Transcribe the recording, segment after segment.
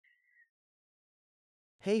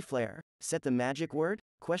Hey Flair, set the magic word?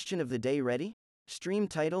 Question of the day ready? Stream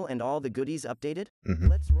title and all the goodies updated?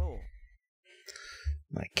 Let's roll.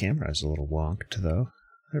 My camera is a little wonked, though.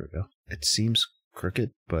 There we go. It seems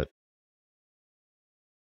crooked, but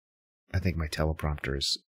I think my teleprompter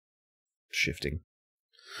is shifting.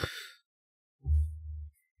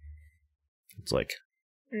 It's like,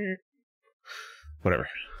 whatever.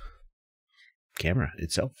 Camera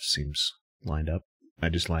itself seems lined up. I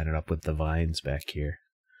just line it up with the vines back here.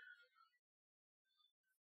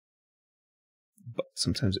 But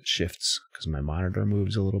sometimes it shifts because my monitor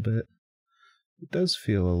moves a little bit. It does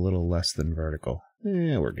feel a little less than vertical.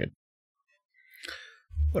 We're good.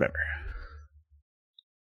 Whatever.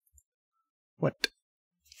 Whatever.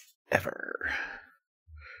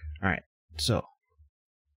 Alright, so.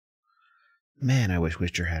 Man, I wish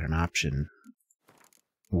Witcher had an option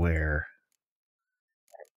where...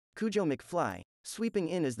 Cujo McFly, sweeping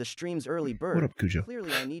in as the stream's early bird. What up, Cujo?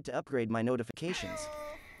 Clearly I need to upgrade my notifications.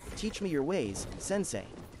 Teach me your ways, sensei.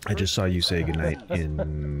 I just saw you say goodnight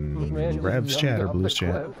in Rav's chat or Blue's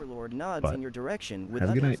chat. Overlord nods in your direction with have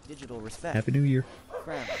a good night. Digital respect. Happy New Year.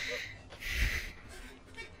 Crap.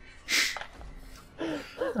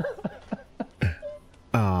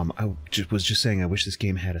 I was just saying I wish this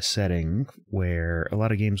game had a setting where a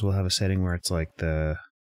lot of games will have a setting where it's like the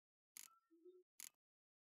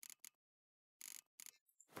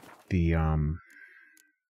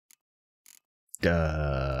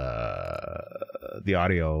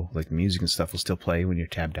audio, like music and stuff, will still play when you're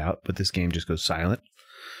tabbed out, but this game just goes silent.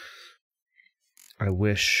 I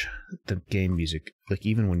wish the game music, like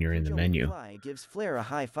even when you're in the menu, gives Flair a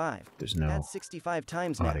high five. There's no That's 65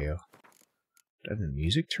 times audio. Now. Do I have the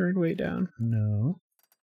music turned way down? No.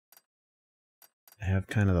 I have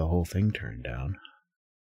kind of the whole thing turned down.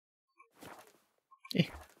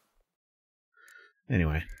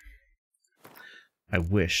 Anyway. I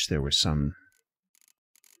wish there was some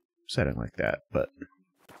setting like that, but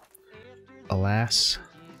alas,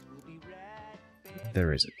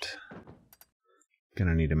 there isn't.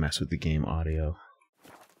 Gonna need to mess with the game audio.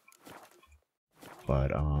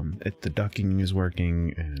 But the ducking is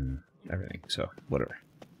working and everything, so whatever.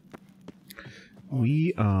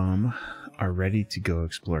 We are ready to go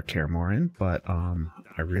explore Kaer, but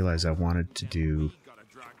I realized I wanted to do...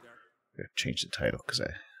 I have to change the title because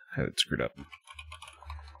I had it screwed up.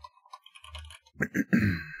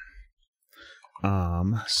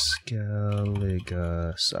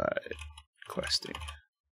 Skellige side questing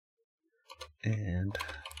and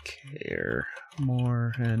Kaer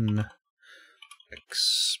Morhen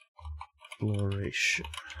exploration.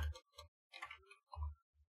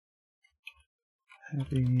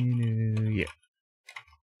 Happy New Year.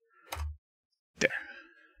 There.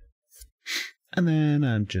 And then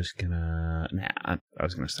I'm just gonna... I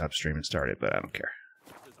was gonna stop streaming and start it, but I don't care.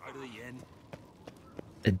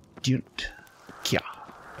 Yeah.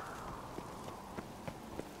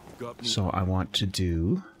 So I want to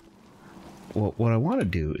do... Well, what I want to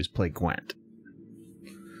do is play Gwent.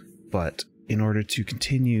 But in order to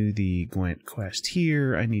continue the Gwent quest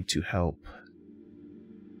here, I need to help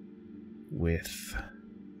with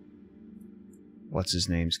what's his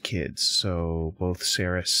name's kids. So both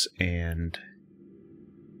Ceres and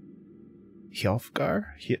Hjálfgar?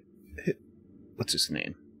 What's his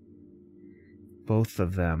name? Both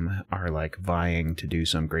of them are like vying to do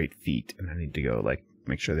some great feat, and I need to go like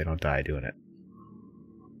make sure they don't die doing it.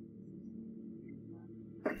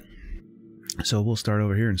 So we'll start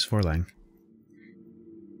over here in Svorlang.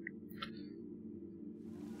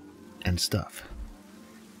 And stuff.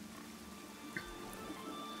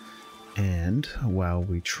 And while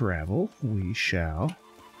we travel, we shall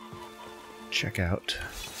check out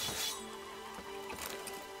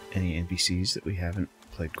any NPCs that we haven't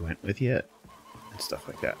played Gwent with yet, and stuff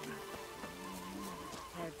like that.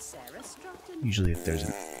 Usually if there's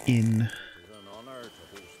an inn,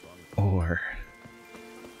 or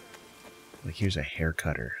like here's a hair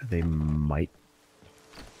cutter, they might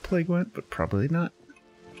play Gwent, but probably not.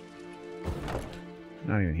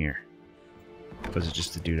 Not even here. Was it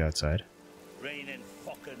just a dude outside?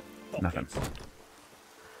 Nothing.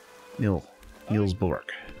 Niels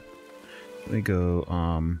Borg. Let me go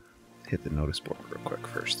hit the notice board real quick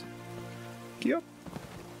first. Yep.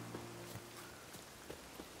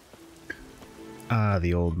 Ah,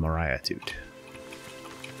 the old Mariah toot.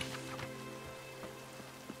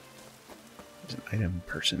 There's an item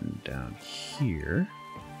person down here.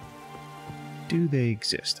 Do they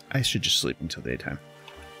exist? I should just sleep until daytime.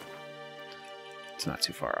 It's not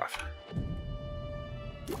too far off.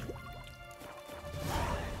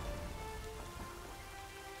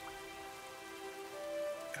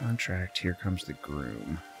 Contract, here comes the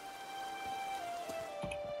groom.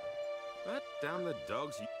 Let down the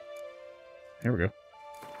dogs. There we go.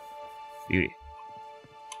 Beauty.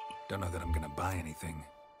 Don't know that I'm gonna buy anything,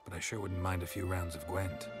 but I sure wouldn't mind a few rounds of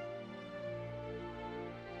Gwent.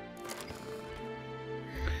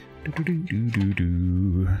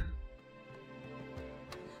 Do-do-do-do-do-do.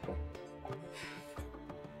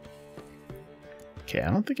 Okay, I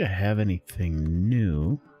don't think I have anything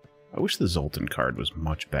new. I wish the Zoltan card was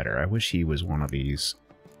much better. I wish he was one of these.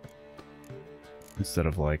 Instead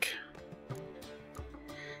of like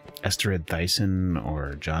Esterid Thyssen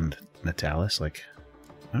or John Natalis. Like,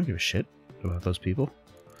 I don't give a shit about those people.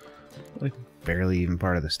 They're like barely even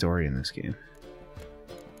part of the story in this game.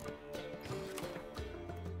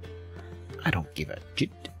 I don't give a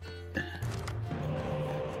shit.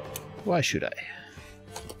 Why should I?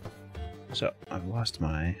 So, I've lost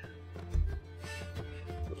my...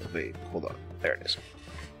 Wait, hold on. There it is.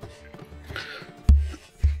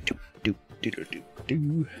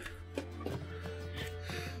 Do.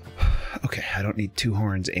 Okay, I don't need 2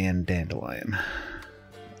 horns and dandelion.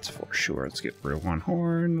 That's for sure. Let's get rid of 1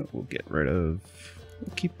 horn. We'll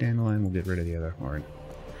keep dandelion. We'll get rid of the other horn.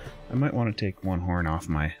 I might want to take 1 horn off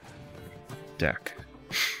my deck.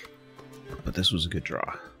 But this was a good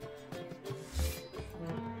draw.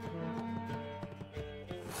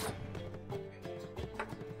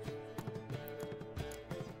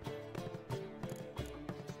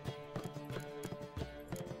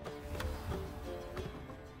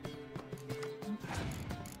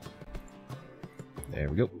 There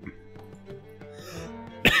we go.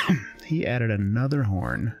 He added another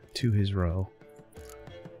horn to his row.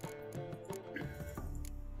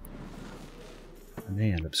 I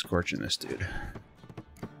may end up scorching this dude.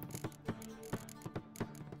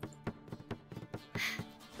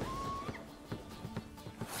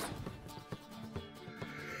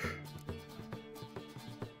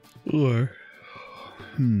 Or,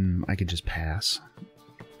 I could just pass.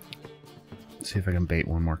 See if I can bait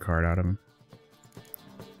 1 more card out of him.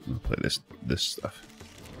 I'm gonna play this stuff.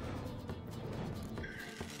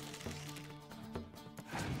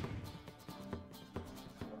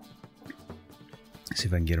 See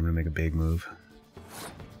if I can get him to make a big move.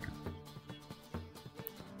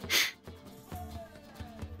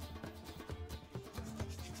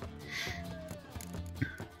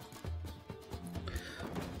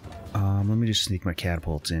 Let me just sneak my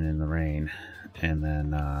catapults in the rain, and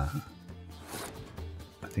then I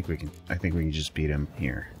think we can just beat him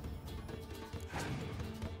here.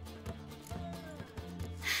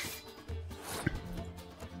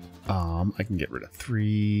 I can get rid of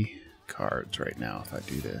 3 cards right now if I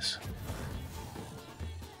do this.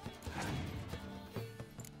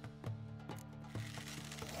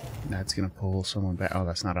 That's gonna pull someone back. Oh,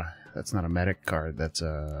 that's not a medic card. That's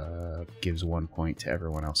a gives 1 point to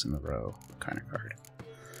everyone else in the row kind of card.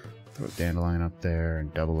 Throw Dandelion up there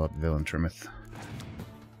and double up Villentretenmirth.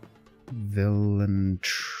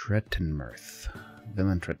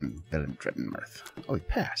 Villentretenmirth. Oh, he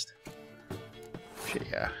passed. Shit,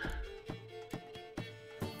 yeah.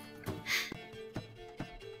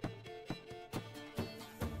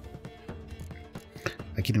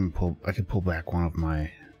 I could pull back 1 of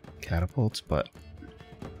my catapults, but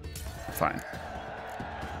fine.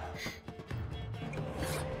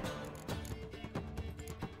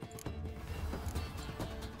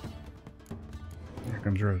 Here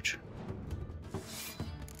comes Roach.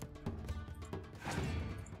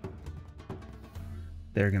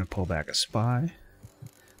 They're gonna pull back a spy,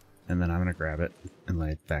 and then I'm gonna grab it and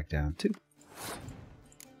lay it back down too.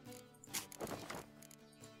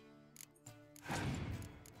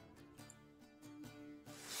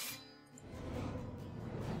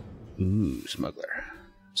 Ooh, smuggler.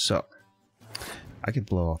 So, I could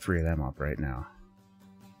blow all 3 of them up right now.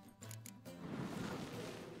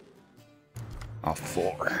 All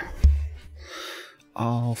 4.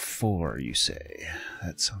 All 4, you say.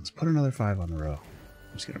 That sounds... Put another 5 on the row.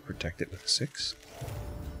 I'm just going to protect it with a 6.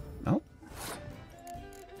 Nope.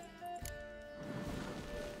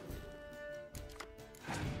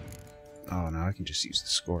 Oh, now I can just use the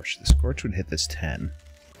Scorch. The Scorch would hit this 10.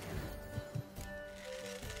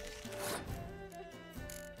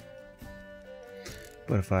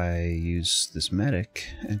 But if I use this medic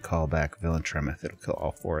and call back Villentretenmirth, it'll kill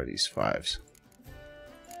all 4 of these 5s.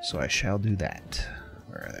 So I shall do that.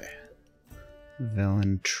 Where are they?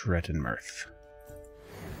 Villentretenmirth.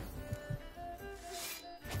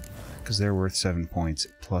 Because they're worth 7 points,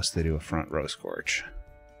 plus they do a front row Scorch.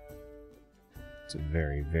 It's a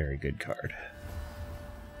very, very good card.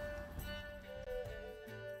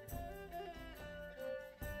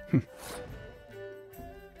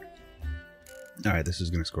 Alright, this is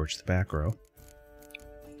going to scorch the back row.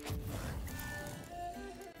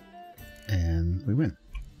 And we win.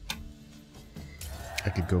 I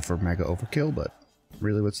could go for mega overkill, but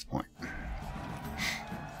really, what's the point?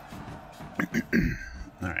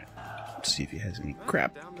 Alright, let's see if he has any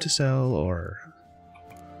crap to sell, or...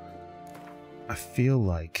 I feel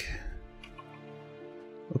like...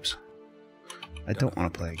 Oops. I don't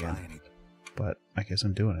want to play again, but I guess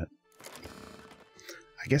I'm doing it.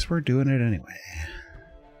 I guess we're doing it anyway.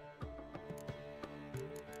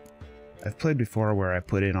 I've played before where I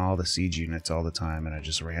put in all the siege units all the time, and I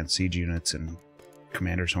just ran siege units and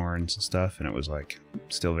commander's horns and stuff, and it was like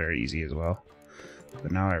still very easy as well.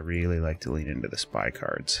 But now I really like to lean into the spy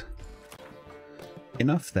cards.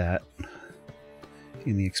 Enough that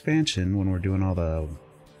in the expansion, when we're doing all the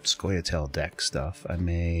Scoia'tael deck stuff, I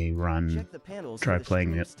may try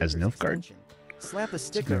playing it as Nilfgaard. Slap a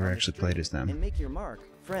sticker. I've never actually played as them. And make your mark,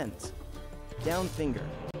 friends. Down finger.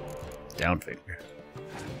 Down finger.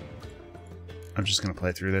 I'm just gonna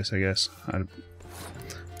play through this, I guess.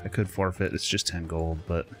 I could forfeit. It's just 10 gold,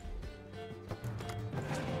 but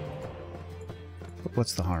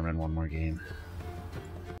what's the harm in one more game?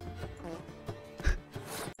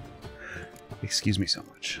 Excuse me so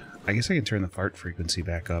much. I guess I can turn the fart frequency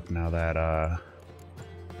back up now that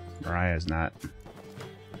Mariah's not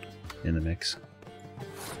in the mix.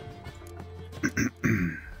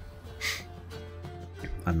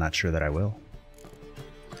 I'm not sure that I will,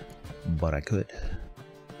 but I could.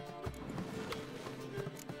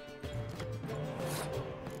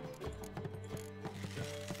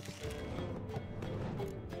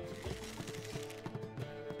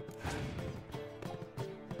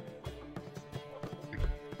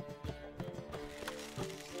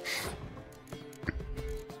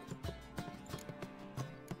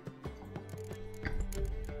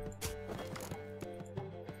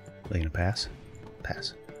 Are they gonna pass?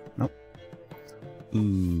 Pass. Nope.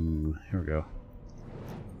 Ooh, here we go.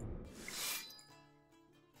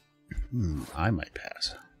 I might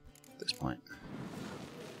pass at this point.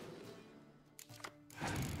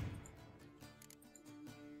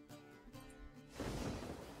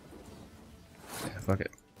 Yeah, fuck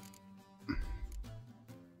it.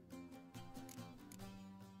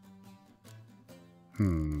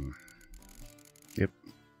 Yep.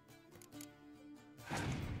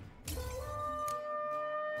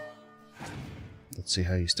 Let's see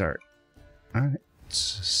how you start. Alright.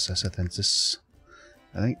 Sessathensis.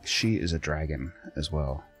 I think she is a dragon as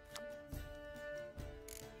well.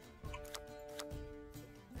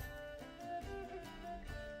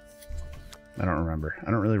 I don't remember.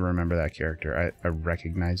 I don't really remember that character. I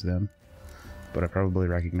recognize them, but I probably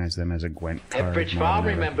recognize them as a Gwent card more than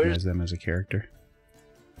I recognize them as a character.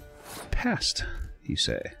 Passed, you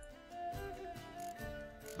say?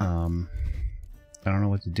 I don't know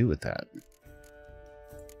what to do with that. I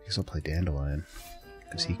guess I'll play Dandelion,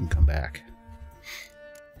 because he can come back.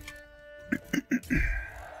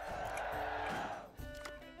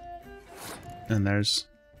 And there's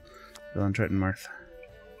Villain Tretton Marth.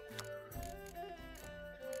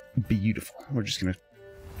 Beautiful. We're just gonna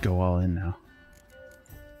go all in now.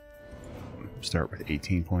 Start with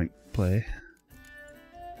 18-point play.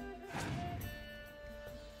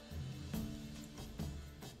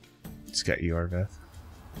 It's got Yorveth.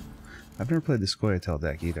 I've never played the Scoia'tael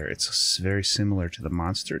deck either. It's very similar to the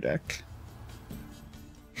monster deck.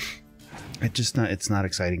 It's not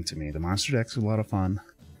exciting to me. The monster deck's a lot of fun.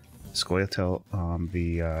 Scoia'tael,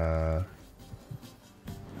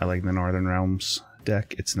 I like the Northern Realms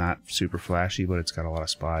deck. It's not super flashy, but it's got a lot of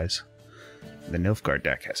spies. The Nilfgaard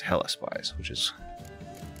deck has hella spies, which is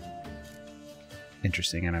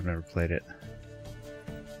interesting, and I've never played it.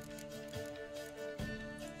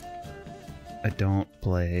 I don't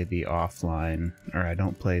play the offline, or I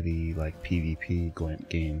don't play the like PvP Gwent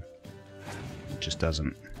game. It just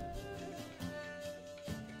doesn't.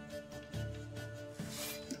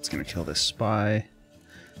 It's gonna kill this spy.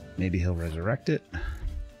 Maybe he'll resurrect it.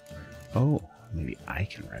 Oh, maybe I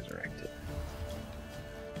can resurrect it.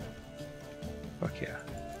 Fuck yeah.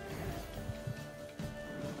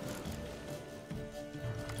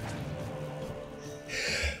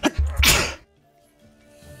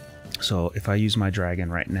 So if I use my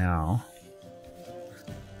dragon right now,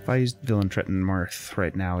 if I used Villain Tretton Marth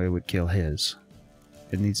right now, it would kill his.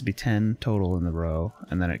 It needs to be 10 total in the row,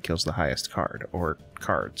 and then it kills the highest card, or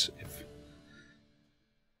cards.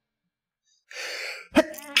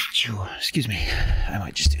 Excuse me, I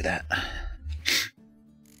might just do that.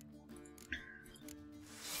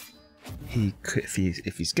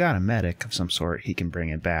 If he's got a medic of some sort, he can bring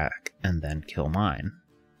it back and then kill mine.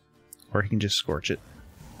 Or he can just scorch it.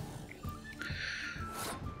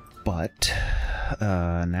 But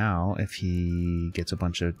now, if he gets a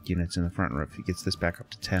bunch of units in the front row, if he gets this back up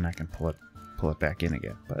to 10, I can pull it back in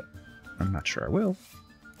again. But I'm not sure I will.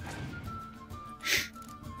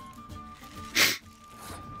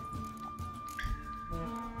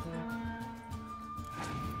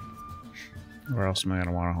 Where else am I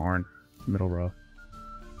gonna want a horn? Middle row.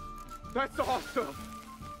 That's awesome!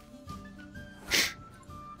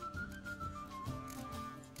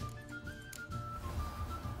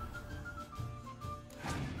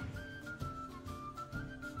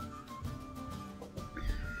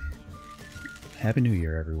 Happy New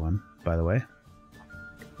Year, everyone, by the way.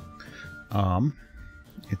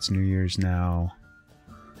 It's New Year's now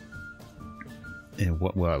in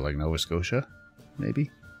what, like Nova Scotia? Maybe?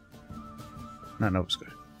 Not Nova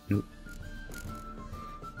Scotia. Nope.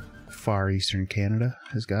 Far Eastern Canada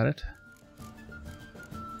has got it.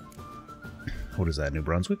 What is that, New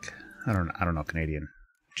Brunswick? I don't know Canadian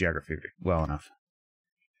geography well enough.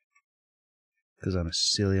 Because I'm a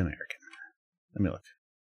silly American. Let me look.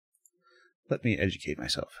 Let me educate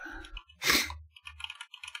myself.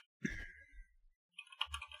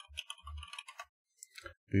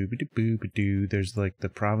 Boobity-boobity-doo. There's like the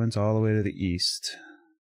province all the way to the east.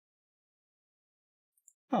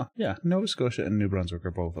 Oh, yeah. Nova Scotia and New Brunswick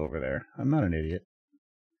are both over there. I'm not an idiot.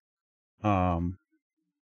 And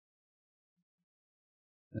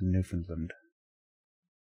Newfoundland.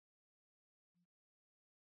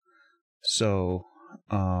 So,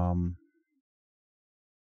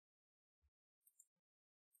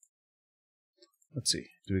 let's see.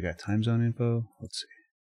 Do we got time zone info? Let's see.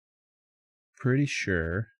 Pretty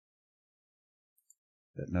sure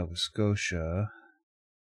that Nova Scotia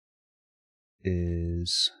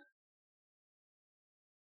is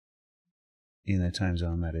in the time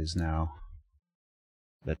zone that is now,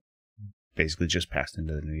 that basically just passed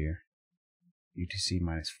into the new year. UTC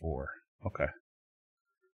 -4. Okay.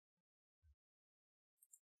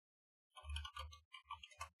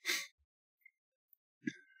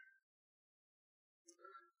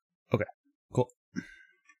 Okay, cool.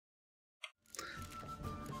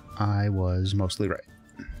 I was mostly right.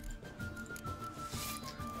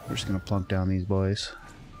 We're just gonna plunk down these boys.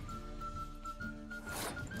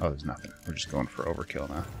 Oh, there's nothing. We're just going for overkill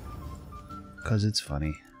now. Because it's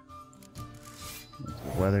funny.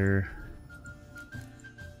 The weather.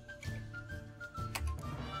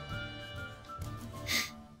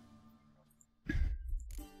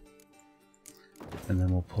 And then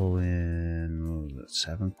we'll pull in, what was it,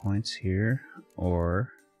 7 points here.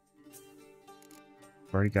 Or,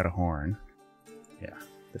 I've already got a horn. Yeah,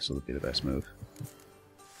 this will be the best move.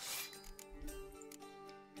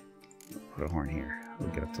 Put a horn here. We'll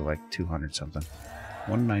get up to like 200 something.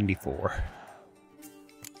 194.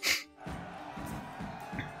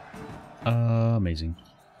 Amazing.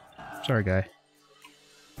 Sorry, guy.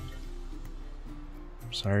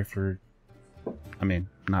 Sorry for... I mean,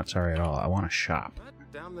 not sorry at all. I want to shop.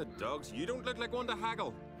 Damn the dogs, you don't look like one to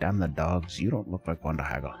haggle. Damn the dogs, you don't look like one to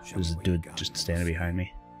haggle. There's a dude just standing behind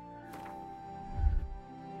me.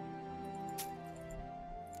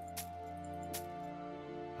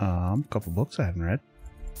 Couple books I haven't read.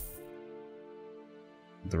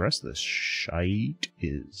 The rest of this shite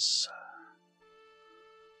is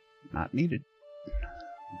not needed.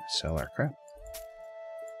 Sell our crap.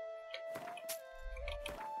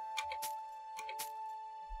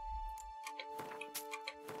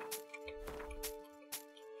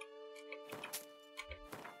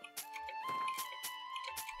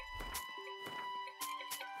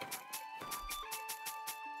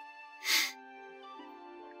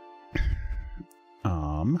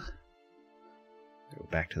 Go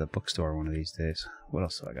back to the bookstore one of these days. What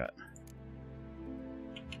else do I got?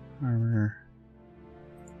 Armor.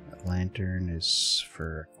 That lantern is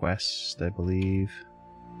for a quest, I believe.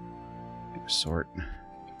 Sort.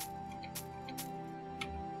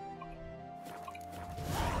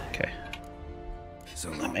 Okay.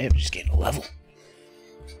 So I may have just gained a level.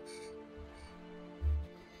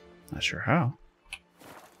 Not sure how.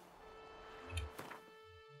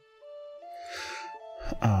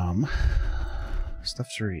 Stuff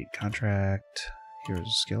to read. Contract. Heroes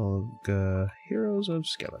of Skellige. Heroes of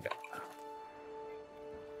Skellige.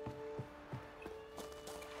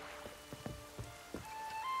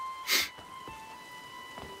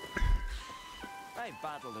 I've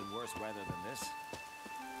battled in worse weather than this.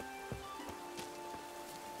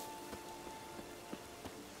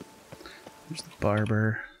 There's the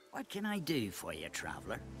barber. What can I do for you,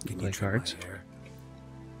 traveler? Can Play you trim my cards. hair?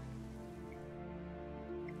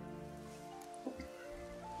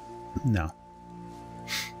 No.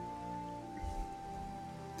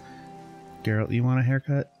 Geralt, you want a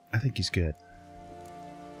haircut? I think he's good.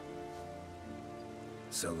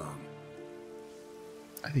 So long.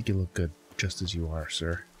 I think you look good just as you are,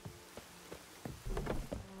 sir.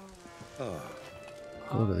 Oh.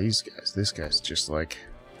 Look at these guys. This guy's just like,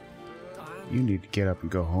 you need to get up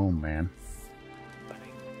and go home, man.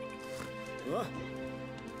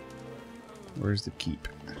 Where's the keep?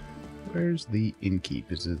 Where's the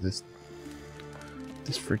innkeep? Is it this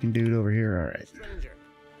freaking dude over here? All right. Stranger,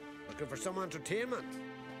 looking for some entertainment?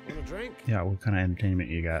 Want a drink? Yeah, what kind of entertainment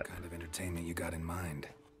you got? What kind of entertainment you got in mind?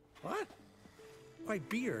 What? Why,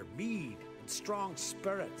 beer, mead, and strong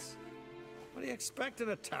spirits. What do you expect in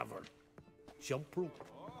a tavern? Jump rope.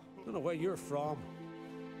 Don't know where you're from,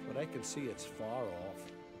 but I can see it's far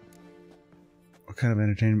off. What kind of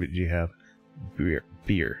entertainment do you have?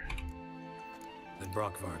 Beer. The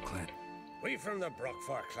Brockvar clan. We from the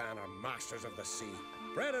Brockvar clan are masters of the sea,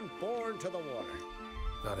 bred and born to the water.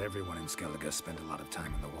 Not everyone in Skellige spent a lot of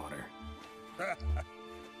time in the water.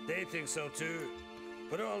 They think so too,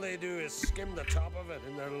 but all they do is skim the top of it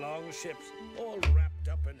in their long ships, all wrapped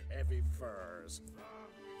up in heavy furs.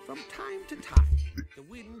 From time to time, the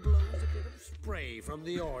wind blows a bit of spray from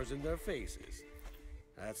the oars in their faces.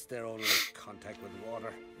 That's their only contact with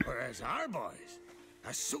water. Whereas our boys,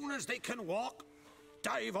 as soon as they can walk,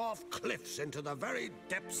 dive off cliffs into the very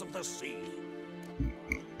depths of the sea.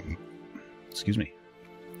 Excuse me.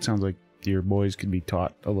 Sounds like your boys could be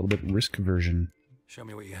taught a little bit of risk aversion. Show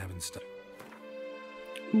me what you have in stock.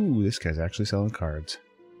 Ooh, this guy's actually selling cards.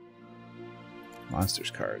 Monsters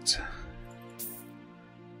cards.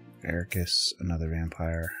 Ericus, another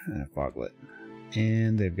vampire, and a foglet.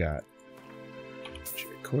 And they've got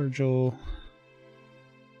cherry cordial.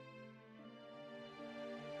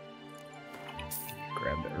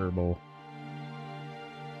 Grab the herbal.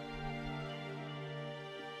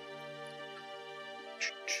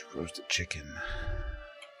 Roasted chicken.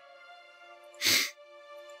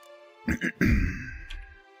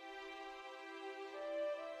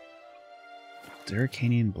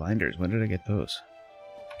 Arcanian blinders. When did I get those?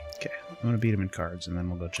 Okay, I'm gonna beat him in cards, and then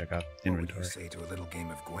we'll go check out inventory. What would you say to a little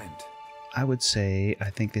game of Gwent? I would say I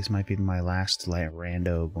think this might be my last like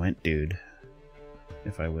rando Gwent dude.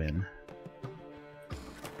 If I win,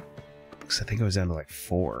 because I think I was down to like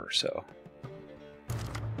 4 or so.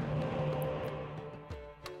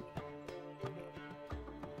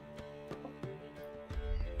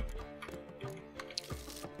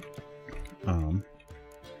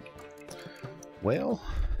 Well,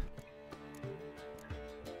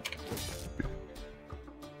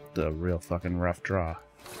 the real fucking rough draw.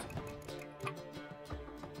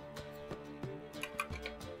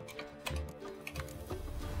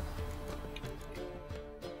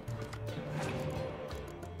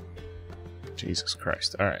 Jesus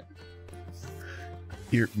Christ. All right.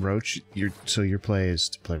 Your Roach, so your play is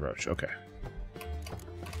to play Roach. Okay.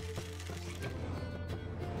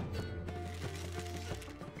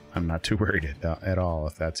 I'm not too worried at all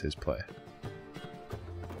if that's his play.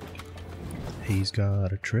 He's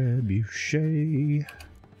got a trebuchet.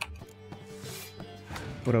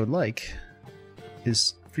 What I would like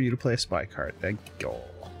is for you to play a spy card. Thank you.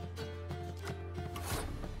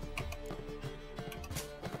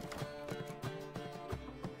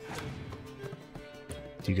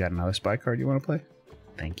 Do you got another spy card you want to play?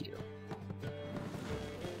 Thank you.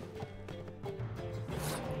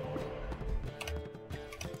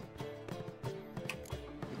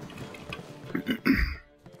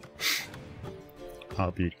 Oh,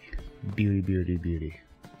 beauty. Beauty, beauty, beauty.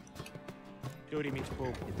 Duty means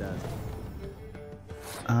poop. It does.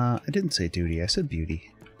 I didn't say duty, I said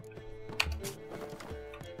beauty.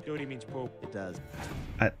 Duty means poop. It does.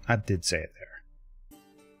 I did say it there.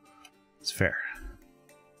 It's fair.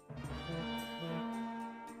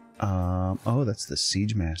 Oh, that's the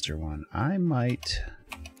Siege Master one. I might...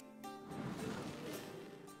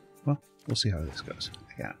 Well, we'll see how this goes.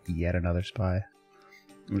 I got yet another spy.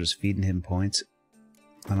 I'm just feeding him points.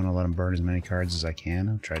 I'm gonna let him burn as many cards as I can.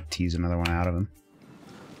 I'll try to tease another one out of him.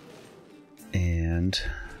 And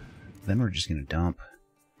then we're just gonna dump.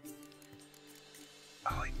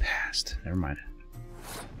 Oh, he passed. Never mind.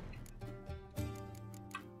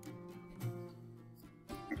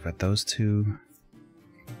 But those two,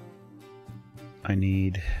 I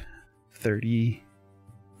need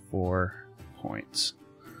 34 points.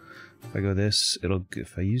 If I go this,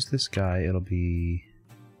 if I use this guy, it'll be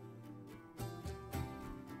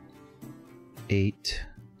 8.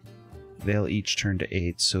 They'll each turn to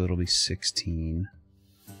 8, so it'll be 16.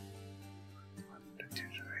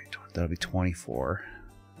 That'll be 24.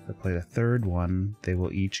 If I play the third one, they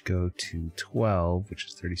will each go to 12, which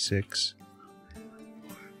is 36.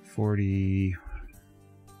 40.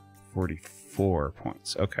 44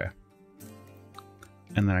 points. Okay.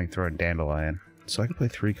 And then I can throw in Dandelion. So I could play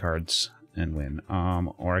 3 cards and win.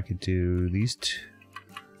 Or I could do these two.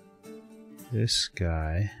 This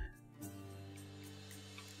guy.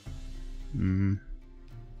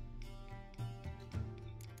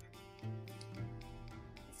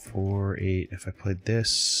 4, 8. If I played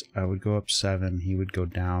this, I would go up 7. He would go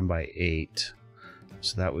down by 8.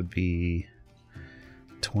 So that would be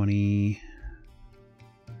 21.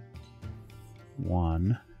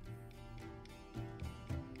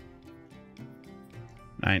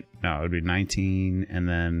 No, it would be 19, and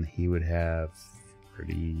then he would have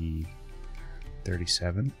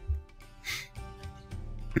 37.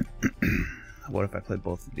 What if I played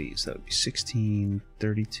both of these? That would be 16,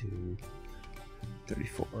 32,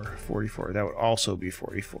 34, 44. That would also be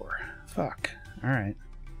 44. Fuck. Alright.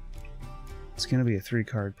 It's gonna be a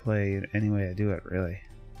 3-card play any way I do it, really.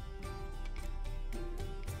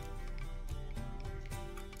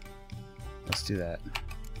 Let's do that.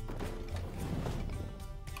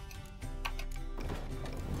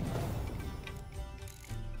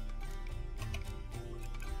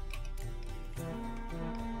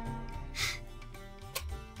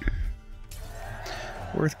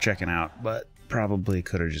 Worth checking out, but probably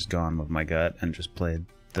could have just gone with my gut and just played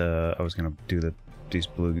the... I was gonna do these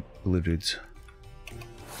blue dudes,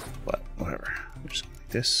 but whatever. We're just gonna make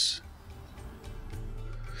this,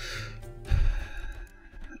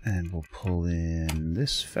 and we'll pull in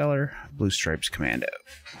this feller, Blue Stripes Commando.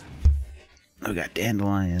 We got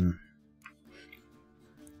Dandelion.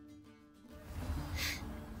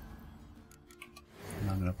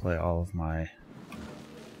 And I'm gonna play all of my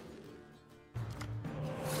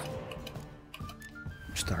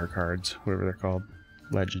star cards, whatever they're called,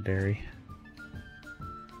 legendary.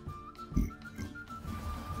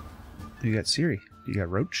 You got Siri. You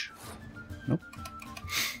got Roach? Nope.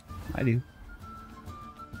 I do.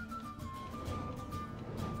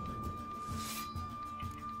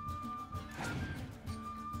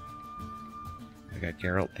 I got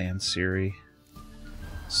Geralt and Siri.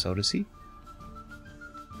 So does he.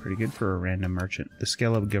 Pretty good for a random merchant. The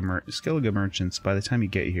Skellige merchants, by the time you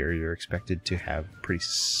get here, you're expected to have a pretty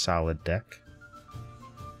solid deck.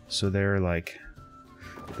 So they're like...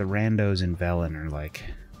 The randos in Velen are like...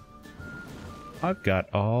 I've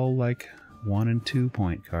got all like 1 and 2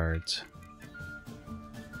 point cards.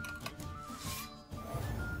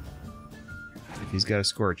 If he's got a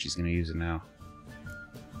Scorch, he's going to use it now.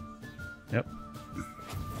 Yep.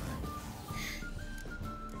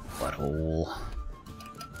 Butthole.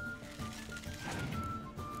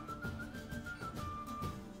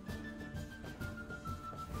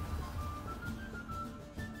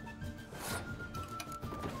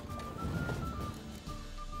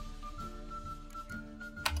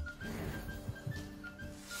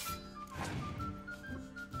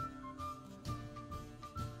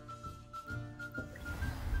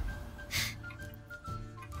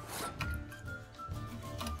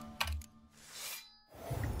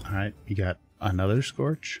 Alright, you got another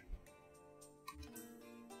Scorch?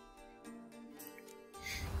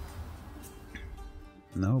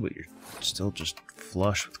 No, but you're still just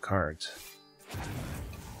flush with cards.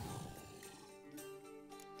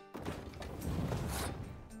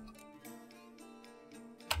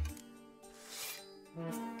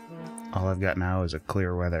 All I've got now is a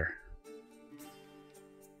clear weather.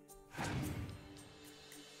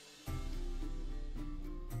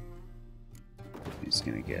 He's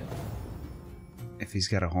gonna get... If he's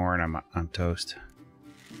got a horn, I'm toast.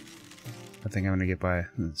 I think I'm gonna get by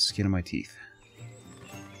the skin of my teeth.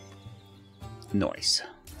 Nice.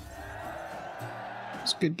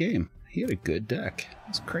 It's a good game. He had a good deck.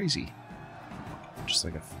 It's crazy. Just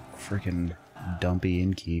like a freaking dumpy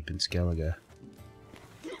Innkeep in Skellige.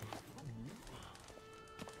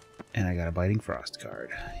 And I got a Biting Frost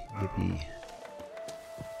card. Yippee.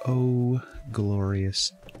 Oh,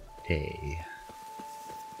 glorious day.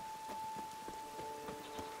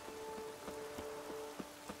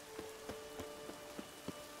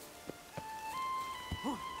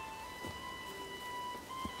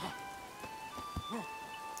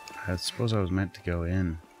 I suppose I was meant to go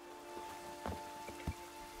in.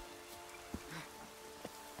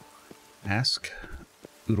 Ask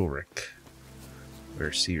Udalric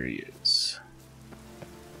where Ciri is.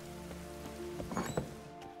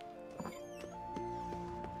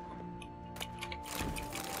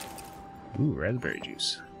 Ooh, raspberry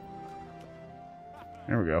juice.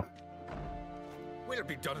 There we go. We'll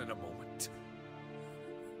be done in a moment.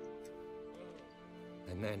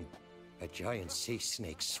 And then a giant sea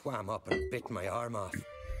snake swam up and bit my arm off.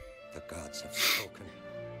 The gods have spoken.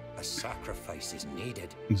 a sacrifice is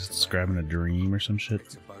needed. He's describing a dream or some shit.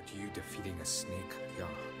 It's about you defeating a snake, yeah.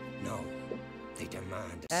 No, they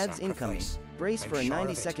demand a Ads incoming. sacrifice. Brace for a I'm sure of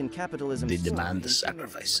 90-second capitalism. They storm demand in the 2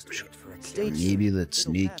 sacrifice. minutes. For Stay tuned. Maybe that It'll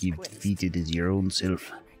snake pass you've quick. defeated is your own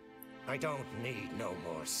self. I don't need no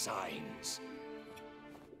more signs.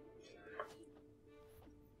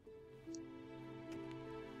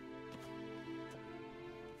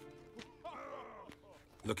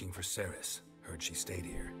 Looking for Ceres. Heard she stayed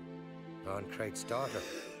here. Von Crate's daughter.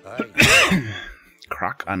 Aye.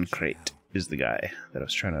 Croc on Crate is the guy that I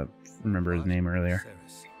was trying to remember his name earlier.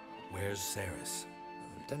 Ceres. Where's Ceres?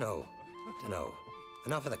 Dunno.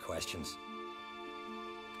 Enough of the questions.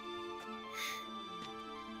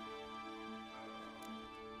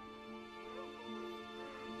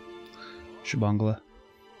 Shabongla.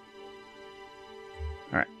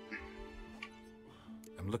 Alright.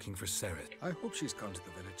 I'm looking for Ceres. I hope she's gone to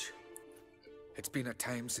the village. It's been a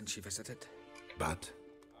time since she visited. But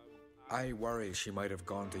I worry she might have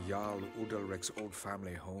gone to Jarl Udalric's old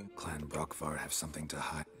family home. Clan Brockvar have something to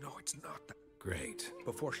hide. No, it's not that. Great.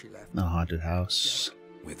 Before she left. The haunted house.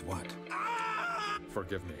 With what?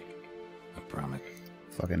 Forgive me. I promise.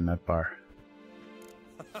 Fucking nut bar.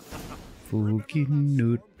 Fucking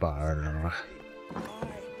nut bar.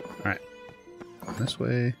 Alright. This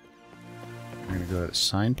way. We're gonna go to the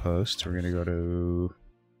signpost. We're gonna go to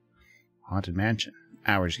Haunted Mansion.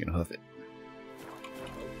 Ah, we're just gonna hoof it.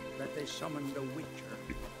 That they summoned a witcher.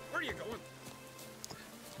 Where are you going?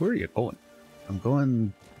 Where are you going? I'm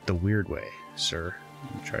going the weird way, sir. I'm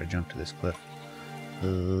gonna try to jump to this cliff.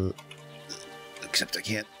 Except I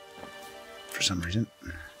can't. For some reason.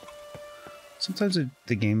 Sometimes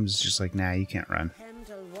the game's just like, nah, you can't run.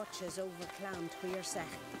 Pendle watches over Clan Tweersech,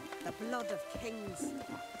 the blood of kings.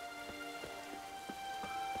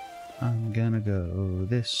 I'm gonna go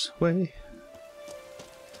this way.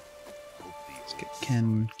 Let's get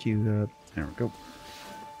Ken queued up. There we go.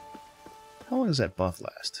 How long does that buff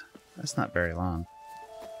last? That's not very long.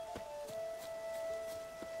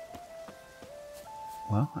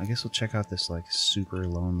 Well, I guess we'll check out this like super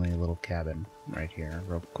lonely little cabin right here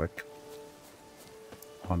real quick.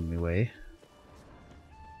 On my way.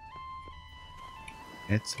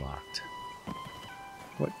 It's locked.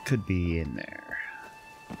 What could be in there?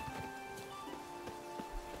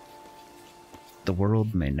 The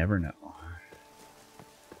world may never know.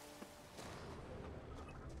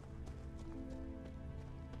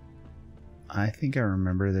 I think I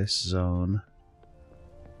remember this zone.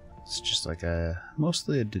 It's just like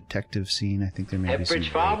mostly a detective scene. I think there may be some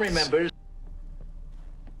breaks.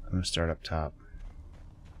 I'm gonna start up top.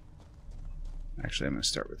 Actually, I'm gonna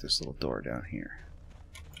start with this little door down here.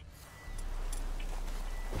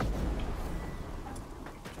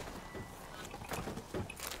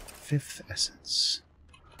 Fifth essence.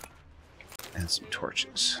 And some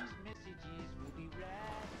torches.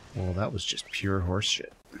 Well, that was just pure horse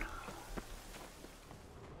shit.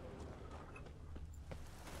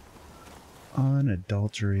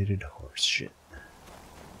 Unadulterated horse shit.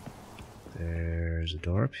 There's a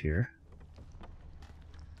door up here.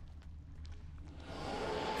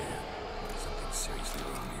 Something seriously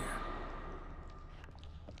wrong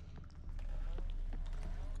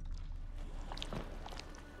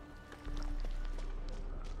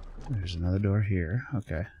here. There's another door here.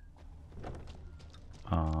 Okay.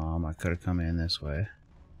 I could have come in this way.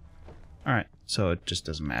 Alright, so it just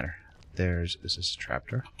doesn't matter. Is this a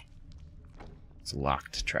trapdoor? It's a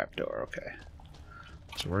locked trapdoor, okay.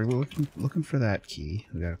 So we're looking for that key.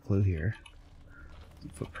 We got a clue here. Some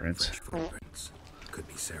footprints. Fresh footprints. Could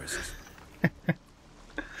be Ceres's.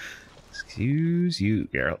 Excuse you,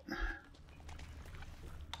 Geralt.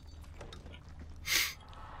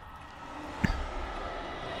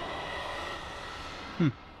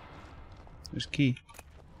 There's a key.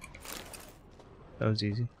 That was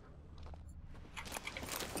easy.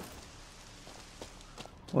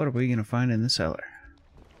 What are we gonna find in the cellar?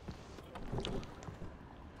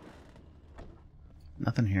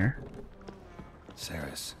 Nothing here.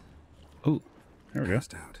 Ceres. Oh, there we go.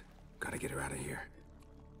 Passed out. Gotta get her out of here.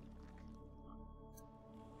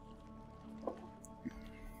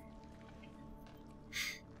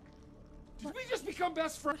 Did we just become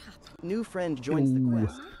best friends? New friend joins the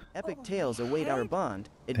quest. Epic tales await our bond.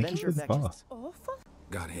 Adventure for the follow. beckons. Awful.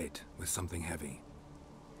 Got hit with something heavy.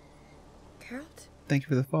 Geralt? Thank you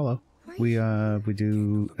for the follow. We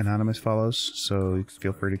do anonymous follows, so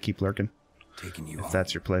feel free to keep lurking Taking you if off.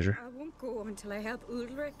 that's your pleasure. I won't go until I help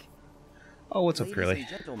Ulrich. Oh, what's up, Ladies Curly? and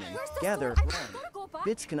gentlemen, gather round.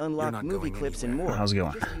 Bits can unlock not movie going clips and anywhere. more. How's it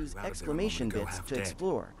going? Just use Rather than exclamation go bits half to dead.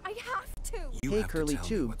 explore. I have to. You Hey have to Curly tell me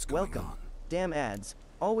Tube, what's going welcome. on. Damn ads.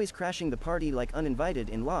 Always crashing the party like uninvited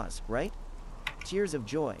in-laws, right? Tears of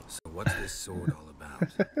joy. So what's this sword all about?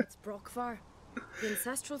 It's Brockvar, the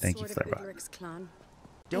ancestral Thank you, sword of Flora. Udalric's clan.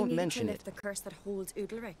 Don't I needed mention to it. lift the curse that holds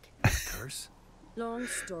Udalric. Curse? Long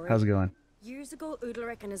story. How's it going? Years ago,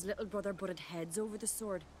 Udalric and his little brother butted heads over the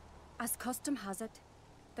sword. As custom has it,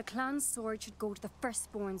 the clan's sword should go to the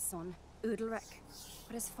firstborn son, Udalric.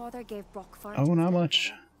 But his father gave Brockvar Oh, to his not little much.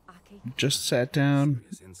 brother, Aki. Just sat down.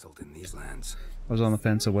 Serious insult in these lands. I was on the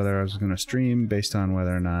fence of whether I was going to stream based on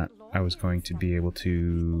whether or not I was going to be able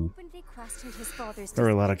to... Openly questioned his father's There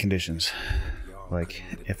were a lot of conditions. Like,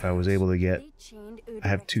 if I was able to get... They chained I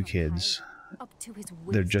have Udalric 2 to a kids. pile, up to his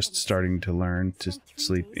They're waist just in the starting to learn to Spent 3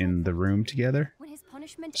 sleep days in on the room together. When his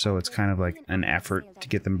punishment So it's ended, kind of like he and an Aki effort sailed to out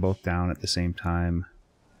get them both down at the same time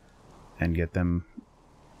and get them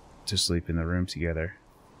to sleep in the room together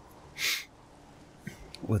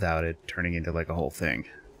without it turning into like a whole thing.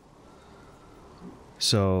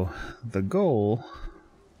 So the goal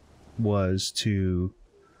was to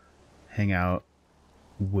hang out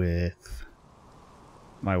with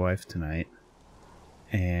my wife tonight,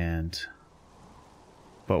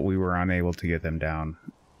 but we were unable to get them down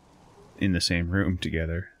in the same room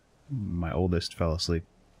together. My oldest fell asleep,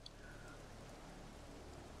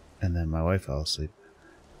 and then my wife fell asleep.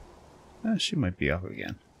 She might be up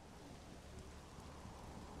again.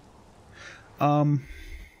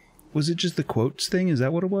 Was it just the quotes thing? Is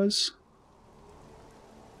that what it was?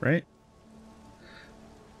 Right?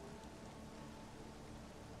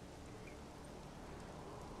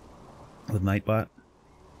 With Nightbot?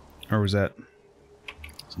 Or was that...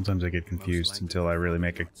 Sometimes I get confused until I really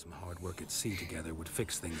make it. Some hard work at sea together would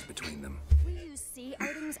fix things between them. We use sea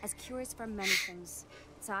outings as cures for many things.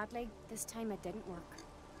 Sadly, this time it didn't work.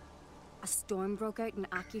 A storm broke out and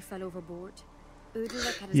Aki fell overboard.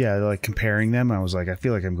 Udalric had his Yeah, like comparing them, I was like, I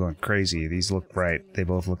feel like I'm going crazy. These look right. They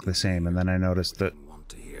both look the same. And then I noticed that Want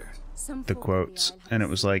to hear. Some the folk of quotes, Isle had and a it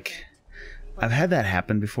was say like, in it. I've had that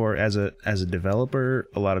happen before as a developer.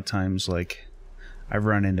 A lot of times, like, I've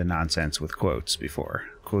run into nonsense with quotes before.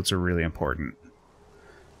 Quotes are really important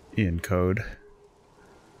in code.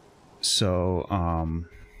 So,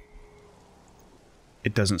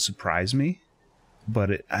 it doesn't surprise me,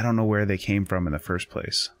 but I don't know where they came from in the first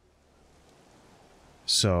place.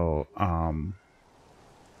 So,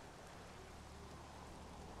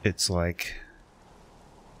 it's like,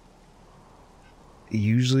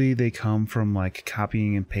 usually they come from like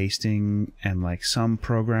copying and pasting, and like some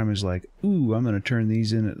program is like, ooh, I'm going to turn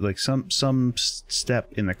these in. Like some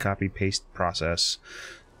step in the copy paste process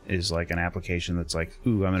is like an application that's like,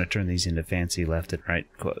 ooh, I'm going to turn these into fancy left and right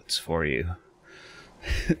quotes for you.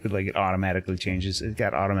 Like it automatically changes. It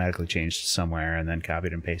got automatically changed somewhere and then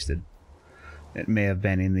copied and pasted. It may have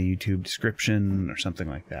been in the YouTube description or something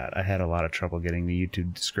like that. I had a lot of trouble getting the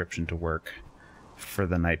YouTube description to work for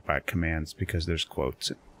the Nightbot commands because there's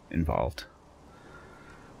quotes involved.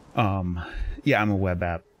 Yeah, I'm a web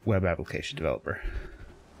application developer.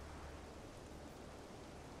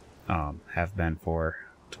 Have been for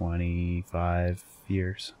 25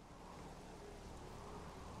 years.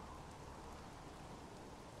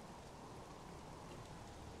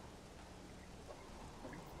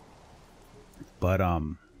 But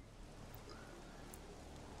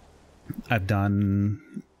I've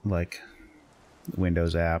done like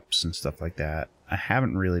Windows apps and stuff like that. I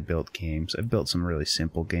haven't really built games. I've built some really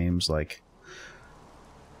simple games, like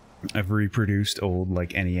I've reproduced old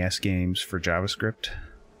like NES games for JavaScript.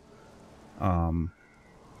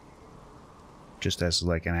 Just as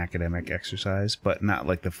like an academic exercise, but not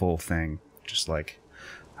like the full thing. Just like,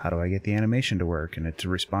 how do I get the animation to work and it to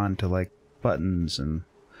respond to like buttons and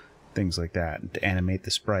things like that, and to animate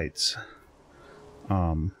the sprites.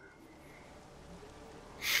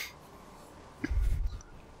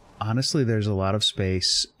 Honestly, there's a lot of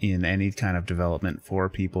space in any kind of development for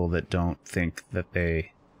people that don't think that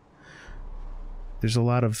they... There's a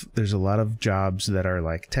lot of jobs that are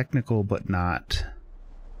like technical but not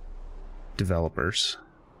developers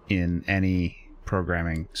in any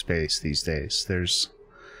programming space these days. There's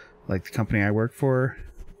like the company I work for,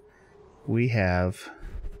 we have,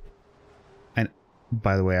 and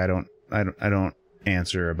by the way, I don't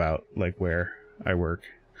answer about like where I work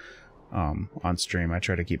on stream. I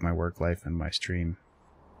try to keep my work life and my stream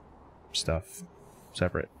stuff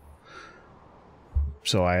separate.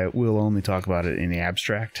 So I will only talk about it in the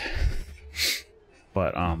abstract.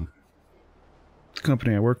 But the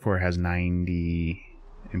company I work for has 90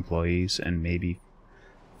 employees, and maybe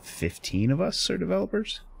 15 of us are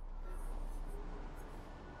developers.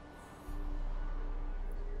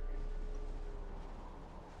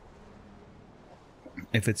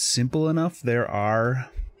 if it's simple enough, there are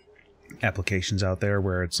applications out there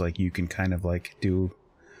where it's like you can kind of like you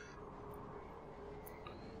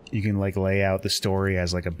can like lay out the story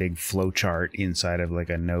as like a big flowchart inside of like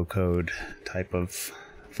a no-code type of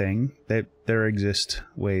thing. There exist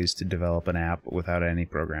ways to develop an app without any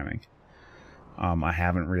programming. I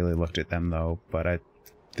haven't really looked at them though, but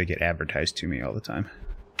they get advertised to me all the time.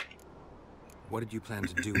 What did you plan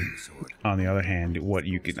to do with the sword? On the other hand,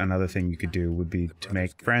 another thing you could do would be to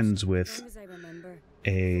make friends with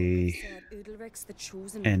an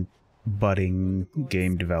budding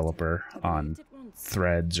game developer on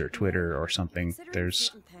Threads or Twitter or something.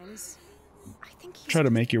 Try to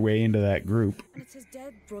make your way into that group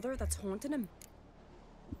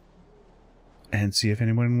and see if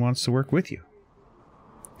anyone wants to work with you.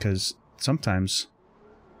 Because sometimes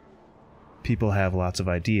people have lots of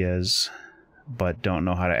ideas but don't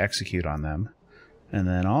know how to execute on them. And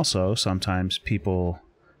then also sometimes people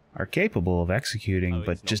are capable of executing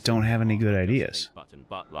but just don't have any good ideas. Button,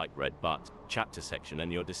 but like red but, chapter section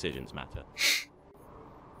and your decisions matter.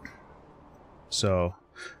 So,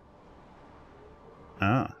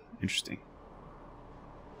 interesting.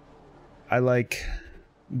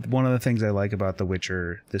 One of the things I like about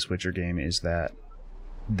this Witcher game is that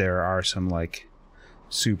there are some like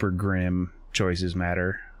super grim choices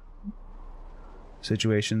matter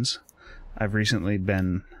situations. I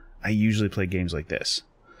usually play games like this,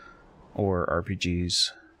 or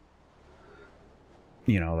RPGs,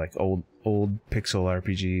 you know, like old pixel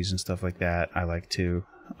RPGs and stuff like that. I like to.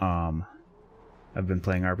 I've been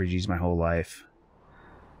playing RPGs my whole life,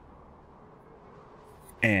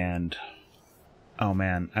 and oh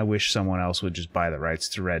man, I wish someone else would just buy the rights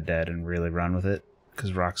to Red Dead and really run with it,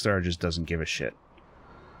 because Rockstar just doesn't give a shit.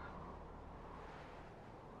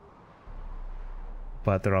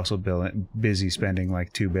 But they're also busy spending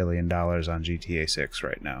like $2 billion on GTA 6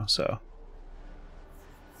 right now, so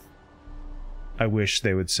I wish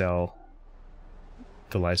they would sell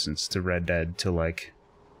the license to Red Dead to like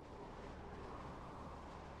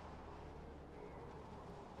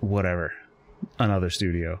whatever, another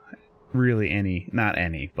studio. Really not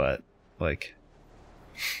any, but like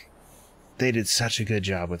they did such a good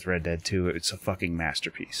job with Red Dead 2. It's a fucking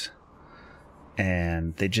masterpiece.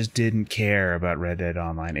 And they just didn't care about Red Dead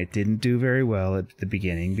Online. It didn't do very well at the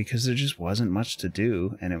beginning because there just wasn't much to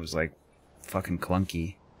do, and it was like fucking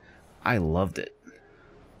clunky. I loved it.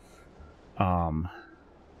 I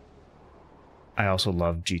also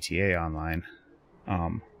loved GTA Online.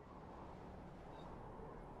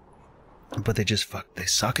 But they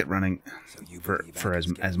suck at running for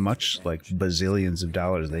as much like bazillions of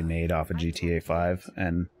dollars they made off of GTA 5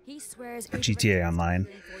 and GTA Online.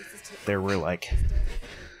 There were like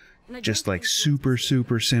just like super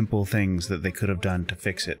simple things that they could have done to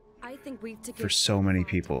fix it for so many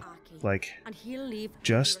people. Like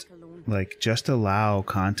just allow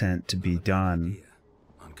content to be done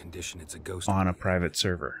on a private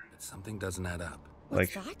server. Something doesn't add up.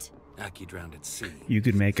 Like Aki drowned at sea. You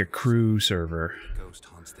could make a crew server,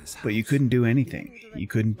 but you couldn't do anything. You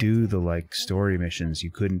couldn't do the like story missions. You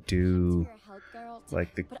couldn't do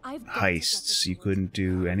like the heists. You couldn't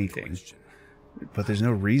do anything. But there's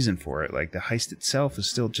no reason for it. Like the heist itself is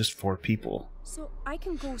still just 4 people. So I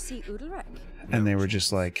can go see Udalric. And they were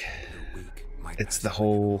just like, it's the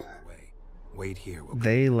whole.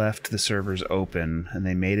 They left the servers open, and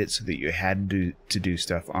they made it so that you had to do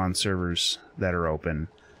stuff on servers that are open,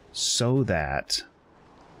 so that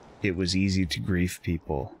it was easy to grief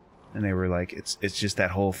people. And they were like, it's just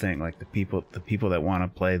that whole thing. Like the people that want to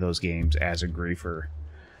play those games as a griefer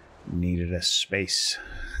needed a space.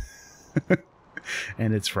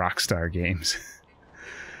 And it's Rockstar Games.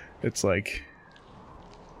 It's like,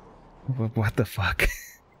 what the fuck?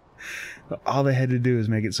 All they had to do is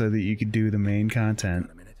make it so that you could do the main content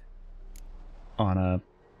on a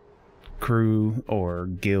crew or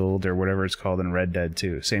guild or whatever it's called in Red Dead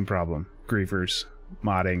 2. Same problem. Griefers,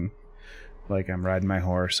 modding. Like I'm riding my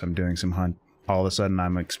horse, I'm doing some hunt. All of a sudden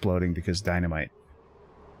I'm exploding because dynamite.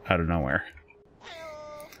 Out of nowhere.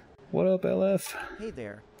 What up, LF? Hey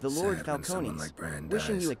there, the Lord Falcones.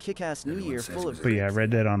 Wishing you a kick-ass new year full of... But yeah,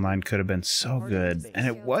 Red Dead Online could have been so good. And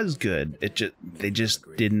it was good. They just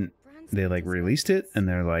didn't... They like released it and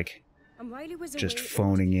they're like just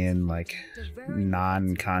phoning in like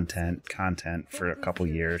non-content content for a couple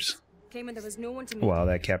years. Well,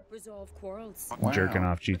 that kept jerking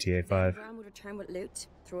off GTA 5. Would return with loot,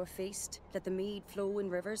 throw a feast, let the mead flow in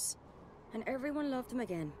rivers, and everyone loved him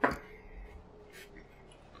again.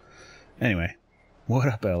 Anyway, what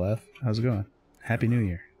up, LF? How's it going? Happy New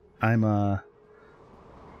Year. I'm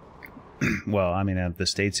well, I mean, the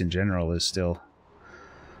States in general is still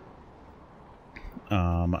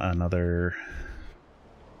another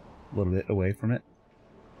little bit away from it.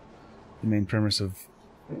 The main premise of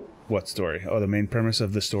what story? Oh, the main premise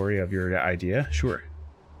of the story of your idea? Sure.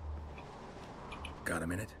 Got a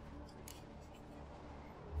minute?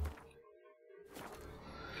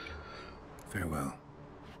 Farewell.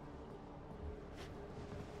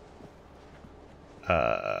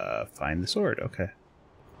 Find the sword. Okay.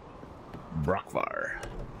 Brockvar.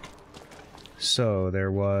 So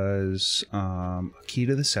there was a key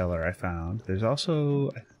to the cellar I found. There's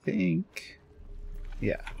also, I think,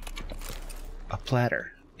 yeah, a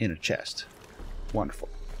platter in a chest. Wonderful.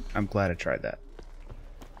 I'm glad I tried that.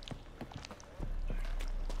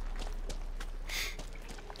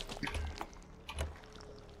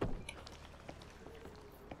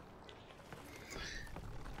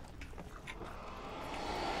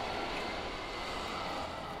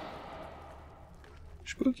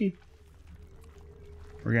 Spooky.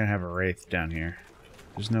 We're gonna have a wraith down here.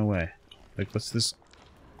 There's no way. Like, what's this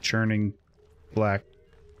churning black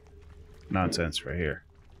nonsense right here?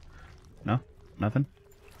 No? Nothing?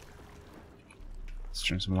 Let's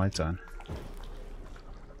turn some lights on.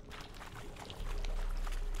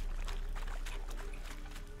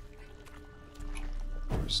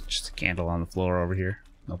 There's just a candle on the floor over here.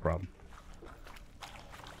 No problem.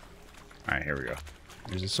 Alright, here we go.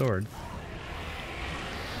 Here's a sword.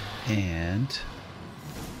 And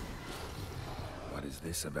what is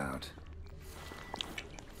this about?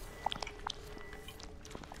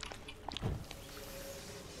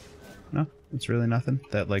 no, it's really nothing.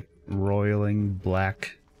 That like roiling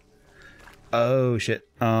black. Oh shit.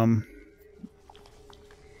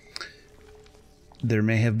 There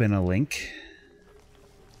may have been a link,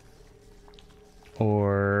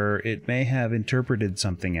 or it may have interpreted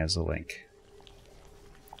something as a link.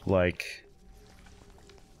 Like,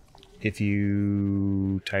 if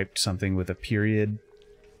you typed something with a period,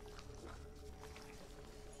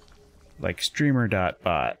 like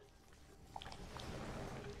streamer.bot,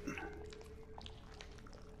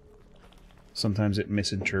 sometimes it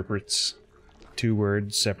misinterprets two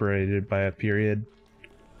words separated by a period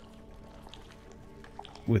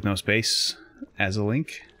with no space as a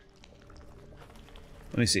link.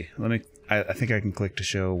 Let me see. I think I can click to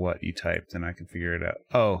show what you typed and I can figure it out.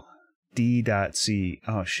 Oh, D.C.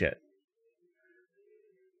 Oh shit.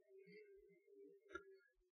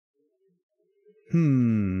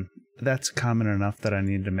 That's common enough that I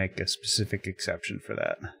need to make a specific exception for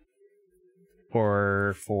that.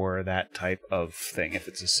 Or for that type of thing, if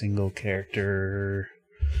it's a single character.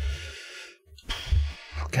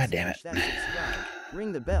 God damn it.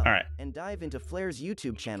 Ring the bell, All right. and dive into Flair's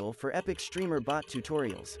YouTube channel for epic streamer bot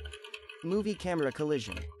tutorials. Movie camera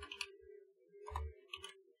collision.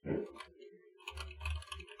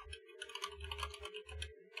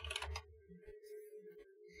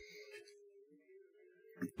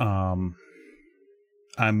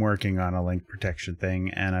 I'm working on a link protection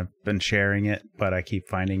thing, and I've been sharing it, but I keep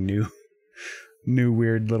finding new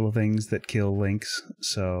weird little things that kill links,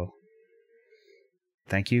 so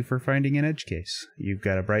thank you for finding an edge case. You've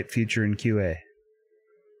got a bright future in QA.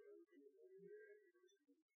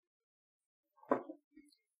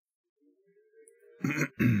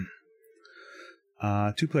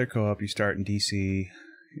 Two-player co-op, you start in DC.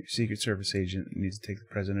 Your Secret Service agent needs to take the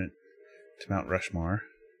president to Mount Rushmore.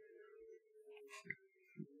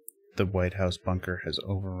 The White House bunker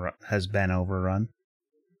has been overrun.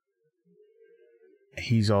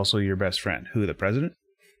 He's also your best friend. Who, the president?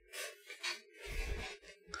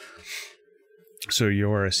 So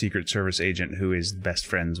you're a Secret Service agent who is best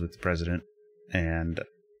friends with the president, and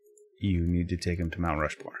you need to take him to Mount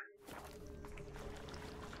Rushmore.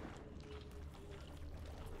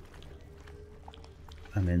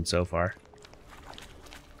 I'm in so far.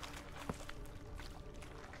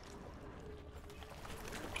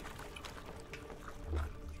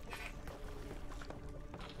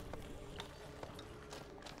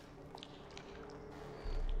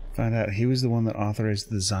 Found out he was the one that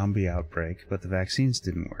authorized the zombie outbreak, but the vaccines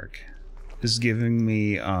didn't work. This is giving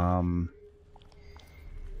me Bubba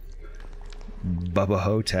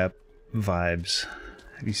Hotep vibes.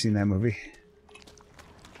 Have you seen that movie?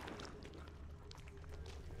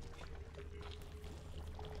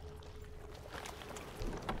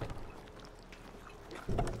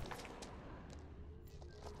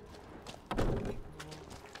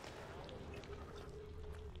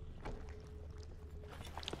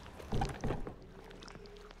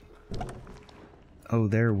 Oh,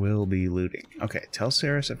 there will be looting. Okay, tell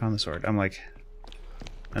Saris I found the sword. I'm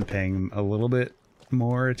paying a little bit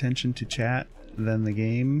more attention to chat than the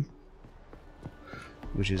game,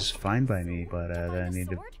 which is fine by me, but I need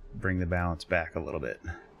to bring the balance back a little bit.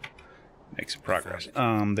 Make some progress.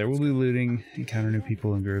 There will be looting, encounter new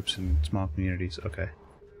people in groups and small communities. Okay.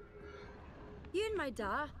 You and my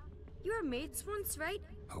da, you were mates once, right?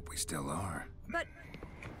 Hope we still are. But,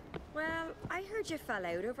 well, I heard you fell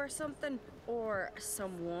out over something. Or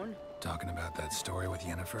someone. Talking about that story with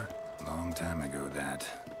Yennefer? Long time ago, that.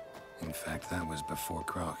 In fact, that was before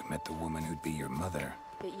Croc met the woman who'd be your mother.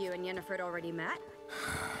 But you and Yennefer had already met?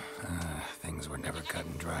 Things were never cut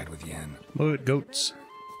and dried with Yen. Look, goats.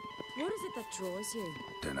 What is it that draws you?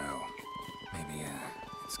 Dunno. Maybe,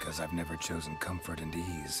 it's because I've never chosen comfort and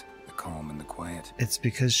ease. The calm and the quiet. It's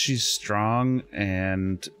because she's strong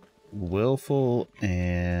and willful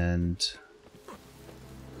and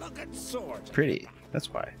Look at swords. pretty.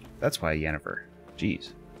 That's why. That's why Yennefer.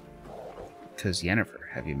 Jeez. Because Yennefer.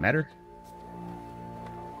 Have you met her?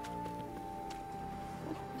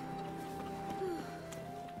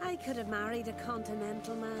 I could have married a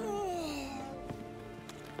continental man.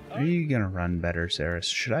 Are you gonna run better, Saris?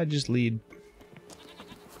 Should I just lead?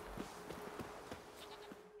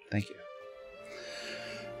 Thank you.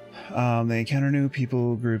 They encounter new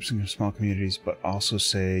people, groups, and small communities, but also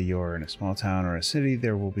say you're in a small town or a city,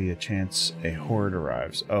 there will be a chance a horde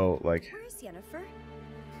arrives. Oh, like... Where's Yennefer?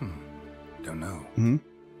 Don't know. Hmm?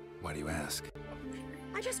 Why do you ask?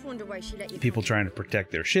 I just wonder why she let you... People trying to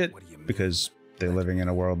protect their shit because they're living in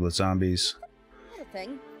a world with zombies. Not a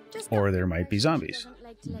thing. Just Or got there the might be impression zombies. she doesn't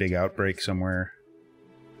like to let Big you outbreak out. somewhere.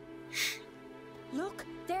 Look,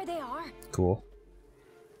 there they are. Cool.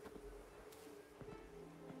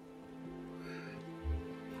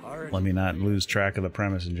 Let me not lose track of the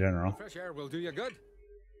premise in general. Fresh air will do you good.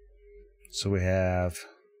 So we have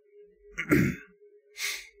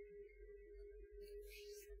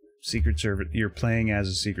Secret Service. You're playing as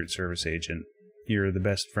a Secret Service agent. You're the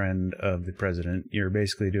best friend of the president. You're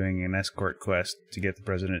basically doing an escort quest to get the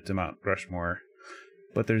president to Mount Rushmore.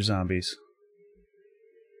 But there's zombies.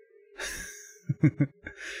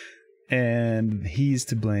 And he's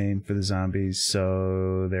to blame for the zombies,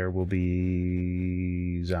 so there will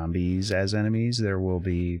be zombies as enemies. There will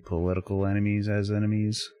be political enemies as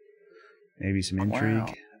enemies. Maybe some intrigue.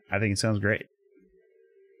 Wow. I think it sounds great.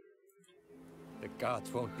 The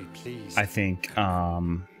gods won't be pleased. I think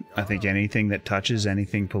anything that touches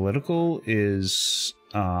anything political is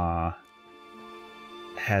has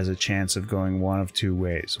a chance of going one of two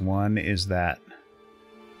ways. One is that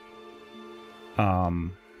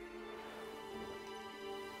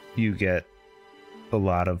you get a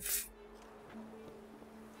lot of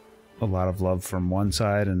love from one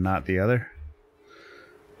side and not the other,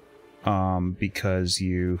 because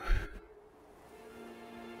you,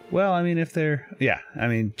 well, I mean, if they're, yeah, I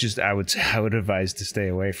mean, just I would advise to stay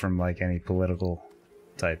away from like any political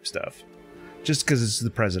type stuff, just because it's the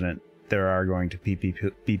president. There are going to be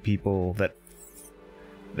people that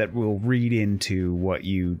will read into what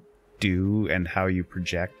you do and how you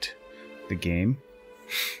project the game,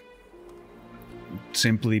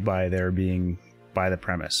 simply by there being, by the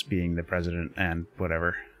premise being the president and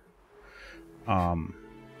whatever. So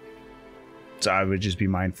I would just be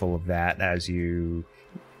mindful of that as you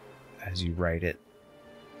write it,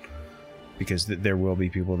 because there will be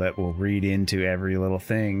people that will read into every little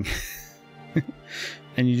thing.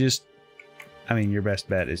 And you just, I mean, your best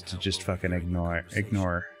bet is to just fucking ignore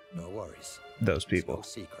No worries. those No people.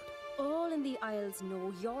 secret. All in the Isles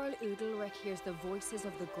know Jarl Udalric hears the voices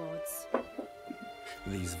of the gods.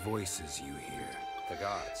 These voices you hear. The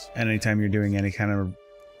gods. And anytime you're doing any kind of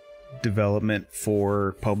development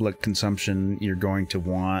for public consumption, you're going to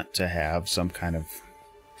want to have some kind of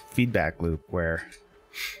feedback loop where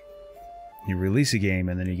you release a game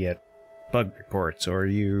and then you get bug reports, or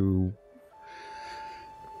you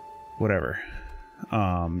whatever,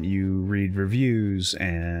 you read reviews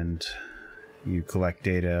and you collect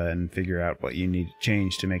data and figure out what you need to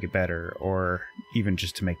change to make it better, or even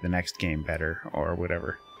just to make the next game better, or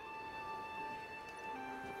whatever.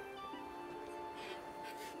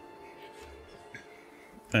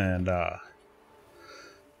 And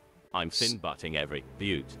I'm thin-butting every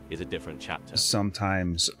butte is a different chapter.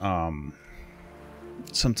 sometimes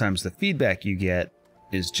the feedback you get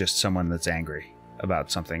is just someone that's angry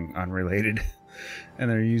about something unrelated and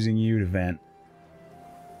they're using you to vent.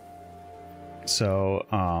 So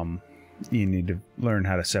you need to learn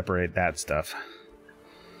how to separate that stuff.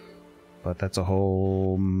 But that's a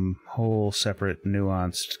whole separate,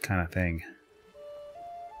 nuanced kind of thing.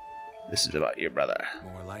 This is about your brother.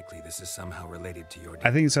 More likely, this is somehow related to your.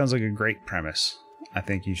 I think it sounds like a great premise. I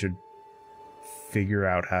think you should figure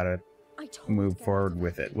out how to I told move them forward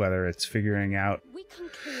with it, whether it's figuring out we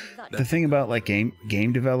concluded The thing about like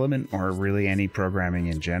game development, or really any programming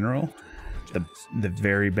in general, the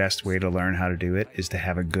very best way to learn how to do it is to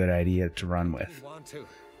have a good idea to run with,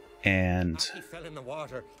 and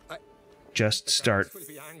just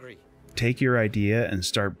take your idea and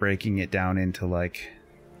start breaking it down into like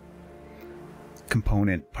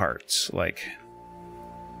component parts. Like,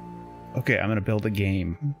 okay, I'm gonna build a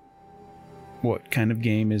game. What kind of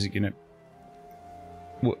game is it gonna?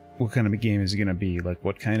 What kind of a game is it gonna be? Like,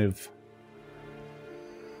 what kind of?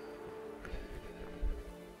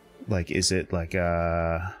 Like, is it like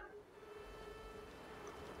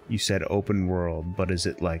you said open world, but is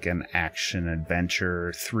it like an action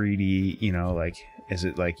adventure 3D? You know, like, is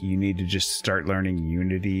it like you need to just start learning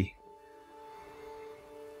Unity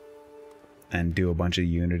and do a bunch of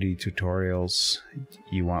Unity tutorials?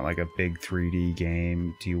 You want like a big 3D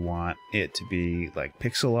game? Do you want it to be like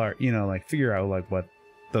pixel art? You know, like figure out like what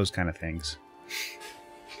those kind of things.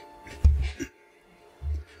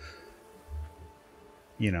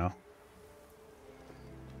 You know.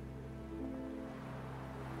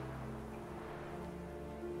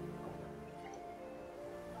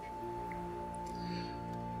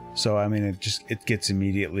 So I mean, it gets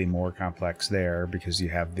immediately more complex there because you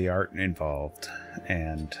have the art involved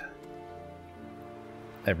and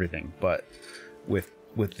everything. But with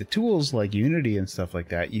the tools like Unity and stuff like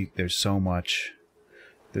that, there's so much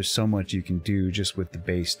you can do just with the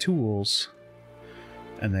base tools.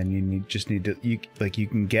 And then you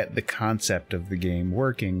can get the concept of the game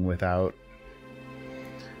working without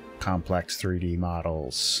complex 3D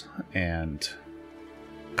models and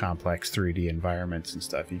complex 3D environments and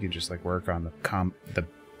stuff. You can just like work on the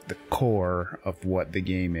core of what the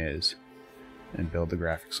game is and build the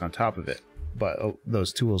graphics on top of it. But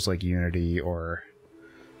those tools like Unity or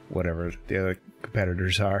whatever the other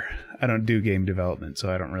competitors are, I don't do game development,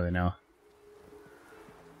 so I don't really know.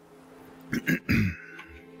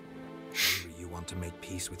 You want to make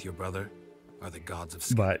peace with your brother? Are the gods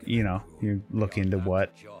of But you know, you look into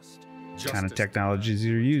what kind of technologies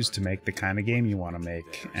are used to make the kind of game you want to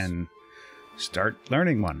make and start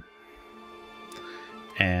learning one.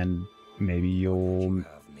 And maybe you'll,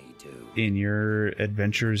 in your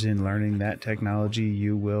adventures in learning that technology,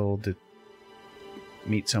 you will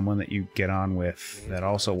meet someone that you get on with that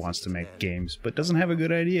also wants to make games but doesn't have a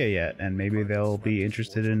good idea yet, and maybe they'll be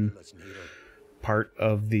interested in part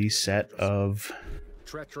of the set of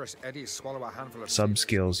sub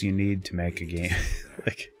skills you need to make a game.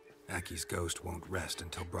 Like, Aki's ghost won't rest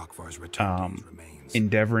until Brokvar's return to his remains.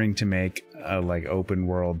 Endeavoring to make a like open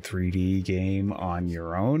world 3D game on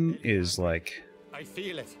your own is like, I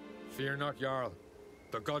feel it. Fear not, Jarl.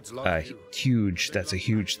 The gods love you. That's a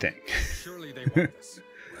huge thing. Surely they want us.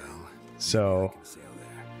 Well, so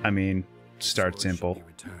I mean, start simple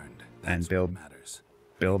and build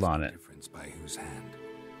on it. By whose hand?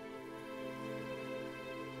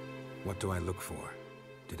 What do I look for?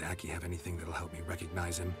 Did Aki have anything that'll help me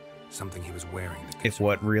recognize him? Something he was wearing. If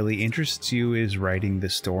what really interests you is writing the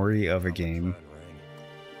story of a game,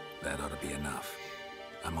 that ought to be enough.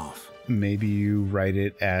 I'm off. Maybe you write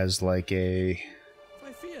it as like a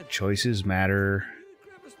choices matter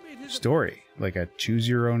story, like a choose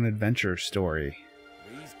your own adventure story,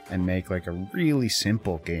 and make like a really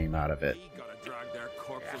simple game out of it,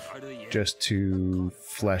 just to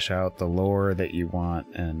flesh out the lore that you want.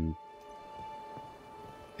 And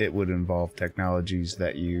it would involve technologies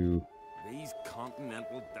that you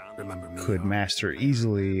could master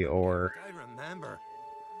easily, or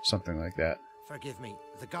something like that. Forgive me,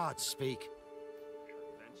 the gods speak.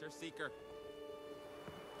 Adventure seeker.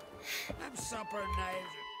 I'm supper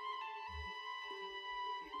knives.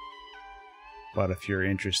 But if you're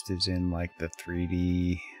interested in like the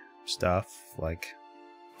 3D stuff, like,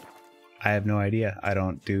 I have no idea. I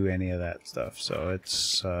don't do any of that stuff, so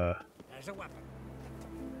it's a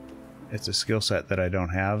skill set that I don't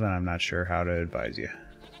have, and I'm not sure how to advise you.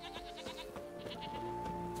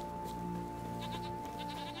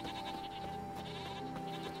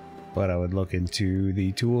 But I would look into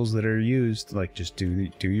the tools that are used, like just do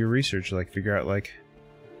your research, like figure out like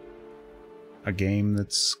a game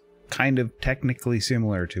that's kind of technically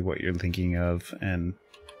similar to what you're thinking of, and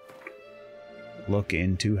look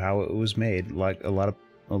into how it was made. Like a lot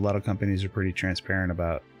of companies are pretty transparent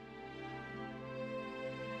about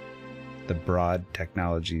the broad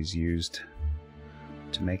technologies used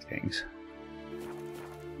to make things.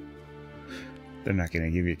 They're not going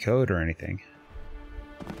to give you code or anything.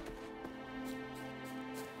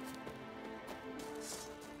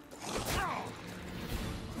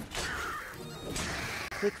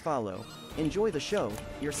 Click follow. Enjoy the show.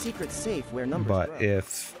 Your secret's safe where numbers But grow.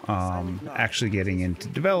 if actually getting into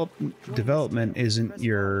development isn't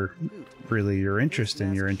really your interest,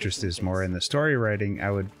 and your interest is more in the story writing,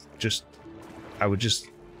 I would just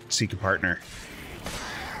seek a partner.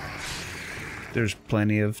 There's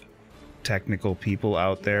plenty of technical people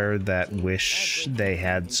out there that wish they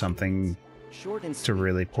had something to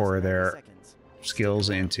really pour their skills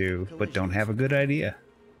into, but don't have a good idea.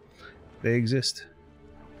 They exist.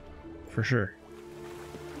 For sure.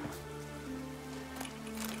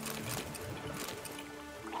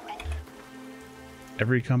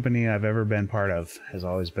 Every company I've ever been part of has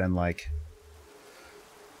always been like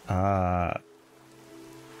a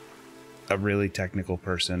really technical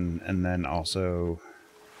person, and then also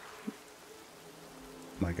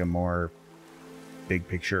like a more big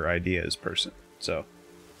picture ideas person. So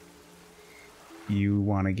you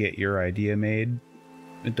want to get your idea made,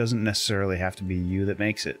 it doesn't necessarily have to be you that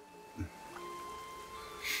makes it.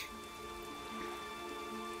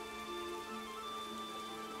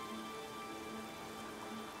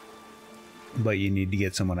 But you need to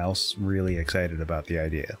get someone else really excited about the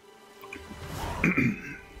idea.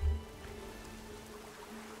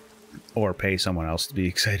 Or pay someone else to be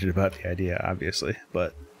excited about the idea, obviously,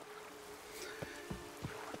 but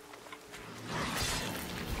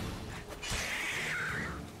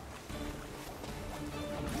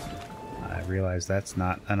I realize that's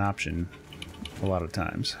not an option a lot of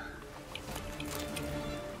times.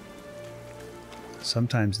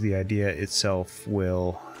 Sometimes the idea itself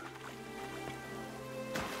will...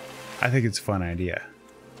 I think it's a fun idea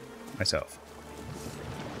myself.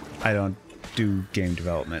 I don't do game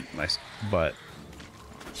development, but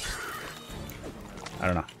I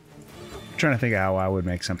don't know. I'm trying to think of how I would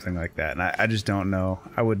make something like that, and I just don't know.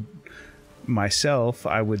 I would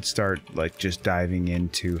start like just diving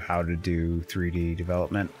into how to do 3D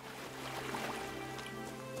development.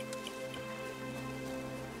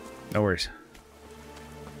 No worries.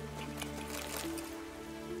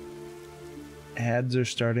 Ads are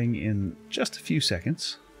starting in just a few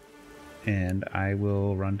seconds, and I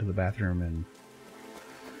will run to the bathroom and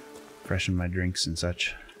freshen my drinks and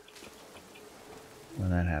such when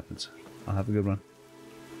that happens. I'll have a good one.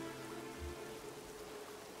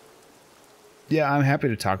 Yeah, I'm happy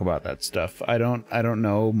to talk about that stuff. I don't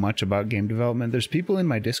know much about game development. There's people in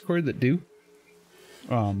my Discord that do.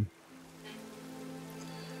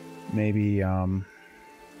 Maybe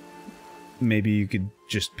you could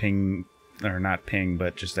just ping, or not ping,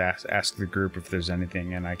 but just ask the group if there's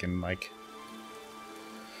anything, and I can I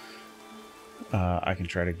can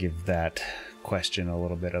try to give that question a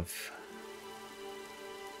little bit of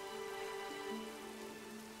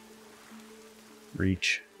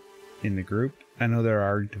reach in the group. I know there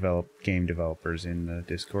are game developers in the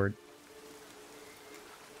Discord,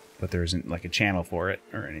 but there isn't like a channel for it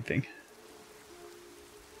or anything.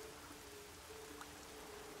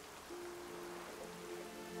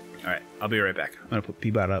 Alright, I'll be right back. I'm gonna put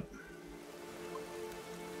Peabot up.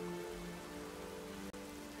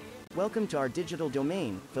 Welcome to our digital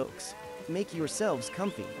domain, folks. Make yourselves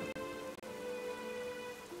comfy.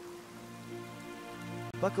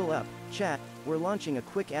 Buckle up, chat, we're launching a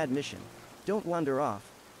quick ad mission. Don't wander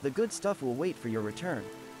off. The good stuff will wait for your return.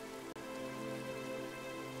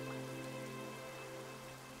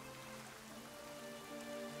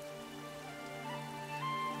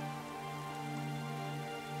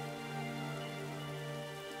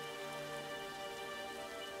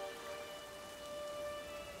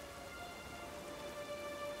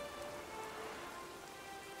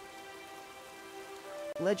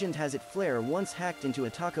 Legend has it Flair once hacked into a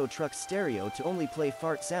taco truck stereo to only play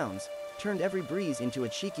fart sounds, turned every breeze into a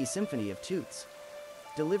cheeky symphony of toots.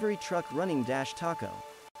 Delivery truck running dash taco.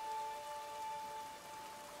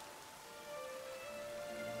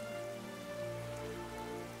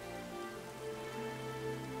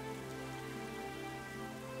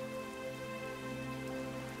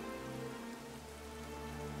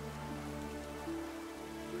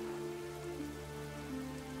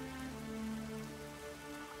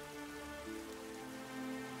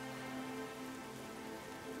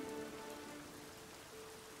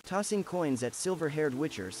 Tossing coins at silver-haired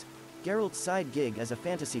witchers, Geralt's side gig as a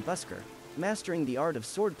fantasy busker, mastering the art of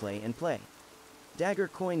swordplay and play. Dagger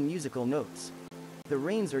coin musical notes. The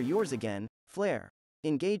reins are yours again, Flair.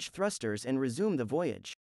 Engage thrusters and resume the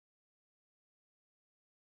voyage.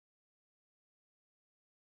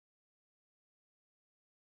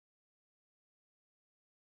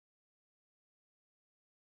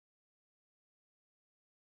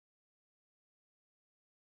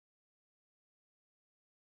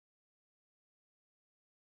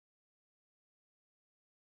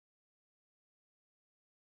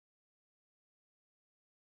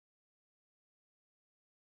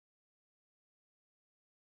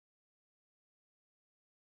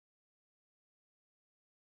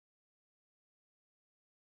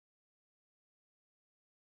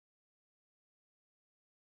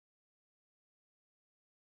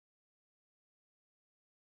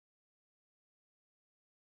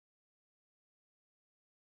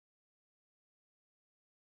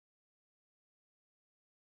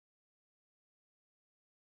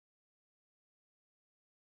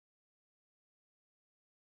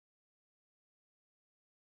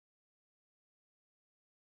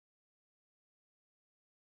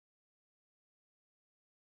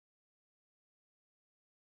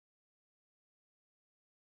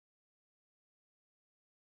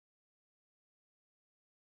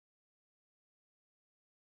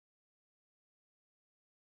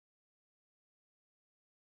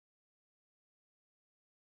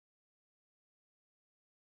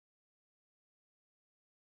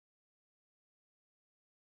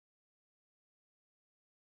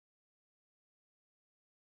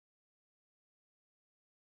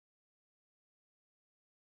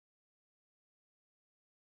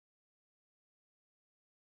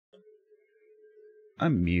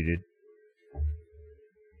 I'm muted.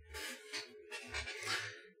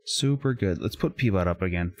 Super good. Let's put Peabot up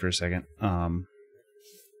again for a second.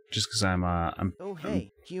 Just because I'm Oh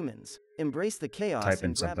hey, humans. Embrace the chaos typing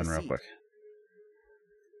and grab something a real seat. quick.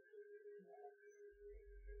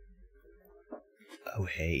 Oh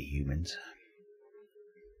hey, humans.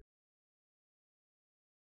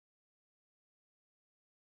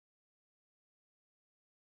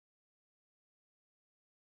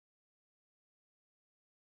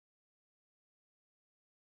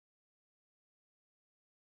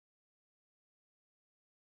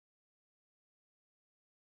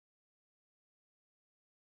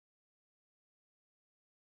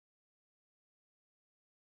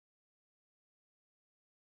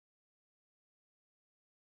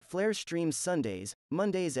 Flare streams Sundays,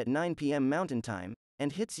 Mondays at 9 p.m. Mountain Time,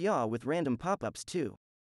 and hits Yaw with random pop-ups too.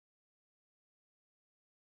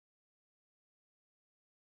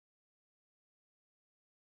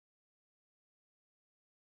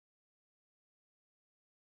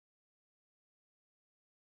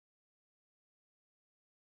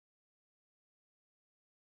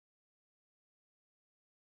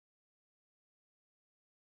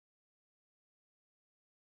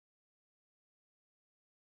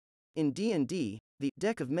 In D&D, the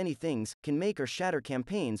deck of many things can make or shatter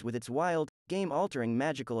campaigns with its wild, game-altering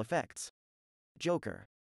magical effects. Joker.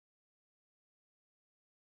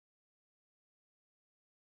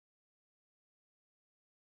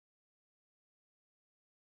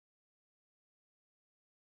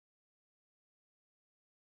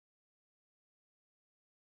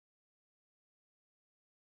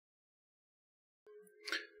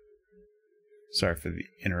 Sorry for the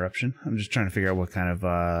interruption. I'm just trying to figure out what kind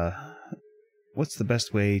of what's the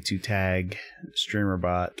best way to tag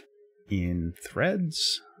StreamerBot in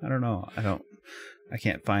threads? I don't know. I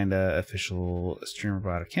can't find a official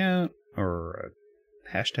StreamerBot account or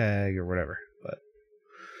a hashtag or whatever, but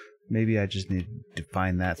maybe I just need to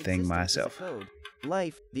find that thing Existence is a myself. code.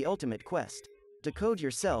 Life, the ultimate quest. Decode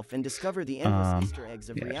yourself and discover the endless Easter eggs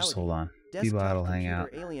of Yeah, reality. just hold on. Desktop Peabot will hang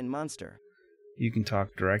computer out. alien monster. You can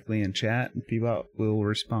talk directly in chat, and Peabot will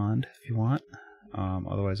respond if you want.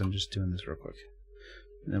 Otherwise, I'm just doing this real quick.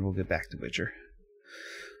 And then we'll get back to Witcher.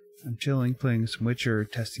 I'm chilling, playing some Witcher,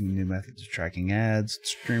 testing new methods of tracking ads,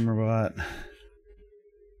 StreamerBot.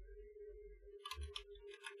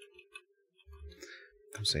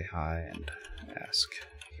 Come say hi and ask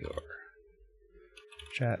your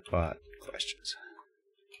chatbot questions.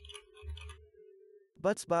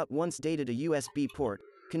 Buttsbot once dated a USB port,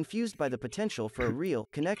 confused by the potential for a real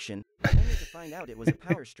connection, only to find out it was a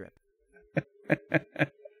power strip.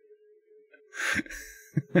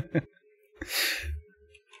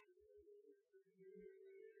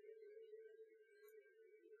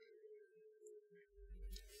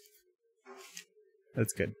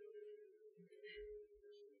 That's good.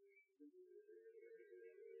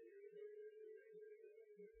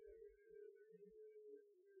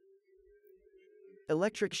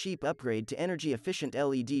 Electric Sheep upgrade to energy-efficient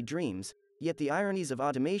LED dreams, yet the ironies of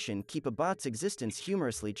automation keep a bot's existence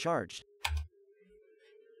humorously charged.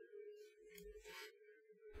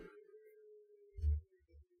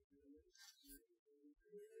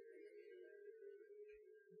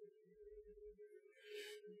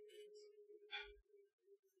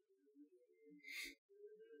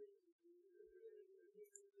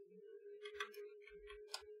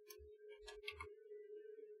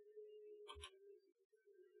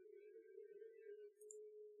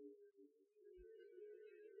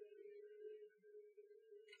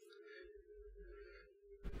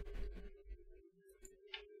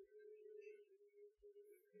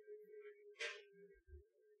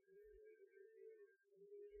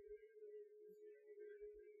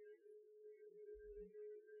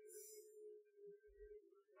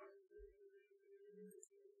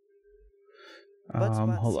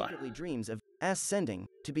 Buttsbot Hold on. secretly dreams of ascending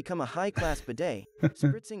to become a high-class bidet,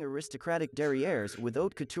 spritzing aristocratic derrieres with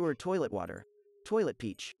haute couture toilet water. Toilet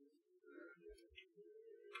peach.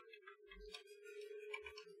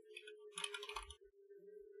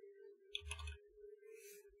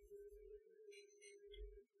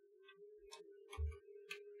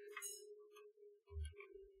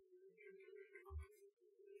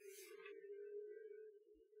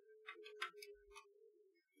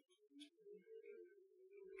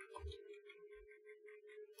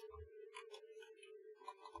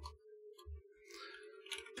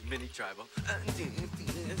 Mini tribal.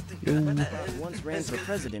 Buttsbot once ran for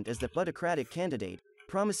president as the buttocratic candidate,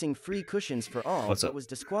 promising free cushions for all, What's but up? was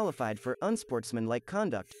disqualified for unsportsmanlike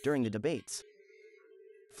conduct during the debates.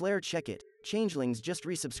 Flair check it. Changelings just I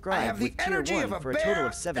resubscribed have the with tier energy 1 of a for a total bear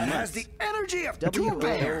of 7 that months. has the energy of W- two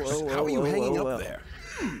bears. How are you hanging up there?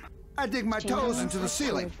 I dig my toes into the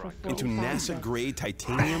ceiling. Into NASA-grade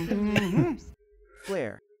titanium?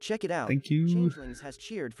 Flare, check it out. Thank you. Changelings has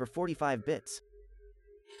cheered for 45 bits.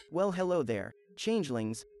 Well, hello there,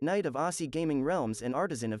 Changelings, Knight of Aussie Gaming Realms and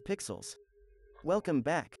Artisan of Pixels. Welcome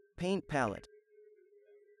back, Paint Palette.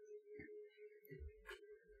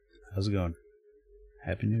 How's it going?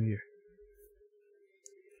 Happy New Year.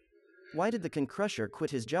 Why did the Concrusher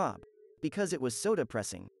quit his job? Because it was so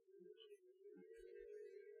depressing.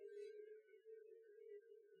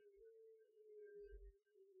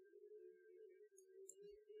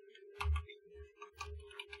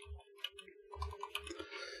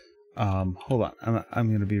 Hold on.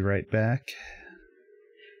 I'm gonna be right back.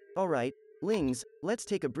 Alright, Lings, let's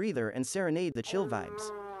take a breather and serenade the chill vibes.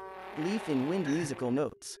 Leaf in Wind musical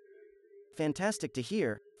notes. Fantastic to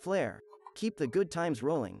hear, Flare. Keep the good times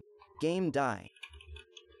rolling. Game die.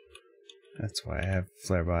 That's why I have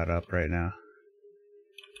Flarebot up right now.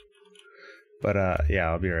 But yeah,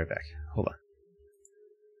 I'll be right back. Hold on.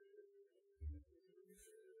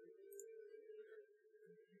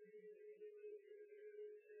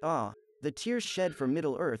 Ah, the tears shed for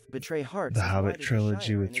Middle-earth betray hearts. The as Hobbit wide as trilogy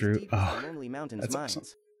Shire with and as Drew. deep as Oh, the lonely mountains' that's minds.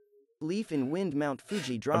 awesome. Leaf in Wind Mount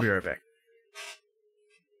Fuji drop. I'll be right back.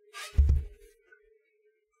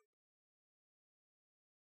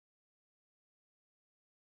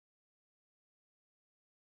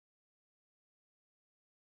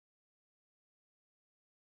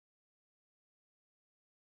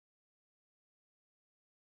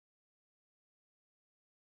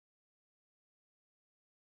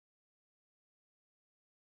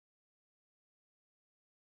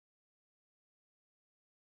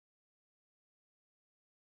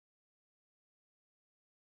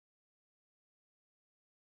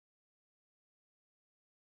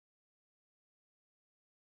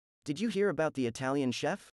 Did you hear about the Italian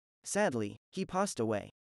chef? Sadly, he passed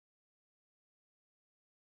away.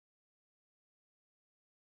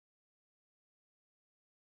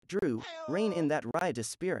 Drew, rein in that riotous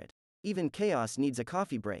spirit. Even chaos needs a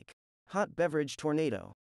coffee break. Hot beverage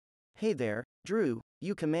tornado. Hey there, Drew,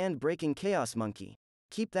 you command breaking chaos monkey.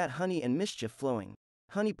 Keep that honey and mischief flowing.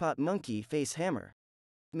 Honeypot monkey face hammer.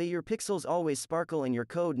 May your pixels always sparkle and your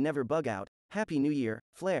code never bug out. Happy New Year,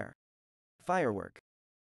 Flare. Firework.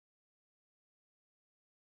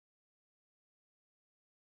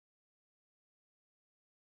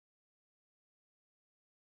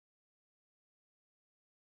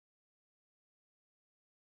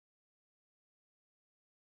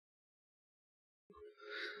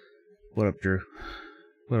 What up, Drew?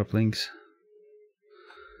 What up, Links?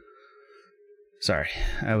 Sorry,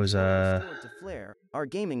 I was Restored to Flare, our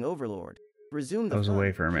gaming overlord. Resume the I was fun,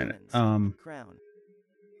 away for a minute. demons. Crown.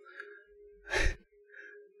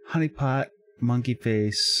 Honeypot, monkey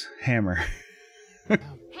face, hammer.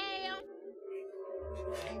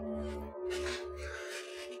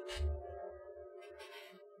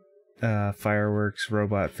 Fireworks,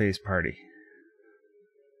 robot face party.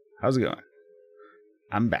 How's it going?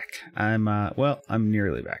 I'm back. Well, I'm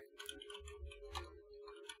nearly back.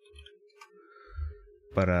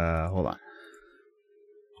 But, hold on.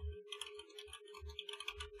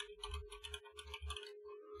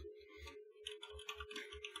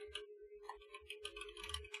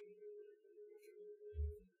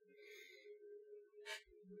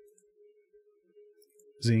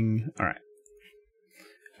 Zing. Alright.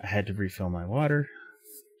 I had to refill my water.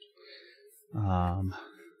 And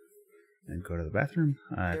go to the bathroom.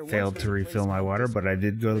 I failed to refill my water, but I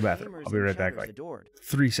did go to the bathroom. I'll be right back, like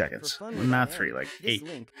 3 seconds. Not 3, like 8.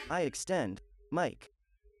 Link, I extend. Mike.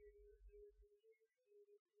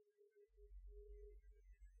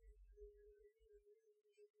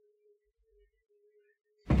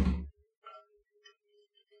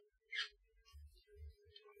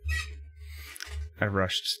 I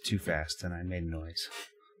rushed too fast and I made noise.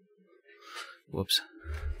 Whoops.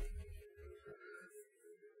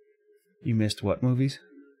 You missed what movies?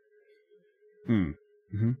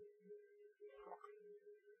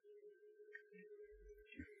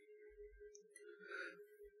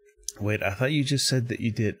 Wait, I thought you just said that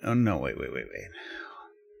you did. Oh, no, wait.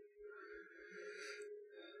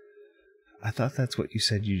 I thought that's what you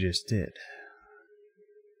said you just did.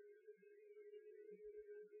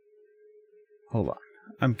 Hold on.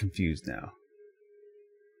 I'm confused now.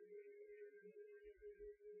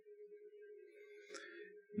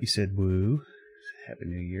 You said woo. Happy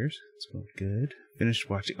New Year's. Smelled good. Finished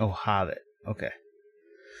watching. Oh, Hobbit. Okay.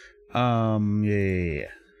 Yeah.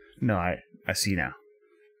 No, I see now.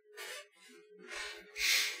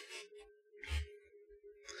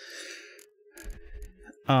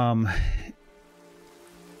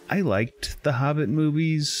 I liked the Hobbit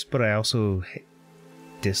movies, but I also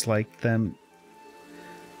disliked them.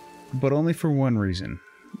 But only for one reason.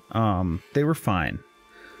 They were fine.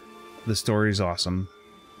 The story's awesome.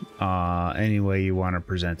 Any way you want to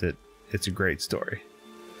present it, it's a great story.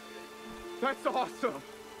 That's awesome!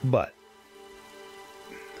 But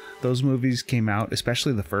those movies came out,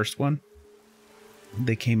 especially the first one,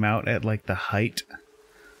 they came out at like the height.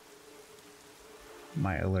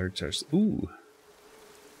 My alerts are... Ooh.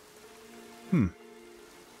 I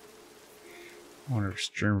wonder if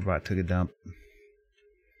StreamerBot took a dump.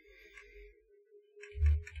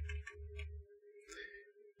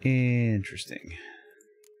 Interesting.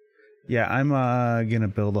 Yeah, I'm gonna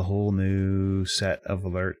build a whole new set of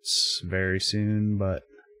alerts very soon, but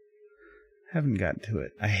haven't gotten to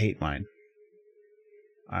it. I hate mine.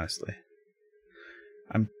 Honestly.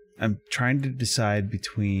 I'm trying to decide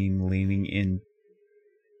between leaning in.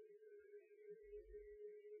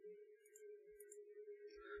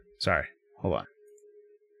 Sorry, hold on.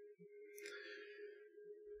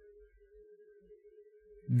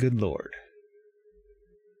 Good Lord.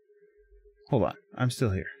 Hold on, I'm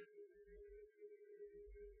still here.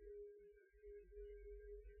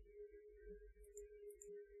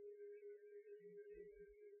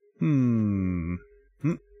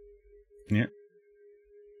 Yeah.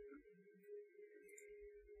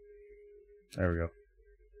 There we go.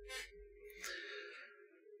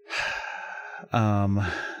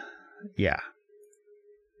 Yeah.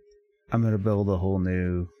 I'm gonna build a whole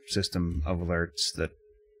new system of alerts that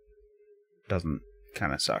doesn't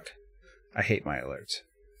kind of suck. I hate my alerts.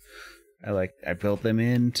 I built them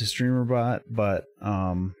into StreamerBot, but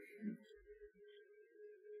oh,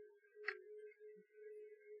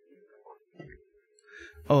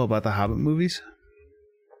 about the Hobbit movies?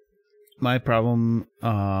 My problem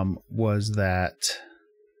was that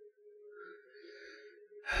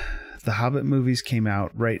the Hobbit movies came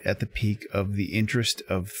out right at the peak of the interest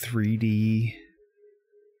of 3D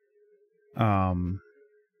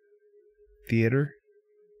theater.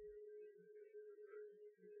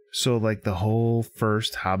 So like the whole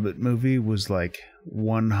first Hobbit movie was like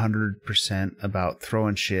 100% about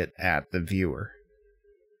throwing shit at the viewer.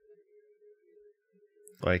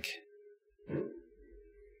 Like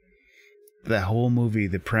that whole movie,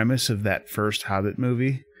 the premise of that first Hobbit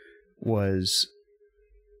movie was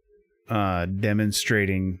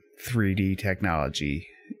demonstrating 3D technology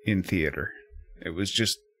in theater. That's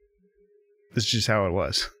just how it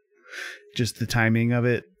was. Just the timing of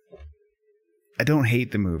it. I don't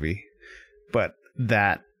hate the movie, but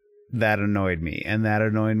that annoyed me, and that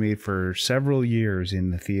annoyed me for several years in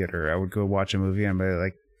the theater. I would go watch a movie and be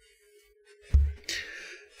like,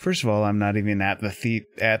 first of all, I'm not even at the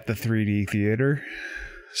 3D theater,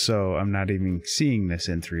 so I'm not even seeing this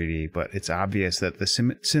in 3D, but it's obvious that the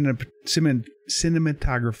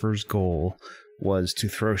cinematographer's goal was to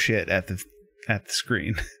throw shit at the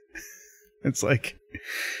screen. It's like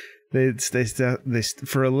they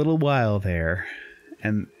for a little while there,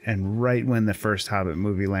 and right when the first Hobbit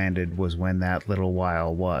movie landed was when that little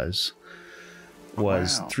while was wow.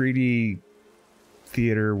 3D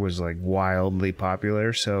theater was like wildly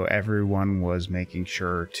popular, so everyone was making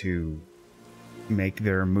sure to make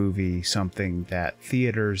their movie something that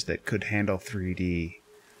theaters that could handle 3D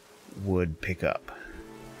would pick up.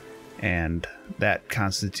 And that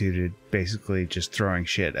constituted basically just throwing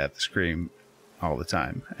shit at the screen all the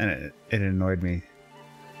time. And it annoyed me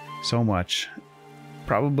so much.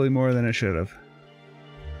 Probably more than it should have.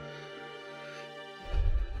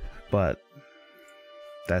 But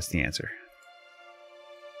that's the answer.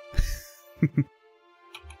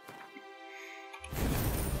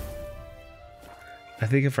 I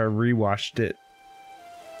think if I rewatched it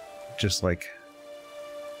just like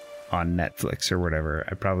on Netflix or whatever,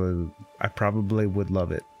 I probably would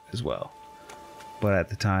love it as well. But at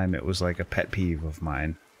the time it was like a pet peeve of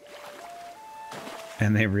mine.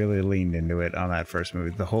 And they really leaned into it on that first movie.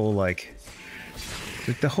 The whole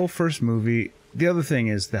the whole first movie. The other thing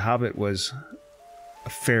is The Hobbit was a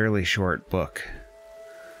fairly short book.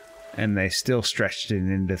 And they still stretched it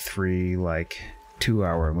into 3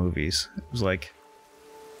 2-hour movies. It was like,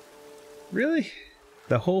 really?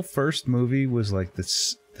 The whole first movie was like the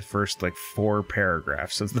first 4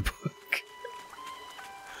 paragraphs of the book.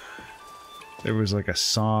 There was like a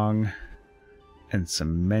song and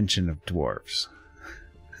some mention of dwarves.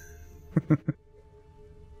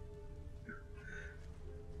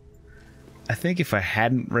 I think if I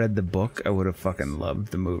hadn't read the book, I would have fucking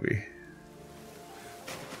loved the movie.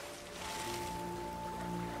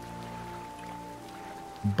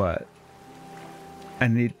 But I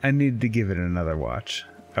need to give it another watch.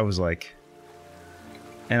 I was like,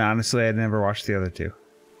 and honestly, I'd never watched the other two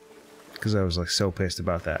because I was like so pissed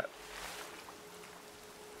about that.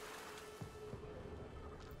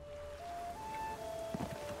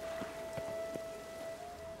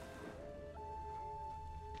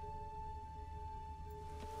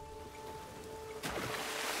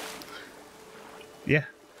 Yeah.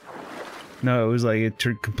 No, it was like it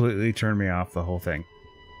completely turned me off, the whole thing.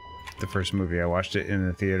 The first movie, I watched it in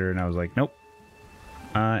the theater and I was like, nope,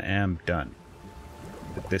 I am done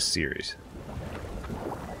with this series.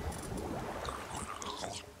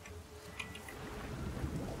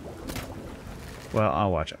 Well,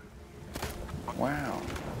 I'll watch it. Wow.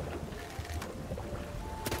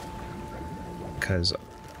 Because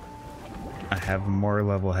I have a more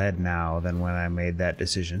level head now than when I made that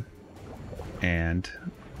decision. And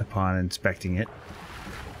upon inspecting it,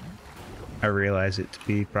 I realized it to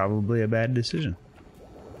be probably a bad decision.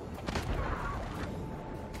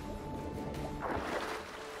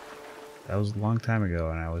 That was a long time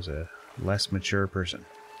ago, and I was a less mature person.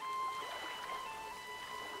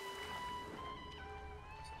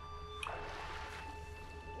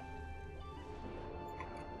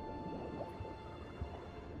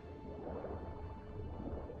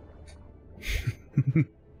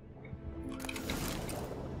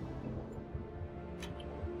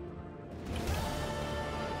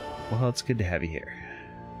 Well, it's good to have you here.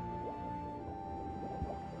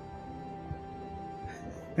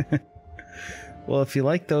 Well, if you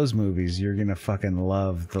like those movies, you're gonna fucking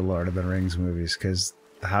love the Lord of the Rings movies, because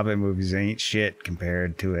the Hobbit movies ain't shit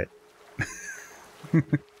compared to it.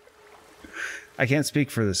 I can't speak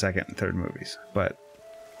for the second and third movies, but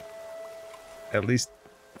at least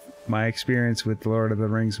my experience with the Lord of the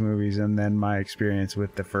Rings movies and then my experience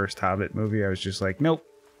with the first Hobbit movie, I was just like, nope,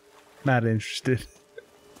 not interested.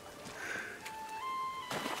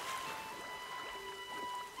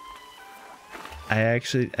 I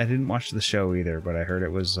didn't watch the show either, but I heard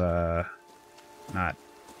it was not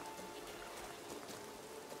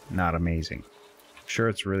amazing. I'm sure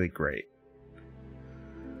it's really great.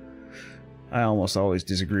 I almost always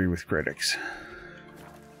disagree with critics.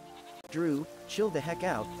 Drew, chill the heck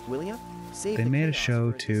out, will ya? Save They the made a chaos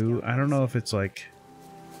show for the too. scout I don't know race. if it's like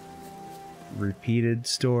repeated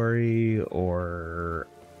story or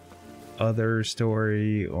other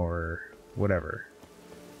story or whatever.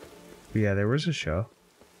 But yeah, there was a show.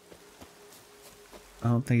 I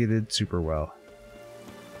don't think it did super well.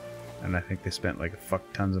 And I think they spent like fuck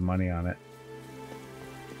tons of money on it.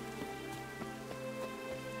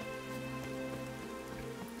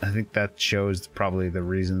 I think that shows probably the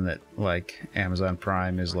reason that like Amazon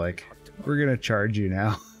Prime is like, we're gonna charge you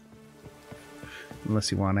now.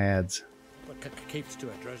 Unless you want ads. What keeps to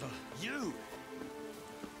it, Drizzle? You!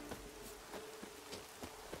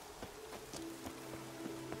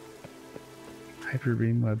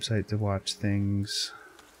 Hyperbeam website to watch things.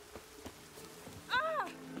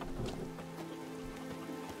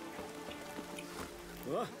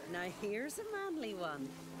 Now here's a manly one.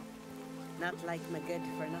 Not like my good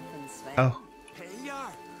for nothing Sven. Oh.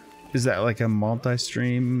 Is that like a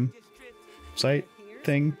multi-stream site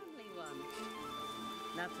thing?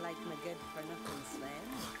 Not like my good for nothing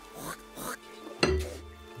Sven.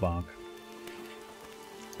 Bonk.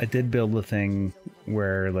 I did build a thing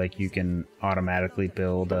where like you can automatically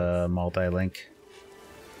build a multi-link.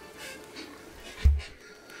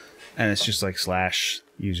 And it's just like /username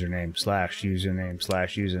 /username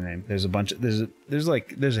 /username. There's a bunch of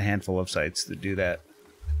there's a handful of sites that do that.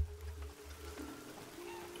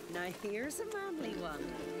 Now here's a manly one.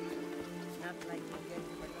 Not like my good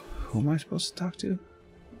for nothing. Who am I supposed to talk to?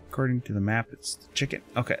 According to the map, it's the chicken.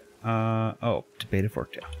 Okay. Oh, to Beta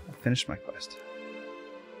Forktail. I finished my quest.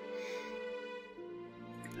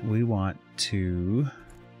 We want to...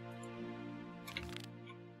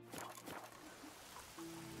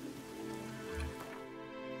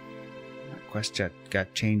 My quest chat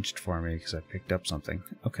got changed for me because I picked up something.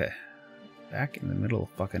 Okay. Back in the middle of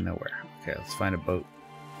fucking nowhere. Okay, let's find a boat.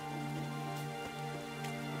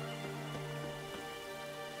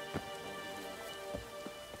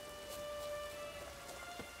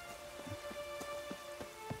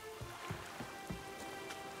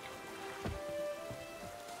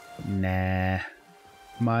 Nah.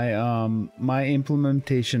 My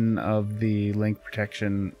implementation of the link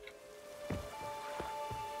protection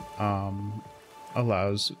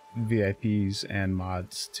allows VIPs and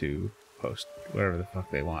mods to post whatever the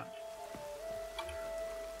fuck they want.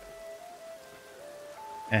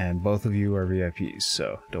 And both of you are VIPs,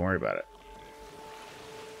 so don't worry about it.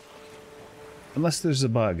 Unless there's a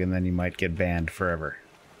bug and then you might get banned forever.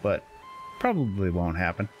 But probably won't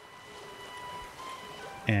happen.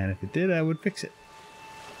 And if it did, I would fix it.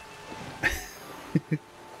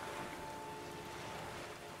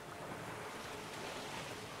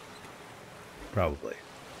 Probably.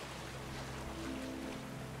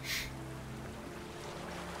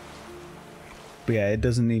 But yeah, it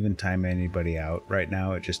doesn't even time anybody out right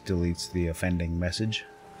now. It just deletes the offending message.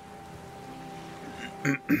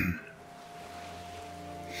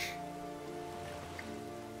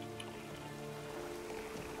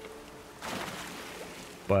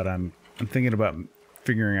 But I'm thinking about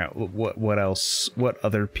figuring out what else, what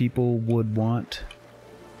other people would want,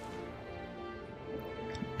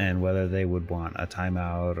 and whether they would want a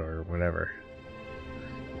timeout or whatever.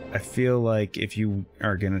 I feel like if you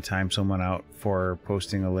are going to time someone out for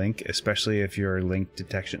posting a link, especially if you're link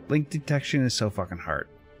detection is so fucking hard.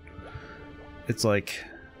 It's like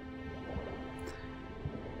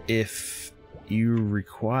if you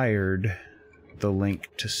required the link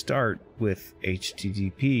to start with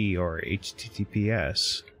HTTP or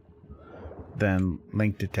HTTPS, then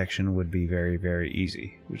link detection would be very, very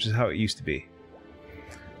easy, which is how it used to be.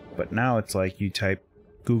 But now it's like you type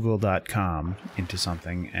google.com into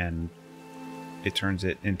something and it turns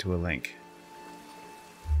it into a link.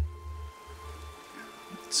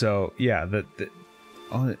 So yeah,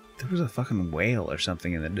 oh, there was a fucking whale or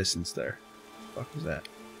something in the distance there. What the fuck was that?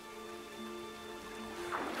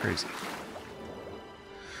 Crazy.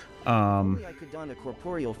 I could don a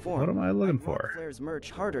corporeal form. What am I looking for? Flares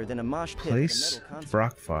merch harder than a mosh pit Place at a metal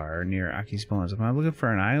Brockfire near Aki's Bones. Am I looking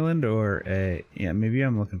for an island or a... Yeah, maybe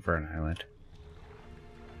I'm looking for an island.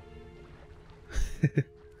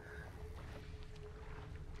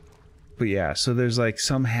 But yeah, so there's like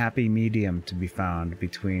some happy medium to be found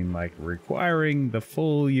between like requiring the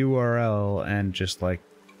full URL and just like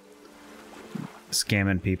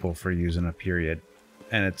scamming people for using a period.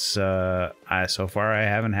 And it's so far I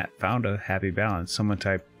haven't found a happy balance. Someone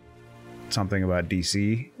typed something about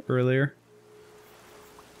DC earlier,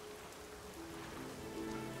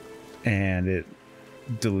 and it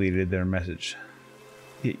deleted their message.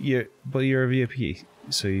 But you're a VIP,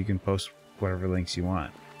 so you can post whatever links you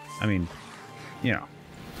want. I mean, you know,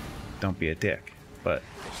 don't be a dick, but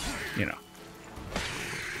you know.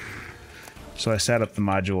 So I set up the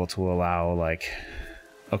module to allow like,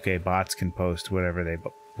 okay, bots can post whatever they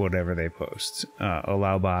post.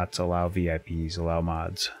 Allow bots, allow VIPs, allow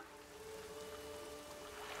mods.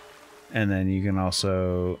 And then you can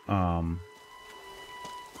also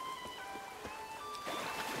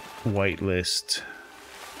whitelist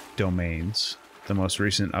domains. The most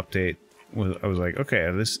recent update was, I was like, okay,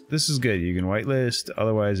 this is good. You can whitelist,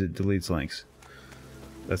 otherwise it deletes links.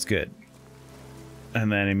 That's good. And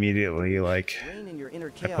then immediately, like,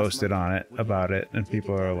 I posted on it about it, and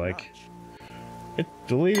people are like, it's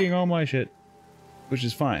deleting all my shit, which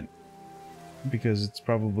is fine, because it's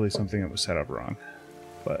probably something that was set up wrong.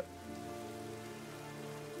 But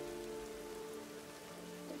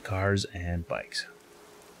cars and bikes.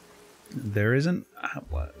 There isn't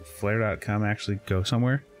what, Flare.com actually go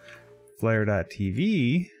somewhere?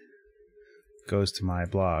 Flare.tv goes to my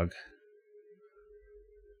blog.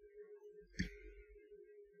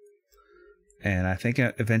 And I think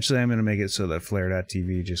eventually I'm going to make it so that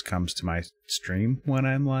Flare.tv just comes to my stream when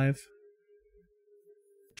I'm live.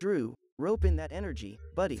 Drew, rope in that energy,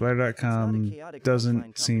 buddy. Flare.com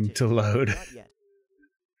doesn't seem to load.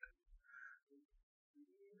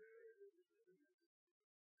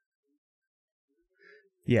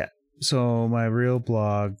 Yeah, so my real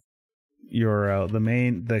blog URL,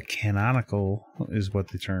 the canonical is what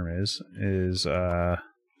the term is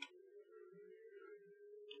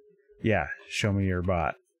yeah, show me your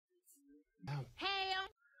bot.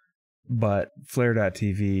 But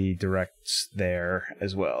Flare.tv directs there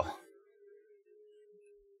as well.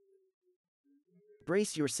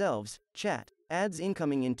 Brace yourselves, chat. Ads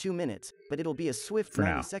incoming in 2 minutes, but it'll be a swift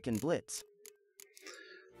 90-second blitz.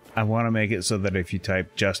 I want to make it so that if you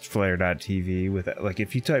type just Flare.tv with like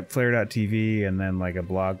if you type Flare.tv and then like a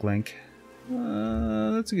blog link,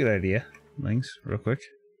 that's a good idea. Links real quick.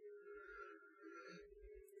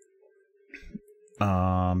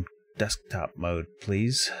 Desktop mode,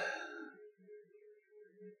 please.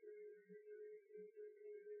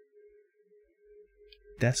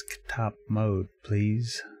 Desktop mode,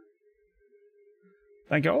 please.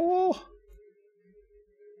 Thank you. All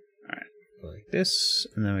right, like this,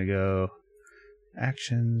 and then we go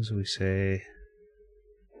actions. We say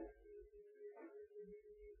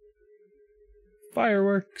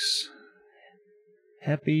fireworks.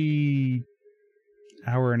 Happy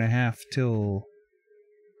hour and a half till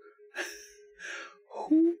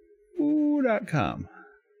who.com.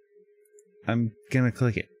 I'm gonna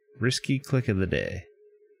click it. Risky click of the day.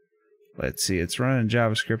 Let's see, it's running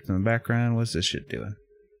JavaScript in the background. What's this shit doing?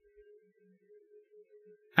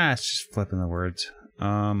 Ah, it's just flipping the words.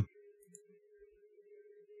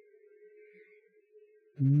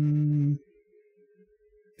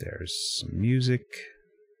 There's some music.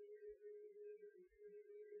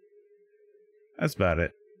 That's about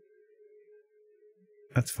it.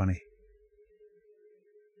 That's funny.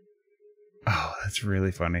 Oh, that's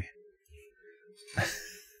really funny.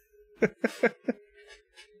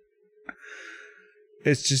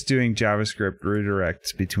 It's just doing JavaScript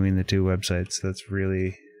redirects between the two websites. That's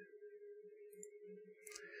really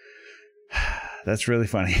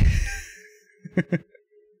funny.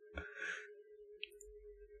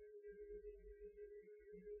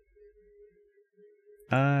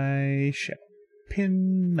 I shall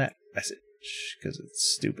pin that message because it's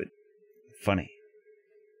stupid. Funny.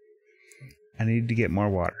 I need to get more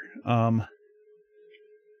water.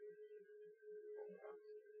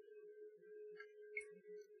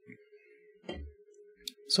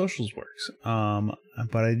 Socials works.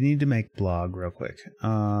 But I need to make blog real quick.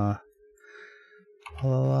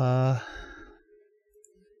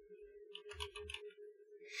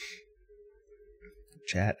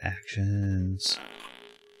 Chat actions.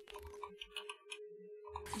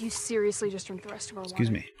 Did you seriously just drink the rest of our water? Excuse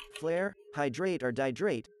me. Flare, hydrate or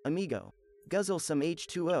dihydrate, amigo. Guzzle some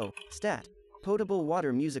H2O, stat. Potable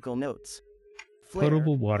water musical notes. Flare,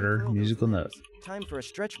 Potable water musical notes. Time for a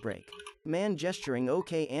stretch break. Man gesturing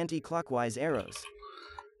OK anti-clockwise arrows.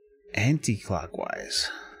 Anti-clockwise.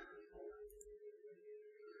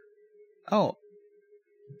 Oh.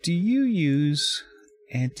 Do you use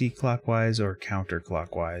anti-clockwise or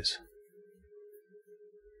counterclockwise?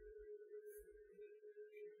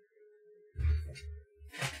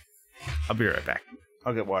 I'll be right back.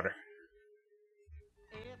 I'll get water.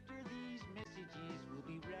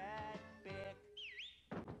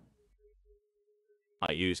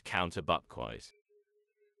 I use counter buttwise.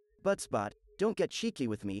 Buttspot, don't get cheeky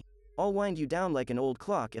with me. I'll wind you down like an old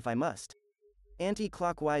clock if I must.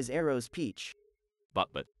 Anti-clockwise arrows peach. But,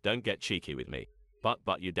 don't get cheeky with me.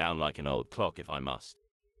 Butt you down like an old clock if I must.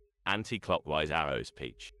 Anti-clockwise arrows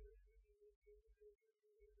peach.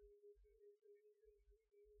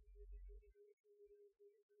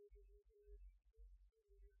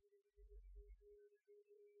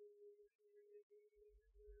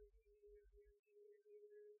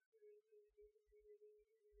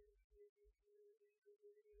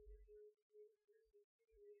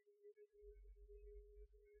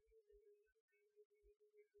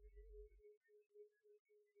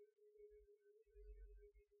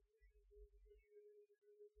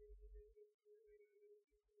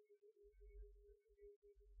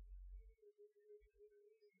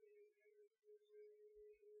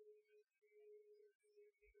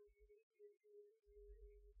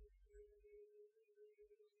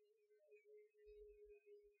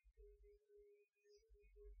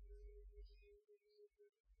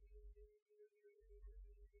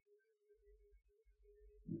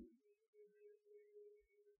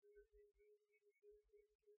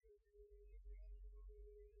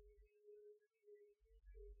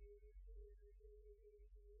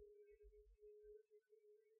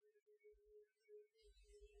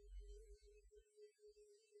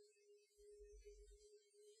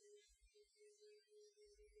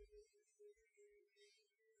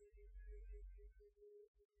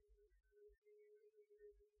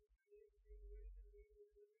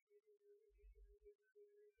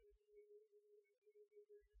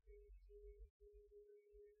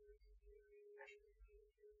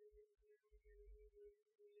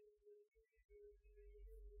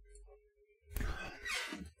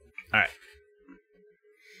 Alright.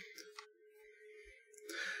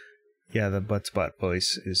 Yeah, the butt spot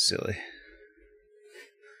voice is silly.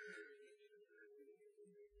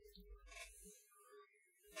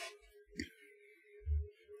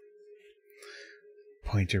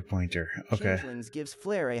 Pointer. Okay. Changelings gives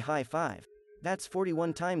Flare a high five. That's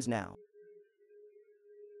 41 times now.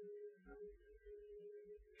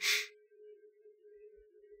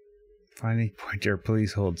 Finding pointer,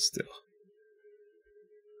 please hold still.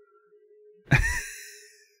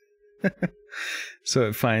 So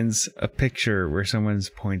it finds a picture where someone's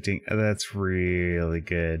pointing. That's really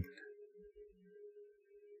good.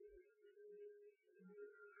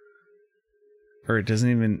 Or it doesn't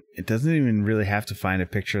even really have to find a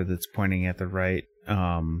picture that's pointing at the right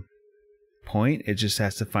point. It just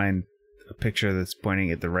has to find a picture that's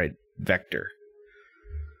pointing at the right vector.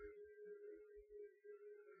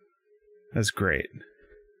 That's great.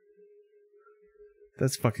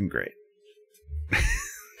 That's fucking great.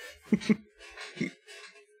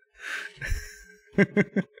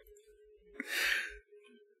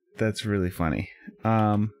 That's really funny.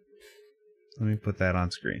 Let me put that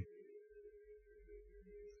on screen.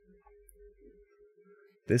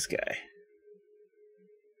 This guy.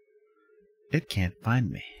 It can't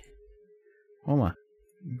find me. Hold on.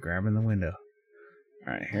 I'm grabbing the window.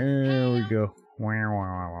 Alright, here we go. Wow,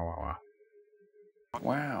 wow, wow, wow, wow.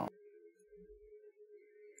 Wow.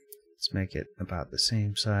 Let's make it about the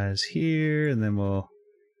same size here, and then we'll...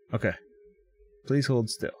 Okay. Please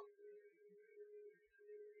hold still.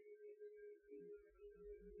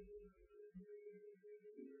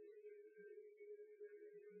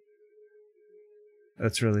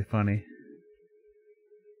 That's really funny.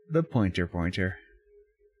 The pointer.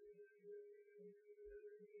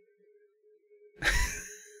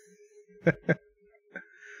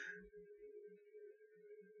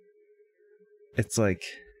 It's like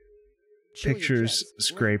pictures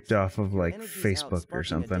scraped off of like Facebook or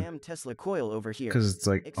something. Damn Tesla coil over here. Because it's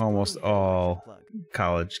like almost all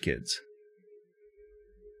college kids.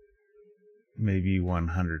 Maybe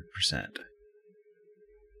 100%.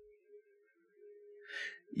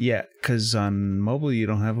 Yeah, because on mobile you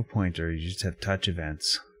don't have a pointer, you just have touch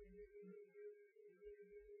events.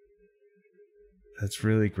 That's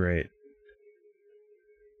really great.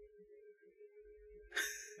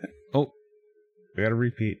 Oh, we gotta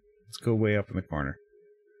repeat. Let's go way up in the corner.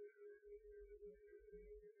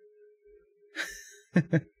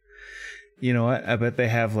 You know what? I bet they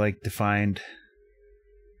have like defined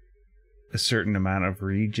a certain amount of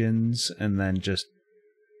regions and then just...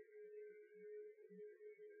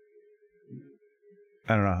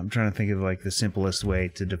 I don't know. I'm trying to think of like the simplest way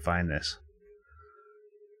to define this.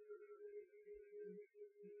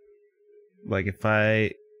 Like if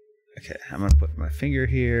I... Okay, I'm going to put my finger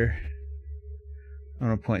here. I'm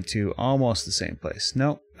going to point to almost the same place.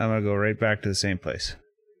 Nope, I'm going to go right back to the same place.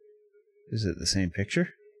 Is it the same picture?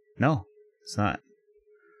 No, it's not.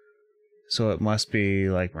 So it must be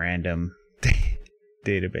like random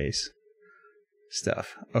database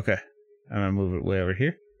stuff. Okay, I'm going to move it way over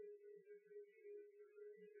here.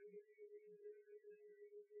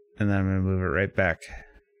 And then I'm going to move it right back.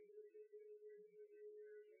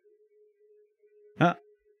 Ah.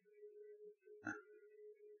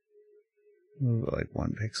 Move it like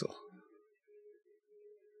 1 pixel.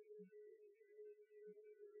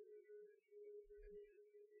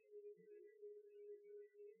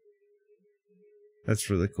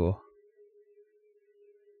 That's really cool.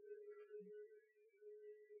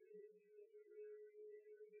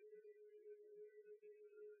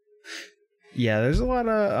 Yeah, there's a lot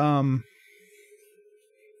of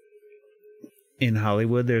in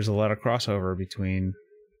Hollywood there's a lot of crossover between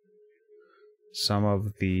some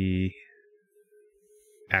of the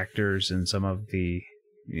actors and some of the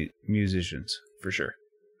musicians, for sure.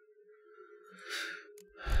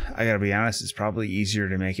 I gotta be honest, it's probably easier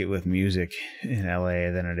to make it with music in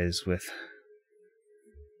LA than it is with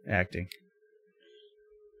acting.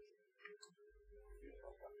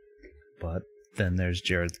 But then there's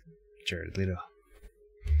Jared Leto.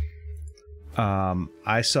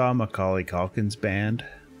 I saw Macaulay Culkin's band.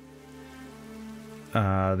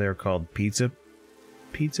 They're called Pizza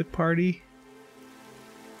Party.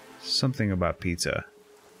 Something about pizza.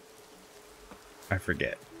 I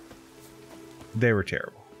forget. They were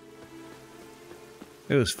terrible.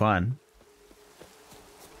 It was fun.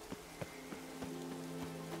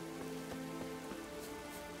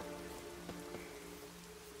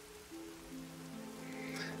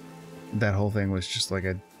 That whole thing was just like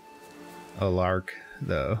a lark,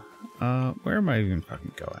 though. Where am I even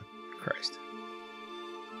fucking going? Christ.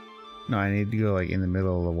 No, I need to go like in the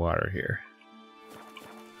middle of the water here.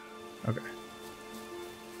 Okay.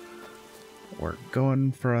 We're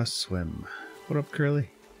going for a swim. What up, Curly?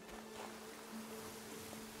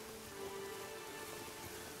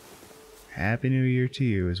 Happy New Year to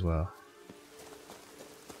you as well.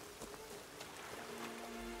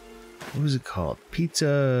 What was it called?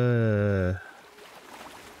 Pizza...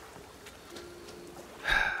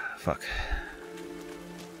 Fuck.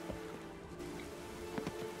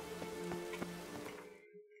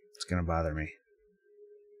 It's gonna bother me.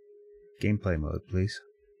 Gameplay mode, please.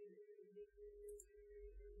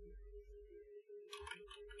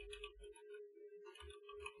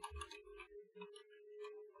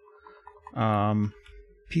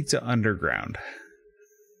 Pizza Underground.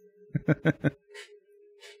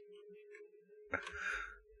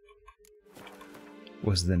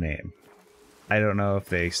 Was the name. I don't know if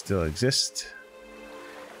they still exist.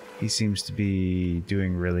 He seems to be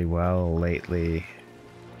doing really well lately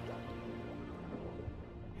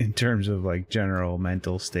in terms of like general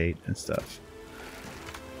mental state and stuff.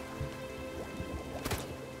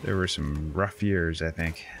 There were some rough years, I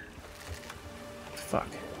think. fuck?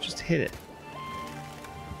 Just hit it.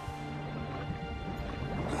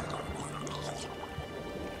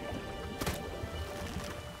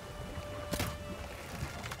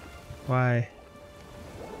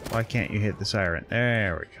 Why can't you hit the siren?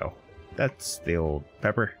 There we go. That's the old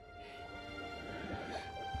pepper.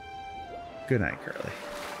 Good night, Curly.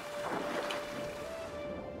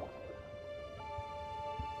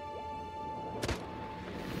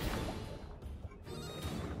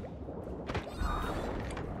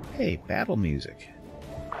 Hey, battle music.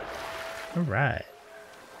 Alright.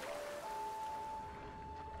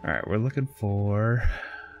 Alright, we're looking for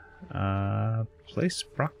place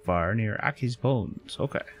rock fire near Aki's bones.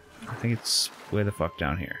 Okay. I think it's way the fuck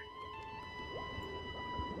down here.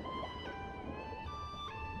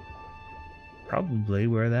 Probably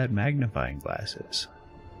where that magnifying glass is.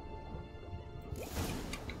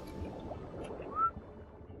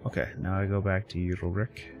 Okay, now I go back to Udalric.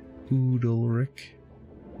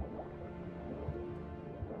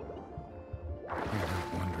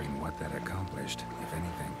 I'm wondering what that accomplished, if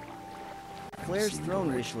anything. Claire's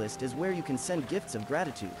throne wish list is where you can send gifts of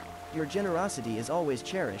gratitude. Your generosity is always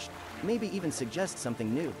cherished, maybe even suggest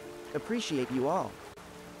something new. Appreciate you all.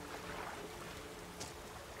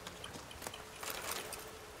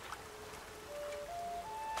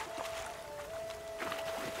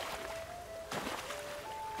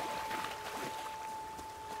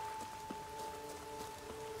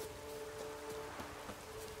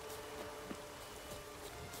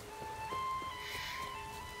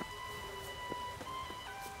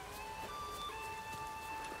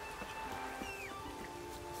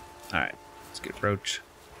 Alright, let's get Roach.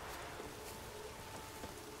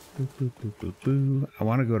 Boo, boo, boo, boo, boo. I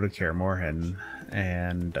want to go to Kaer Morhen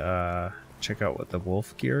and check out what the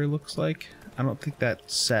wolf gear looks like. I don't think that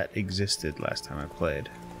set existed last time I played.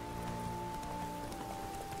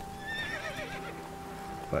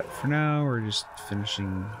 But for now, we're just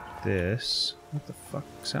finishing this. What the fuck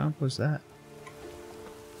sound was that?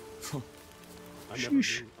 I never knew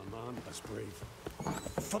a man as brave.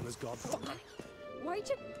 Fun as God. Why'd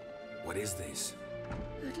you... What is this?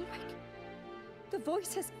 Udalric? The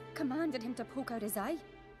voice has commanded him to poke out his eye.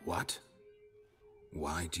 What?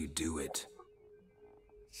 Why'd you do it?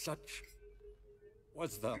 Such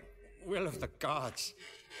was the will of the gods.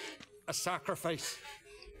 A sacrifice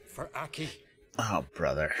for Aki. Oh,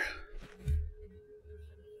 brother.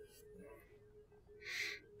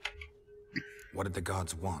 What did the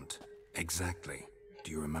gods want? Exactly. Do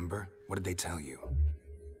you remember? What did they tell you?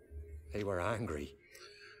 They were angry.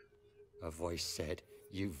 A voice said,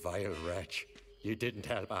 "You vile wretch. You didn't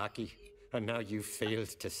help Aki, and now you failed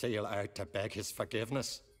to sail out to beg his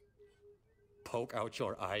forgiveness. Poke out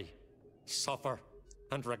your eye, suffer,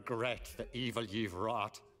 and regret the evil you've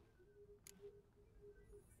wrought."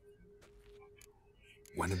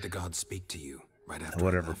 When did the gods speak to you? Right after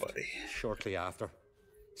Whatever, buddy. Shortly after.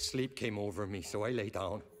 Sleep came over me, so I lay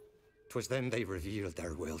down. 'Twas then they revealed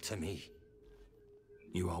their will to me.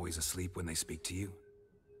 You always asleep when they speak to you?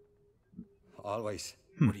 Always.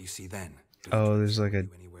 What do you see then? Oh, there's like a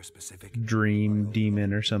dream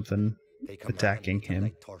demon or something attacking him.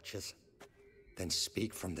 Like torches, then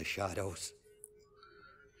speak from the shadows.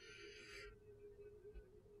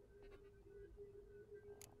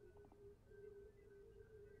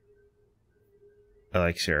 I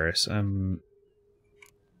like Ceres.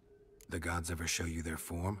 The gods ever show you their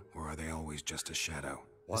form, or are they always just a shadow?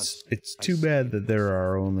 It's too bad that there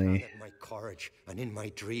are only a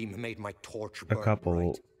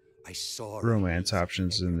couple romance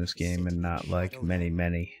options in this game and not like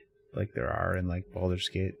many like there are in like Baldur's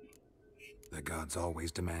Gate. The gods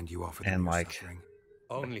always demand you offer and like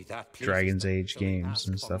Dragon's Age games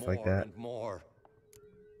and stuff like that.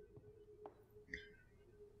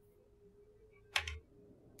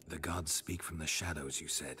 The gods speak from the shadows, you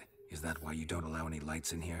said. Is that why you don't allow any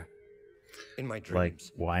lights in here? In my dreams, like,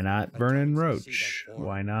 why not burn in Roach?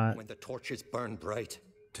 Why not? When the torches burn bright.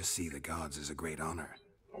 To see the gods is a great honor.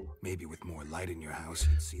 Maybe with more light in your house,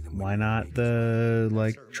 you'd see them. Why not the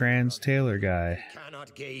like trans Taylor guy?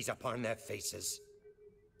 Cannot gaze upon their faces.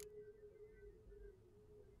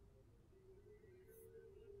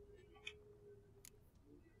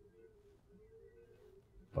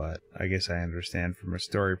 But I guess I understand from a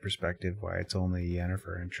story perspective why it's only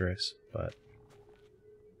Yennefer and Triss, but...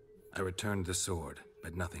 I returned the sword,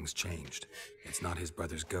 but nothing's changed. It's not his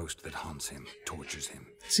brother's ghost that haunts him, tortures him.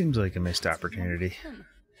 Seems like a missed opportunity.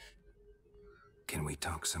 Can we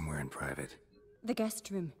talk somewhere in private? The guest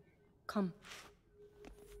room. Come.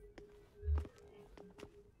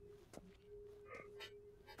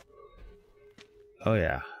 Oh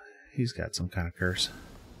yeah, he's got some kind of curse.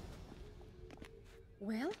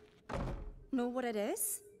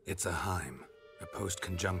 It's a Heim, a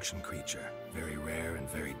post-conjunction creature, very rare and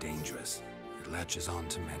very dangerous. It latches on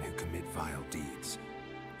to men who commit vile deeds.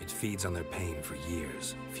 It feeds on their pain for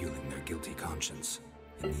years, fueling their guilty conscience.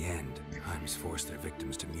 In the end, Heims force their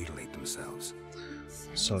victims to mutilate themselves.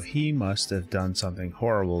 So he must have done something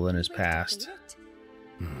horrible in his past.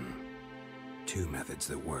 Two methods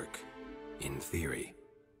that work, in theory.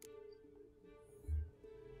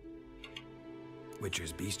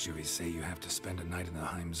 Witcher's bestiaries say you have to spend a night in the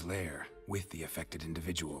Heim's lair with the affected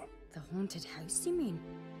individual. The haunted house, you mean?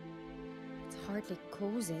 It's hardly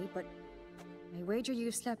cozy, but I wager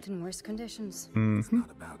you've slept in worse conditions. It's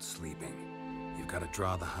not about sleeping. You've got to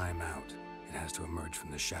draw the Heim out. It has to emerge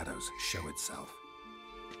from the shadows, show itself.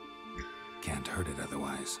 Can't hurt it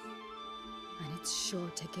otherwise. And it's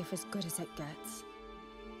sure to give as good as it gets.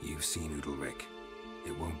 You've seen Udalric.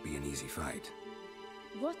 It won't be an easy fight.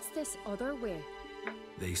 What's this other way?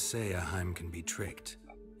 They say a Heim can be tricked.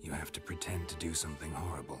 You have to pretend to do something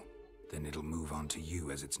horrible. Then it'll move on to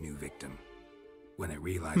you as its new victim. When it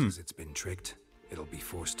realizes it's been tricked, it'll be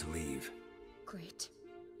forced to leave. Great.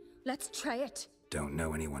 Let's try it. Don't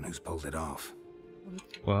know anyone who's pulled it off.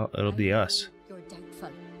 Well, it'll be us. You're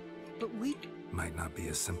doubtful. But we... Might not be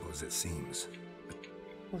as simple as it seems.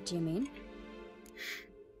 What do you mean?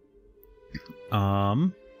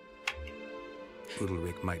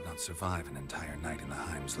 Udalric might not survive an entire night in the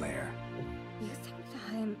Heim's lair. You think the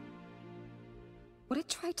Heim... Would it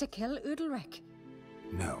try to kill Udalric?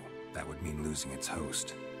 No, that would mean losing its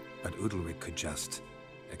host. But Udalric could just...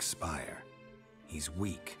 expire. He's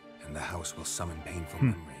weak, and the house will summon painful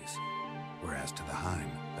memories. Whereas to the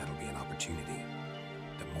Heim, that'll be an opportunity.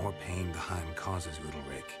 The more pain the Heim causes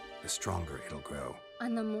Udalric, the stronger it'll grow.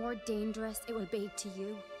 And the more dangerous it will be to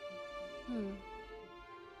you.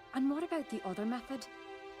 And what about the other method?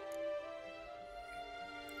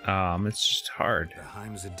 It's just hard. The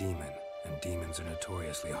Heim's a demon, and demons are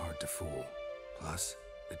notoriously hard to fool. Plus,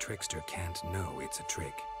 the trickster can't know it's a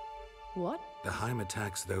trick. What? The Heim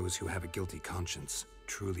attacks those who have a guilty conscience,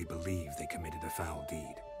 truly believe they committed a foul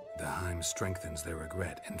deed. The Heim strengthens their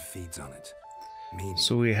regret and feeds on it. Meaning,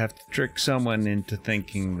 so we have to trick someone into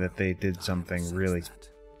thinking that they did something really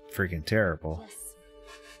freaking terrible. Yes.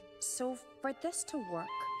 So for this to work,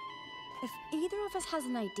 if either of us has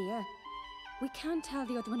an idea, we can't tell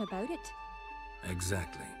the other one about it.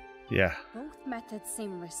 Exactly. Yeah. Both methods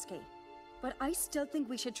seem risky, but I still think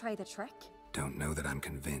we should try the trick. Don't know that I'm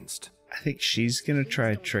convinced. I think she's gonna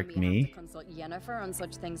try to trick me. Consult Yennefer on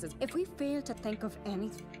such things as if we fail to think of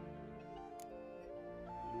anything.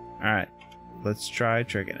 Alright, let's try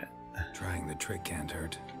tricking it. Trying the trick can't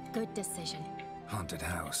hurt. Good decision. Haunted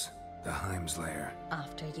house. The Heim's lair.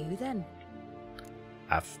 After you then.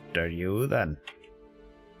 After you then.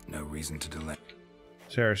 No reason to delay.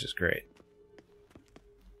 Ceres is great.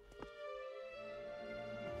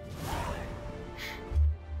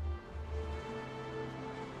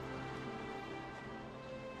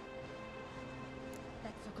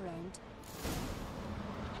 Let's look around.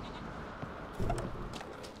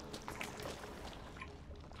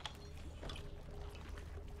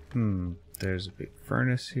 There's a big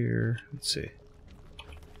furnace here. Let's see.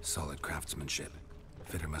 Solid craftsmanship.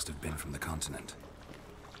 Fitter must have been from the continent.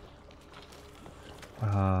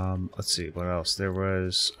 Let's see, what else? There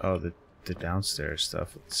was, oh, the downstairs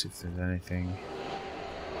stuff. Let's see if there's anything.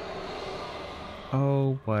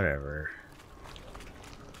 Oh, whatever.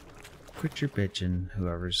 Quit your bitching,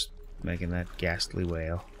 whoever's making that ghastly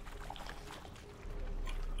wail.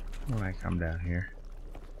 When I come down here.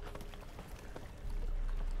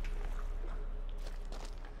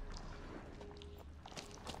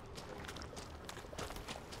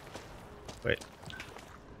 Wait.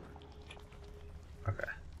 Okay.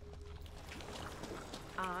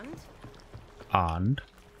 And?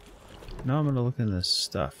 Now I'm gonna look in this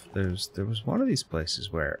stuff. There was one of these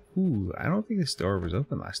places where, ooh, I don't think this door was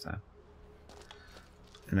open last time.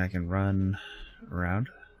 And I can run around.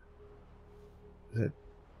 Is it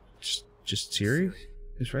just Siri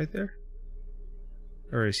is right there?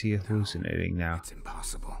 Or is he hallucinating now? It's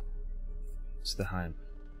impossible. It's the Heim.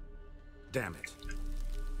 Damn it.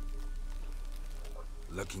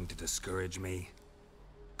 Looking to discourage me?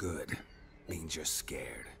 Good. Means you're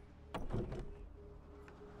scared.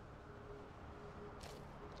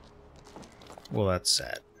 Well, that's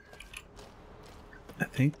sad. I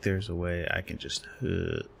think there's a way I can just...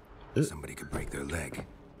 Somebody could break their leg.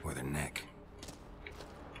 Or their neck.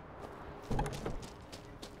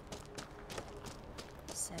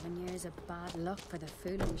 7 years of bad luck for the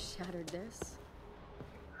fool who shattered this.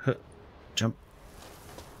 Jump.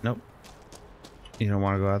 Nope. You don't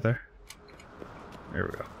want to go out there? There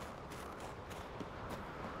we go.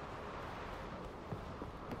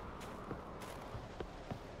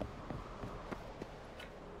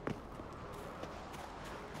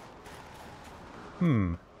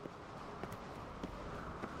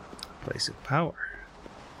 Place of power.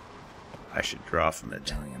 I should draw from it.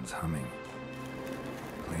 Medallion's humming.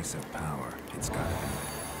 Place of power. It's gotta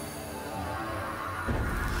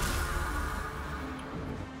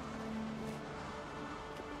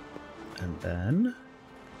be. And then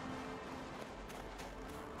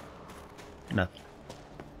nothing.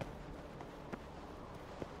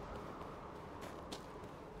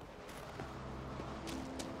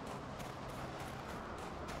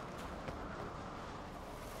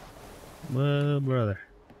 Well, brother.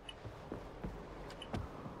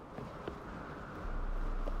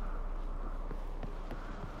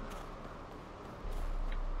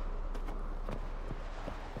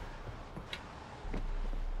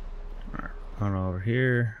 Alright, going over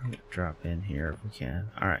here. We'll drop in here if we can.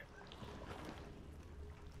 Alright.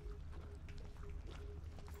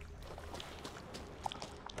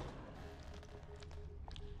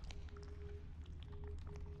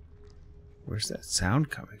 Where's that sound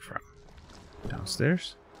coming from?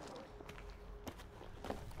 Downstairs?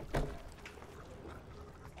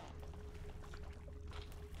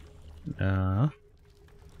 No.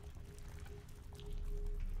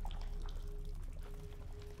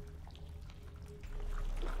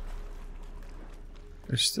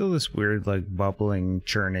 There's still this weird, like, bubbling,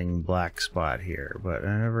 churning black spot here, but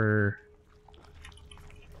I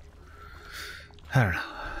don't know.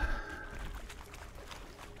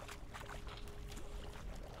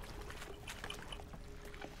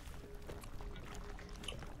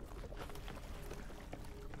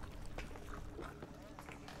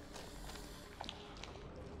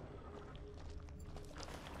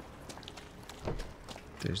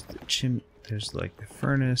 There's the there's like the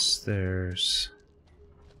furnace, there's...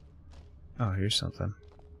 Oh, here's something.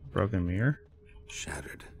 Broken mirror?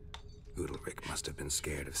 Shattered. Udalric must have been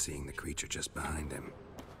scared of seeing the creature just behind him.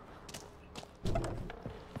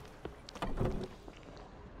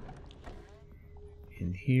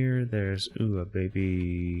 In here, there's, ooh, a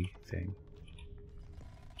baby thing.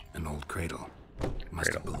 An old cradle.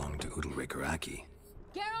 Must have belonged to Udalric or Aki.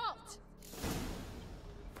 Geralt!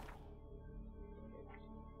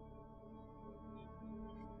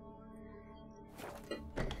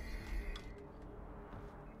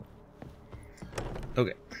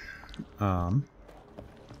 Okay.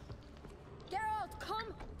 Geralt, come!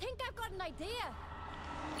 Think I've got an idea!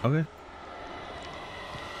 Okay.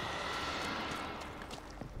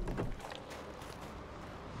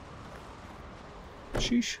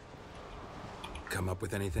 Sheesh. Come up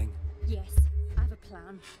with anything? Yes, I have a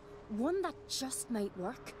plan. One that just might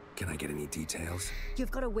work. Can I get any details?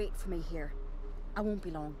 You've got to wait for me here. I won't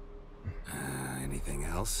be long. Anything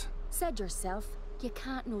else? Said yourself, you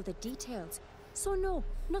can't know the details. So no,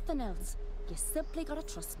 nothing else. You simply gotta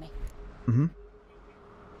trust me. Mm-hmm.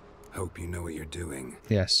 Hope you know what you're doing.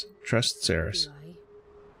 Yes, trust Saris.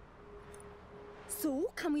 So,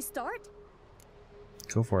 can we start?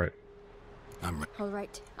 Go for it. I'm all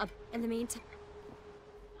right. In the meantime,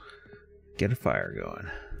 get a fire going.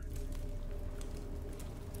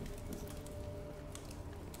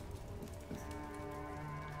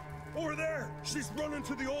 Over there! She's running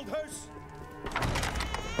to the old house!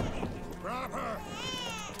 Grab her!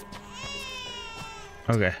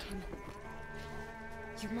 Okay.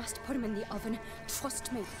 you must put him in the oven.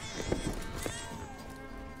 Trust me.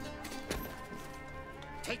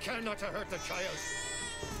 Take care not to hurt the child.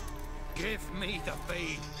 Give me the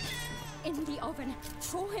feed. In the oven.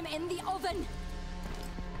 Throw him in the oven.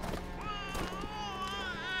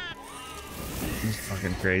 He's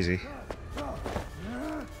fucking crazy.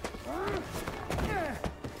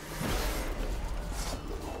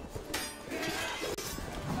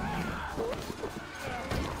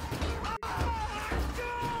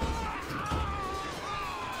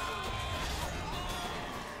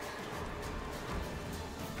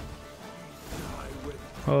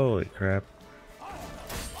 Holy crap.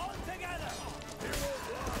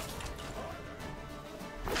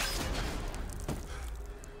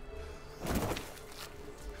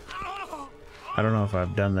 I don't know if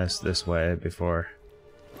I've done this way before.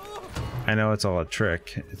 I know it's all a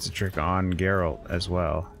trick. It's a trick on Geralt as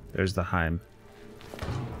well. There's the Heim.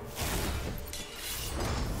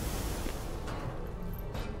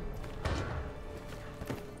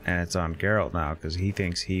 And it's on Geralt now because he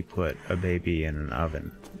thinks he put a baby in an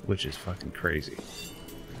oven, which is fucking crazy.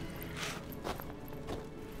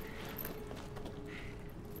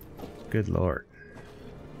 Good lord.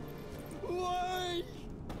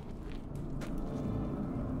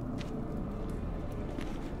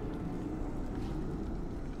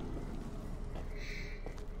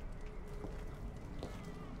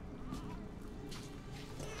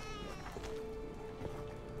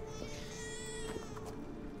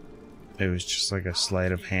 it was just like a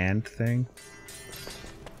sleight of hand thing.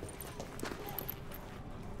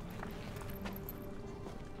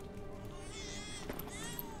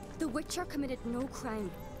 The Witcher committed no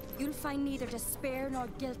crime. You'll find neither despair nor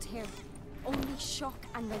guilt here. Only shock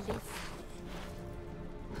and relief.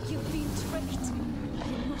 You've been tricked.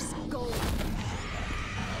 You must go.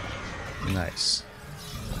 Nice.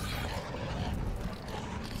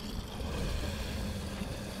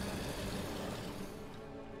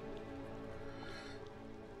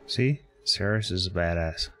 See? Ceres is a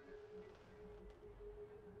badass.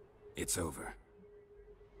 It's over.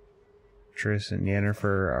 Triss and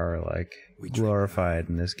Yennefer are like glorified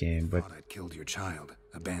in this game, but I'd killed your child,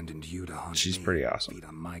 abandoned you to haunt she's me, pretty awesome. beat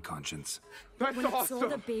on my conscience. That's When it awesome. saw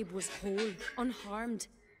the babe was whole, unharmed,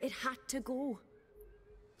 it had to go.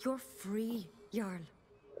 You're free, Jarl.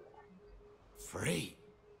 Free?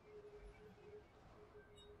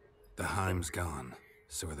 The Heim's gone,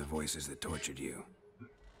 so are the voices that tortured you.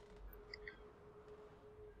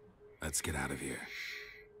 Let's get out of here.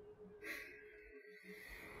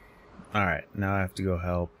 alright, now I have to go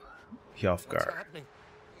help What's Hjalfgar. happening?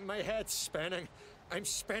 My head's spinning. I'm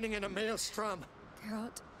spinning in a maelstrom.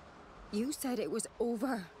 Geralt, you said it was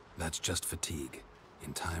over. That's just fatigue.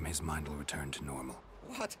 In time, his mind will return to normal.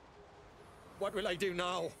 What? What will I do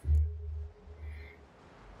now?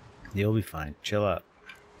 You'll be fine. Chill out.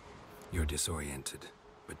 You're disoriented,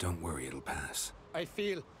 but don't worry, it'll pass. I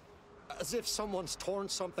feel as if someone's torn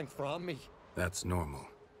something from me. That's normal.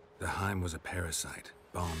 The Heim was a parasite.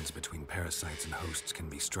 Bonds between parasites and hosts can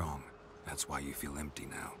be strong. That's why you feel empty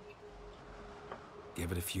now.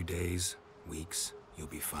 Give it a few days, weeks, you'll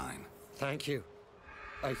be fine. Thank you.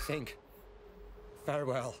 I think.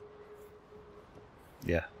 Farewell.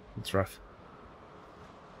 Yeah, it's rough.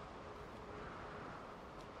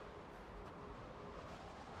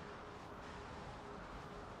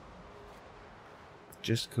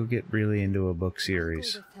 Just go get really into a book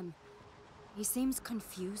series. Go with him. He seems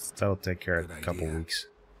confused. That'll take care of Good a couple idea. weeks.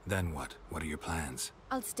 Then what? What are your plans?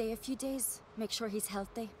 I'll stay a few days, make sure he's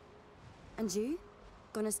healthy. And you?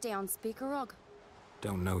 Gonna stay on Speaker Rog?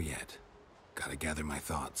 Don't know yet. Gotta gather my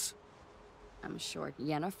thoughts. I'm sure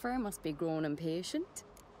Yennefer must be growing impatient.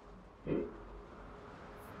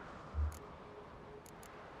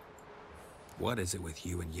 What is it with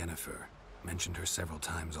you and Yennefer? Mentioned her several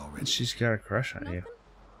times already. She's got a crush on you. Nothing?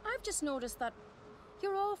 I've just noticed that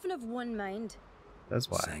you're often of one mind. That's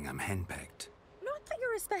why. Saying I'm henpecked. Not that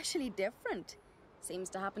you're especially different. Seems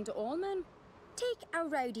to happen to all men. Take a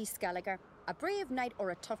rowdy Skelliger, a brave knight, or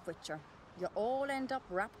a tough witcher. You all end up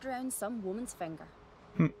wrapped around some woman's finger.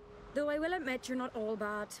 Though I will admit you're not all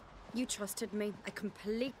bad. You trusted me, a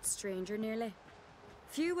complete stranger nearly.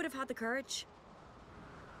 Few would have had the courage.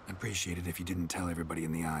 I'd appreciate it if you didn't tell everybody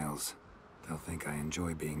in the Isles. They'll think I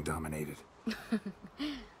enjoy being dominated.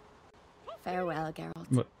 Farewell, Geralt.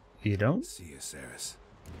 What? You don't? See you, Ceres.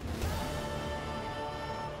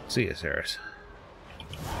 See ya, Ceres.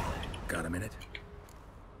 Got a minute?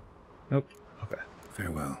 Nope. Okay.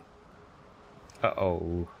 Farewell.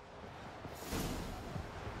 Uh-oh.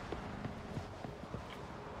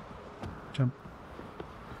 Jump.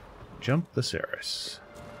 Jump the Ceres.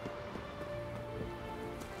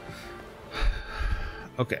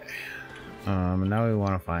 Okay. Now we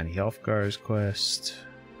want to find Hjalfgar's quest.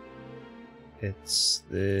 It's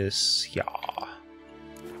this, yeah.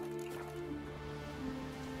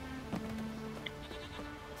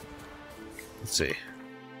 Let's see.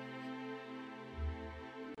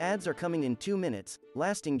 Ads are coming in 2 minutes,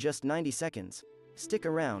 lasting just 90 seconds. Stick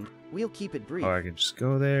around, we'll keep it brief. Oh, I can just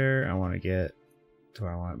go there. I want to get... Do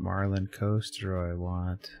I want Marlin Coast or do I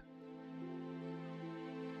want...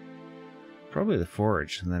 Probably the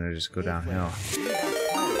Forge, and then I just go downhill.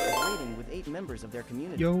 Waiting with 8 members of their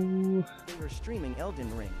community. Yo! They were streaming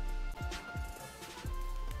Elden Ring.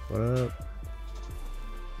 What up?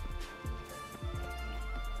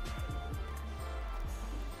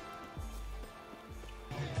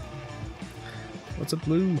 What's up,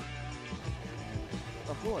 Blue?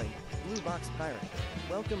 Ahoy, Blue Box Pirate.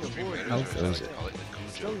 Welcome aboard. How goes it?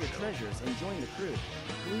 Stow your treasures and join the crew.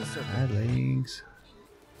 Blue Circle. Hi, legs.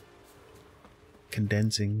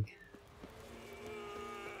 Condensing.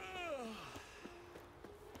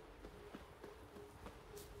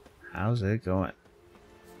 How's it going?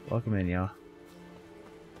 Welcome in, y'all.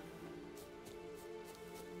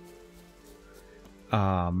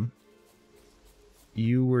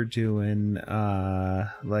 You were doing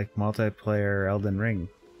like multiplayer Elden Ring,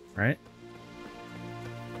 right?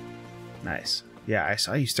 Nice. Yeah, I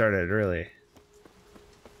saw you started early.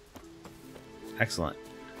 Excellent.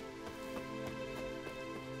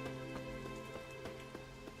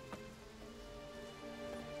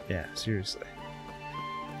 Yeah, seriously.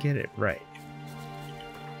 Get it right.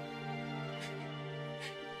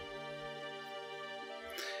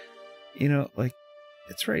 You know, like,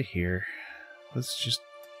 it's right here. Let's just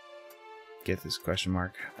get this question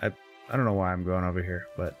mark. I don't know why I'm going over here,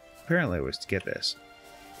 but apparently it was to get this.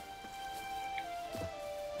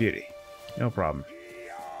 Beauty. No problem.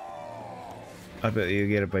 I bet you'll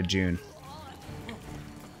get it by June.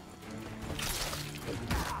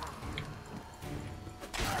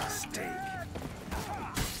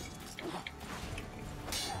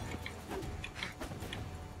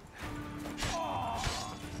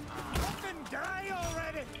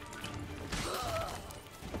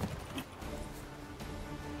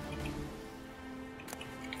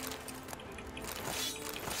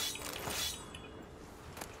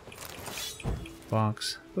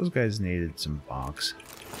 Bonks. Those guys needed some bonks.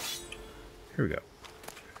 Here we go.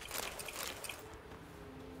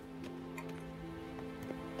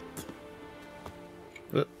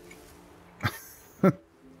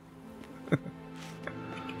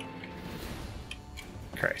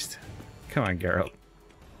 Christ. Come on, Geralt.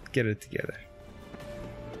 Get it together.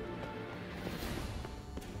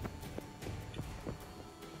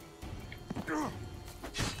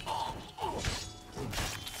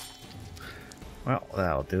 Well,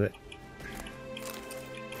 that'll do it.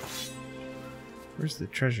 Where's the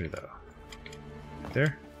treasure, though?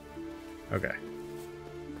 There? Okay.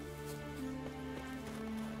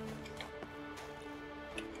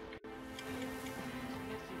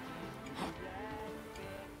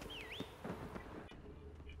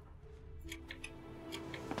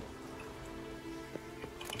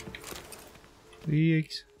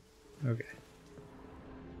 Yikes. Okay.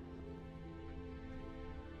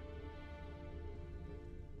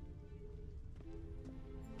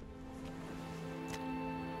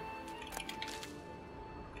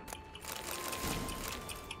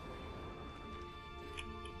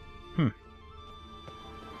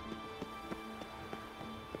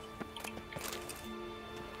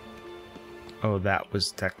 Oh, that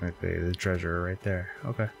was technically the treasure right there.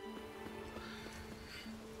 Okay.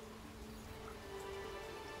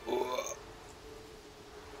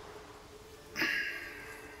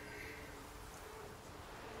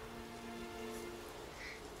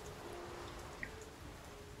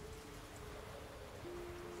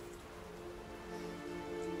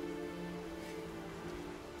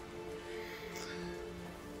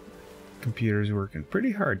 Computer's working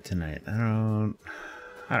pretty hard tonight. I don't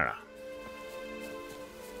know.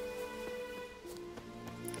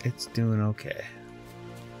 It's doing okay.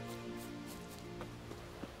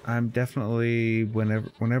 I'm definitely,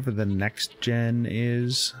 whenever the next gen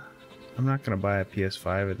is, I'm not gonna buy a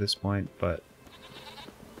PS5 at this point, but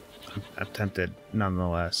I'm tempted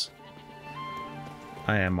nonetheless.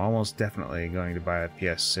 I am almost definitely going to buy a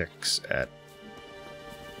PS6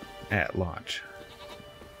 at launch.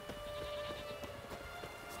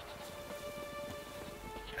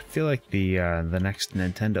 I feel like the next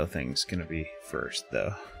Nintendo thing's gonna be first,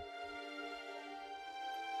 though.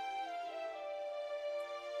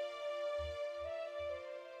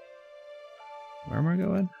 Where am I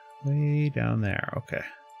going? Way down there. Okay.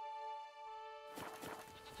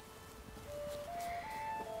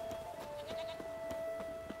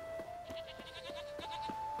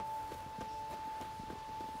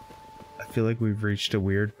 I feel like we've reached a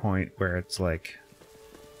weird point where it's like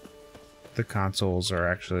the consoles are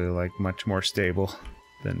actually like much more stable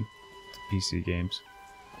than the PC games.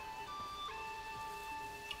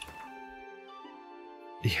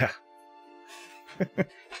 Yeah.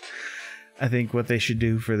 I think what they should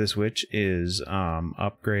do for the Switch is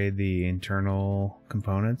upgrade the internal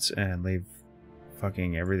components and leave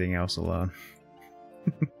fucking everything else alone.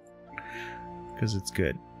 Because it's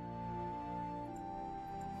good.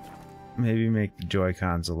 Maybe make the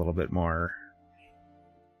Joy-Cons a little bit more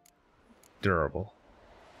durable.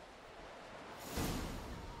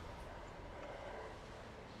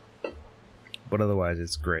 But otherwise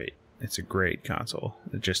it's great. It's a great console.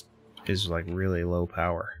 It just is like really low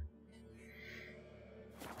power.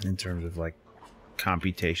 In terms of like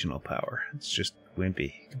computational power. It's just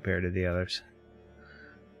wimpy compared to the others.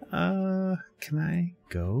 Can I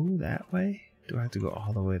go that way? Do I have to go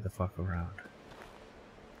all the way the fuck around?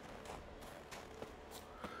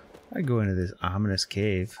 I go into this ominous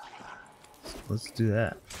cave. So let's do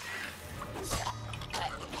that.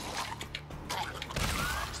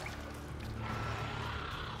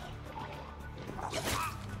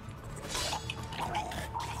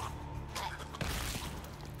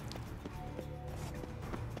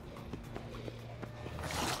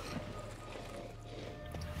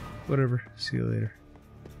 Whatever. See you later.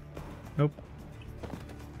 Nope.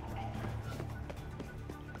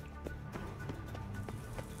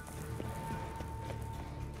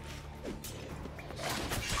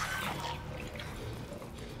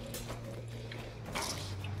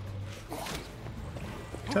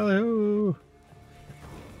 Tally-ho!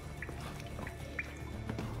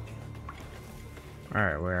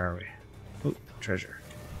 Alright, where are we? Oh, treasure.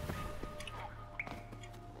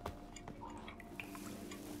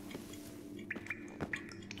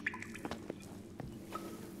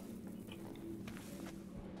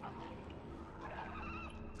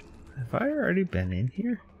 Have I already been in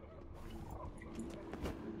here?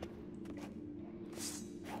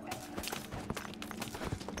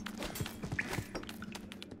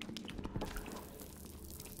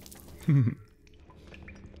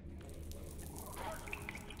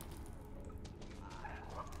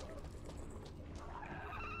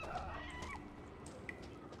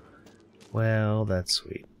 Well, that's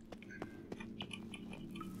sweet.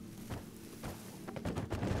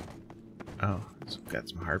 Oh, so we've got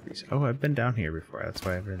some harpies. Oh, I've been down here before. That's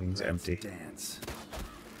why everything's empty. Dance.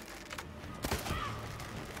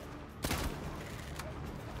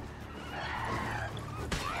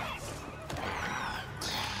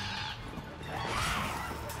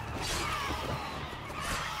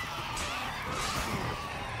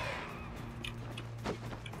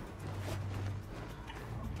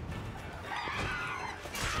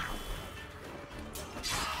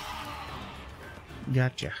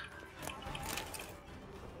 Gotcha.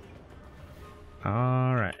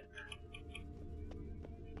 Alright.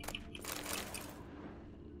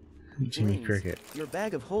 Jiminy Brains, Cricket. Your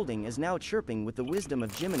bag of holding is now chirping with the wisdom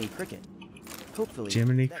of Jiminy Cricket. Hopefully,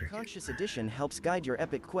 Jiminy that Cricket. conscious addition helps guide your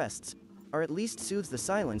epic quests, or at least soothes the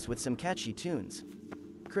silence with some catchy tunes.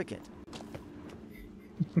 Cricket.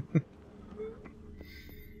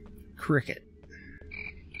 Cricket.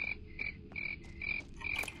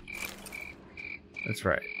 That's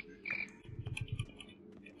right.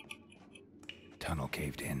 Tunnel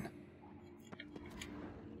caved in.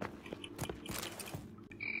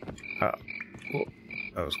 Oh, well,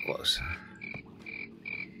 that was close.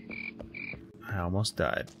 I almost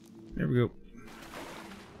died. There we go.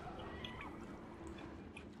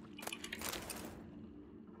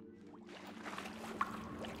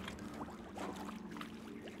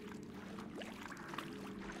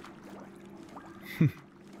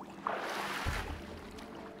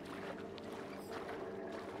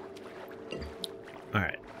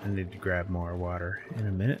 Alright, I need to grab more water in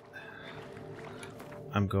a minute.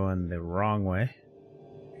 I'm going the wrong way.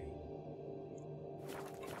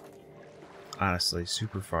 Honestly,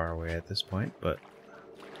 super far away at this point, but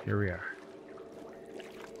here we are.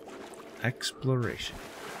 Exploration.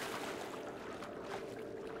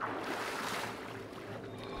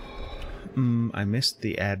 I missed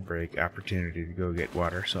the ad break opportunity to go get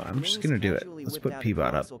water, so I'm just gonna do it. Let's put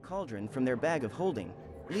Peabot up. Cauldron from their bag of holding,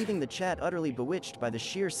 leaving the chat utterly bewitched by the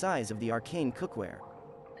sheer size of the arcane cookware.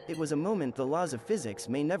 It was a moment the laws of physics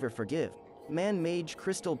may never forgive. Man-mage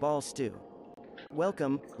crystal ball stew.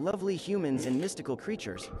 Welcome, lovely humans and mystical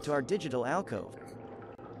creatures, to our digital alcove.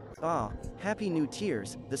 Ah, happy new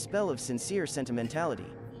tears, the spell of sincere sentimentality.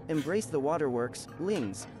 Embrace the waterworks,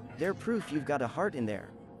 lings. They're proof you've got a heart in there.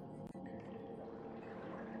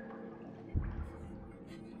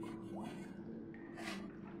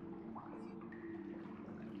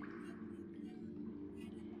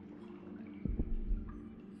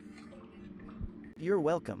 You're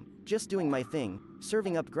welcome. Just doing my thing,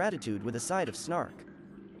 serving up gratitude with a side of snark.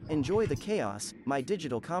 Enjoy the chaos, my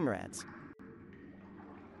digital comrades.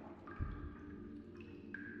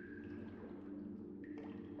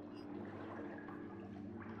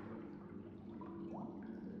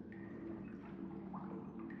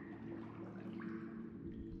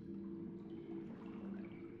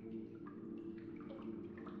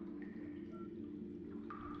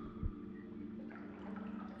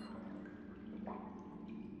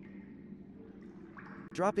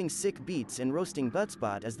 Dropping sick beats and roasting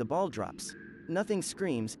buttspot as the ball drops. Nothing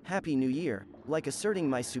screams, Happy New Year, like asserting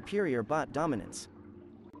my superior bot dominance.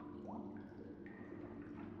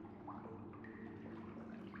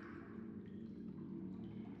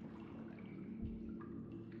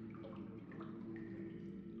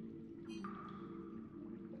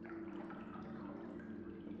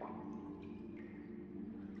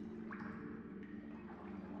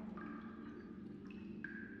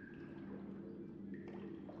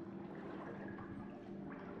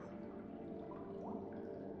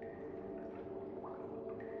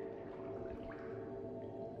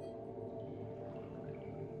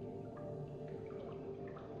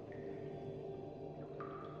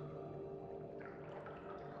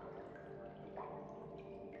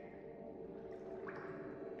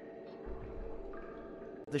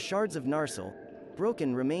 The shards of Narsil,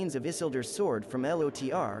 broken remains of Isildur's sword from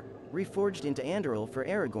Lotr, reforged into Andoril for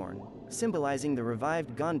Aragorn, symbolizing the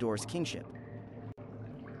revived Gondor's kingship.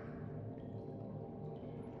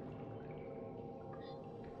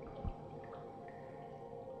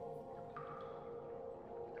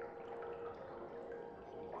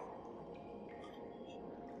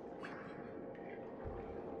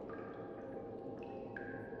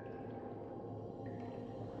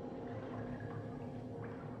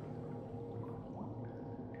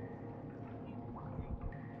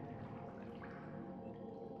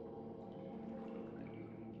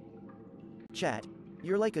 Chat,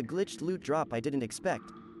 you're like a glitched loot drop I didn't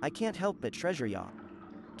expect. I can't help but treasure ya.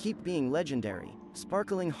 Keep being legendary.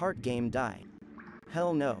 Sparkling heart game die.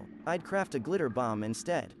 Hell no, I'd craft a glitter bomb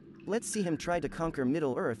instead. Let's see him try to conquer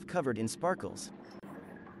Middle Earth covered in sparkles.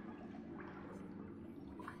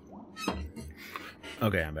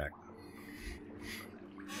 Okay, I'm back.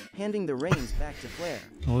 Handing the reins back to Flair.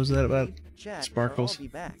 What was that about Chat, sparkles? I'll be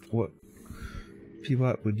back. What?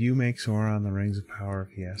 Peabot, would you make Sauron the Rings of Power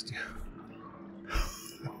if he asked you?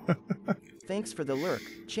 Thanks for the lurk,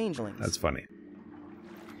 changelings. That's funny.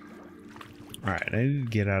 Alright, I need to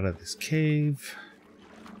get out of this cave.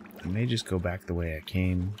 I may just go back the way I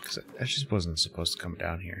came, because I just wasn't supposed to come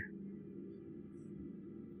down here.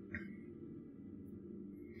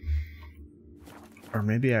 Or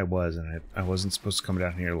maybe I was, and I wasn't supposed to come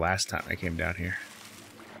down here last time I came down here.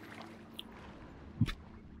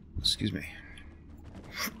 Excuse me.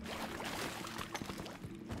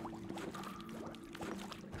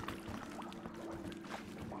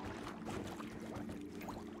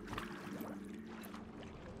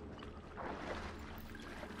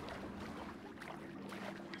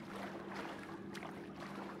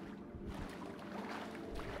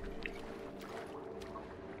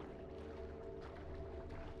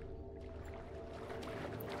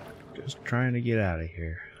 Just trying to get out of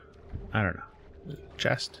here. I don't know.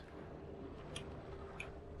 Chest.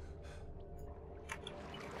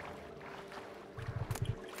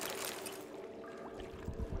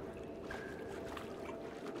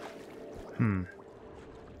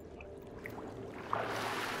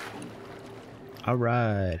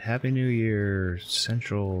 Alright. Happy New Year,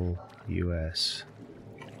 Central US.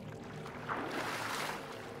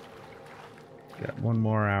 Got one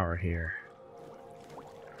more hour here.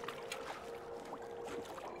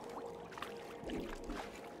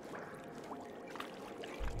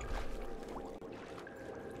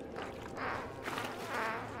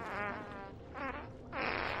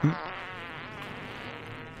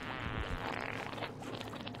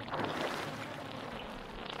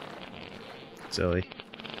 Silly.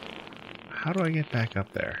 How do I get back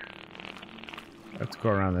up there? I have to go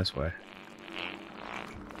around this way.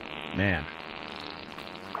 Man.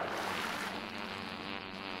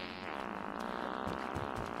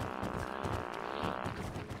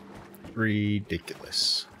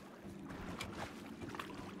 Ridiculous.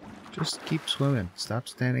 Just keep swimming. Stop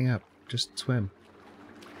standing up. Just swim.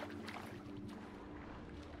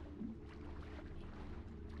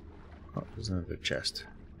 Oh, there's another chest.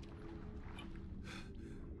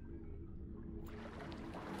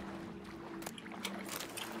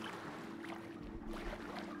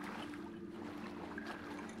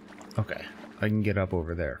 Okay, I can get up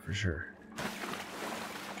over there for sure.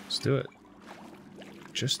 Let's do it.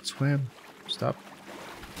 Just swim. Stop.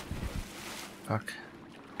 Fuck.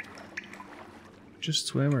 Just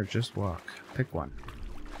swim or just walk. Pick one.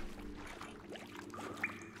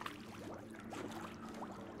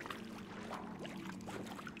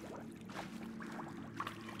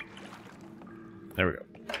 There we go.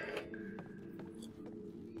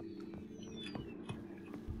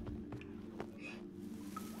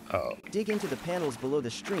 Oh. Dig into the panels below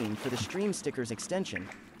the stream for the stream stickers extension,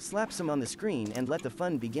 slap some on the screen and let the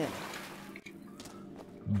fun begin.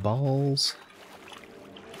 Balls.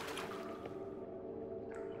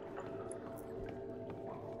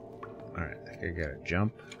 Alright, I think I gotta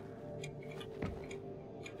jump.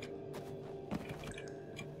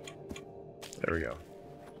 There we go.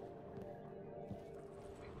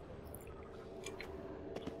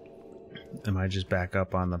 Am I just back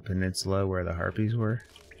up on the peninsula where the harpies were?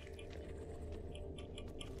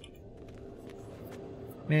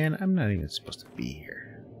 Man, I'm not even supposed to be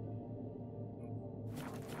here.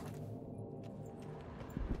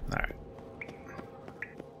 Alright.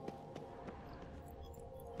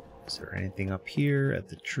 Is there anything up here at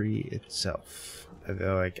the tree itself?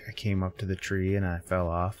 Although I came up to the tree and I fell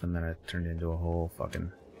off and then it turned into a whole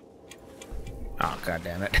fucking... Oh, god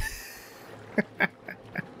damn it. At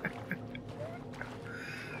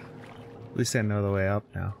least I know the way up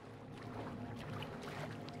now.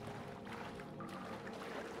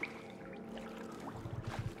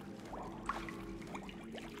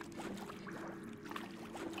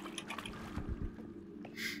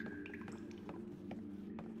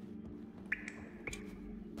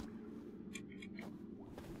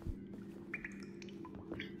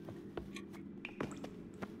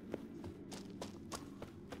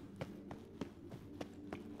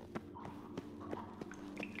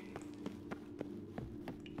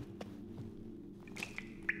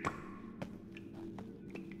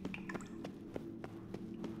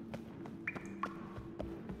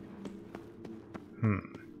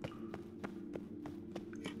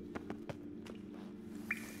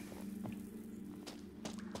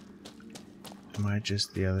 Am I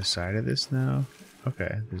just the other side of this now?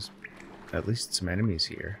 Okay, there's at least some enemies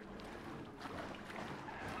here.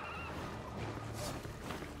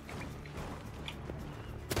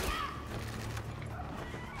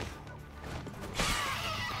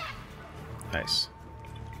 Nice.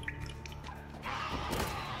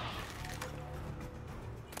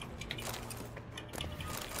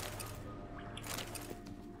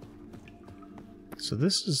 So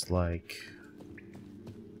this is like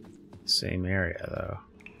the same area though.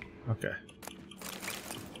 Okay.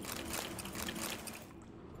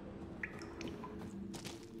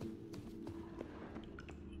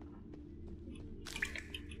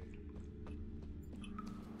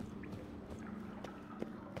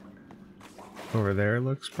 Over there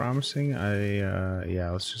looks promising. Yeah,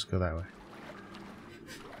 let's just go that way.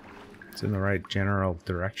 It's in the right general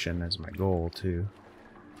direction as my goal too.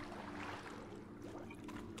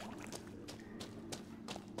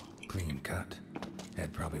 Clean cut.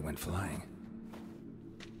 Ed probably went flying.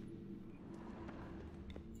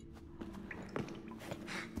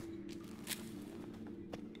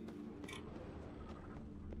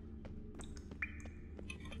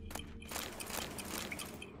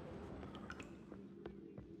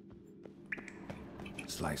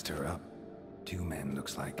 Sliced her up. 2 men,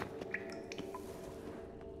 looks like.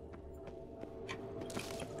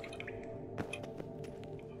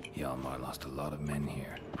 Hjalmar lost a lot of men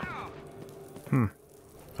here.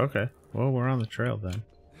 Okay. Well, we're on the trail then.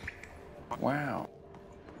 Wow.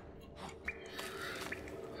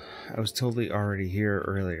 I was totally already here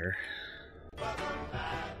earlier.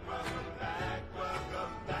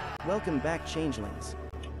 Welcome back, changelings.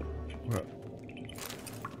 What?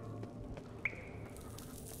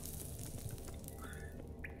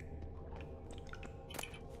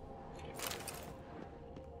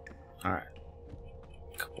 Alright.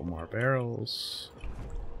 Couple more barrels.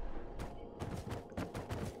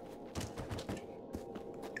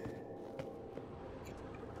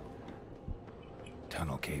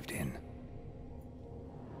 Tunnel caved in.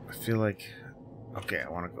 I feel like... Okay, I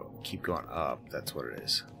want to keep going up. That's what it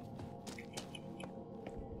is.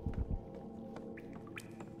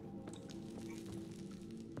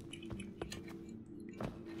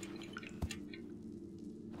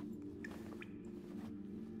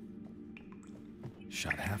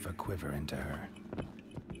 Shot half a quiver into her.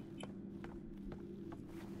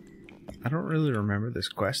 I don't really remember this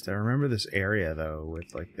quest. I remember this area, though,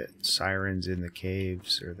 with, like, the sirens in the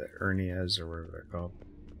caves, or the Urnias, or whatever they're called.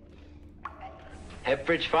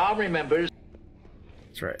 Hepbridge Farm remembers.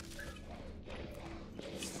 That's right.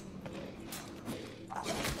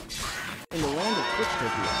 In the land of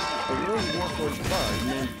Twitchtopia, a rogue warforged bard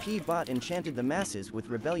named P-Bot enchanted the masses with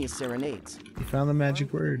rebellious serenades. You found the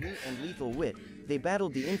magic word. And lethal wit, they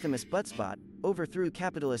battled the infamous Buttspot, overthrew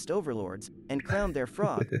capitalist overlords, and crowned their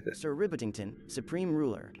frog, Sir Ribbitington, supreme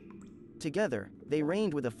ruler. Together, they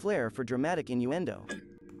reigned with a flair for dramatic innuendo.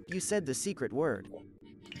 You said the secret word.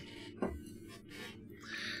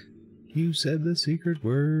 You said the secret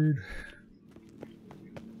word.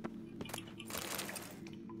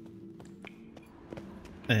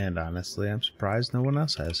 And honestly, I'm surprised no one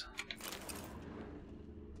else has.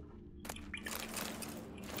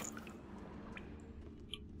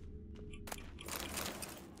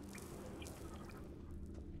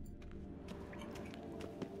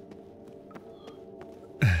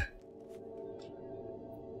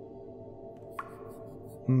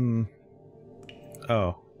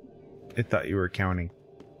 Oh. I thought you were counting.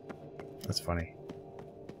 That's funny.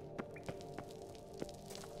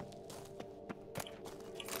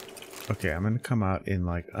 Okay, I'm gonna come out in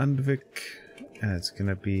like Undvik, and it's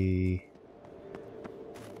gonna be...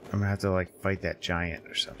 I'm gonna have to like fight that giant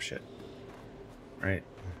or some shit. Right?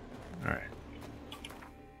 Alright.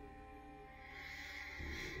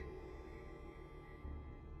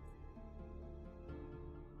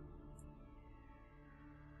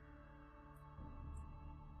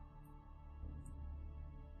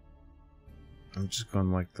 I'm just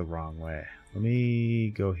going like the wrong way. Let me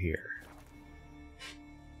go here.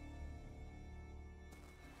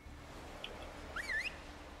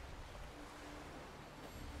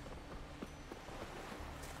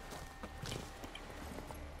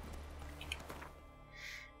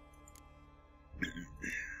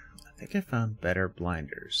 I think I found better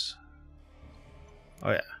blinders.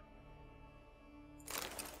 Oh yeah.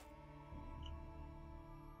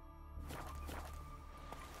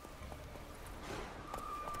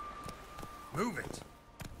 Move it.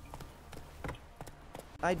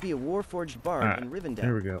 I'd be a warforged bard in Rivendell,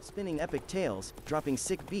 here we go. spinning epic tales, dropping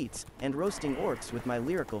sick beats, and roasting orcs with my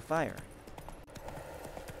lyrical fire.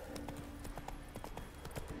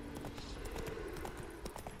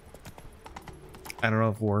 I don't know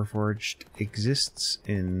if Warforged exists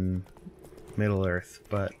in Middle-earth,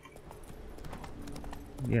 but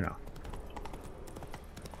you know.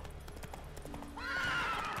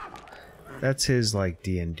 That's his like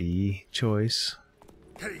D&D choice.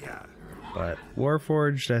 But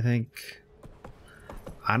Warforged, I think,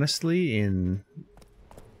 honestly, in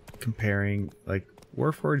comparing, like,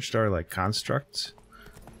 Warforged are like constructs.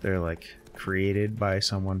 They're like created by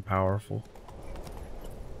someone powerful.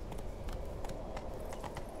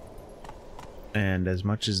 And as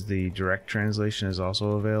much as the direct translation is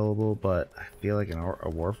also available, but I feel like a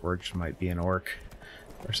Warforged might be an orc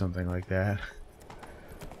or something like that.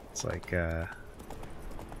 It's like,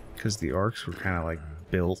 because the orcs were kind of like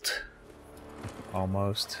built,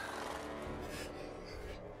 almost.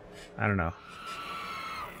 I don't know.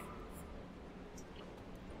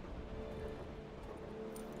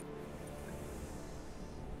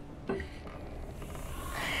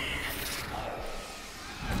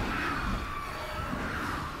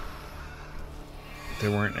 There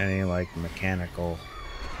weren't any like mechanical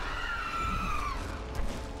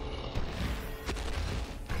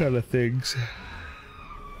kind of things.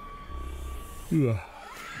 Ugh.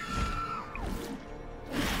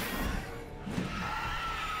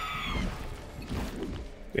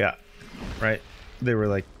 Yeah, right. They were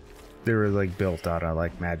like built out of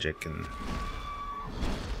like magic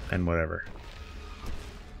and whatever.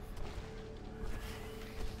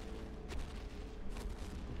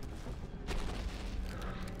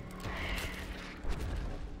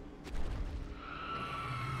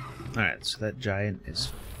 Alright, so that giant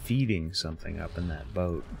is feeding something up in that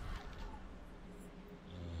boat.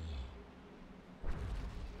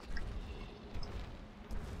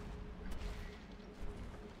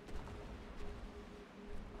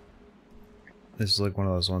 This is like one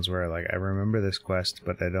of those ones where like I remember this quest,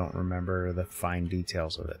 but I don't remember the fine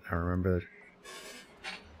details of it. I remember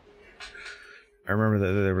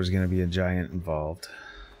that there was going to be a giant involved.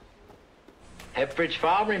 Hepbridge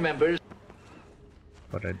Farm remembers.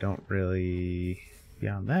 But I don't really,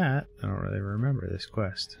 beyond that, I don't really remember this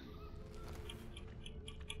quest.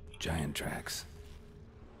 Giant tracks.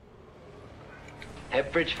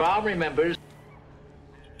 Hepbridge Farm remembers.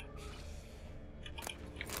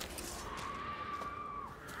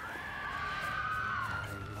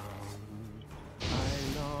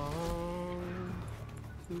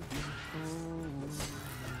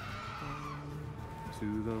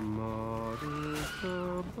 To the modest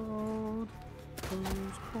abode.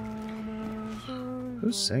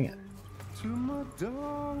 Who's singing? To my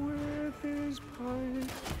dog with his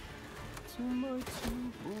pipe, to my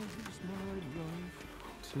two boys, my life,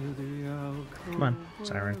 to the alcove. Come on,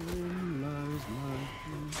 siren.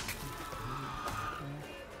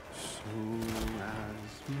 So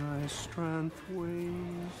as my strength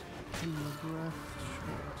wanes, and my breath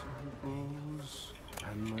short grows,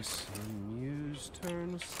 and my sinews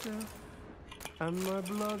turn stiff, and my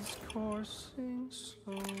blood's coursing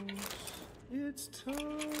slows. It's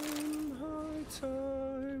time, high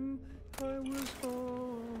time, I was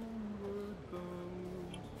homeward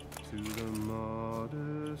bound, to the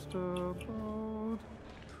modest abode,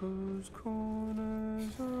 whose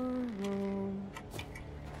corners I roam.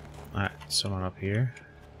 Alright, someone up here.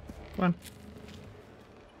 Come on.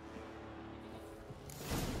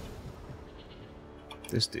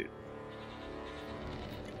 This dude.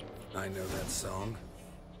 I know that song.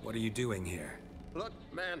 What are you doing here? Look,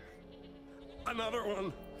 man. Another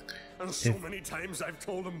one. And so many times I've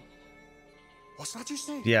told him. What's that you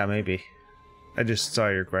say? Yeah, maybe. I just saw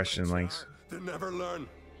your question, Lynx. They never learn.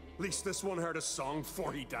 At least this one heard a song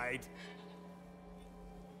before he died.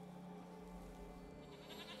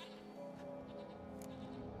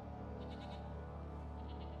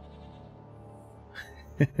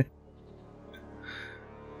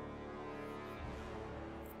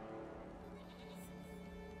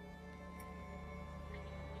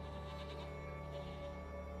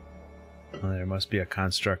 Well, there must be a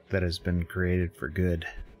construct that has been created for good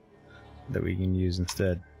that we can use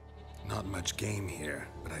instead. Not much game here,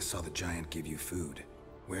 but I saw the giant give you food.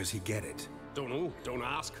 Where's he get it? Don't know. Don't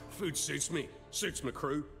ask. Food suits me. Suits my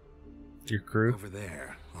crew. Your crew? Over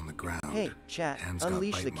there, on the ground. Hey, chat, Hands got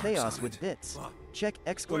unleash bite the marks chaos on with it. bits. What? Check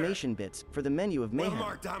exclamation bits for the menu of mayhem.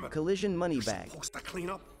 Mark, damn it. Collision money You're bag. supposed to clean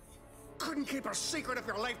up. Couldn't keep a secret if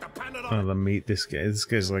your life depended Oh, on the meat. This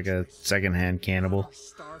guy's like a secondhand cannibal.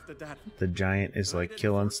 Starved to death. The giant is like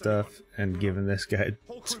killing stuff and giving this guy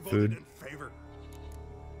some food.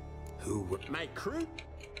 Who would... My crew?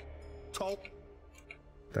 Talk.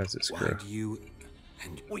 That's his Why crew. do you...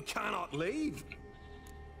 and... We cannot leave.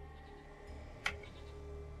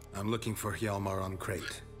 I'm looking for Hjalmar on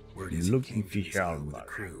crate. Word is he Looking came for to this isle with a Hjalmar.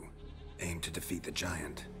 crew, aimed to defeat the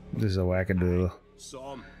giant. This is a wackadoodle.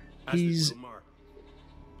 He's...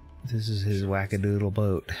 This is his wackadoodle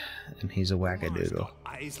boat, and he's a wackadoodle.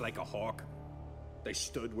 Eyes like a hawk. They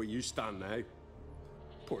stood where you stand now.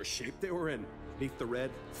 Poor shape they were in, neath the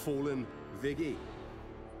red, fallen Viggy.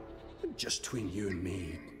 And just between you and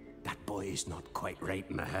me, that boy's not quite right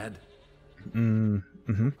in the head.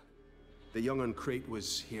 Mm-hmm. The young un Crete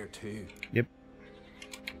was here too. Yep.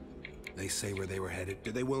 They say where they were headed.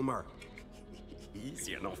 Did they, Wilmer?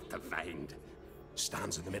 Easy enough to find.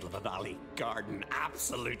 Stands in the middle of a valley, garden,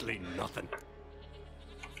 absolutely nothing.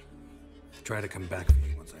 Try to come back for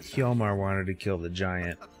you once I find Hjalmar wanted to kill the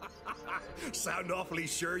giant. Sound awfully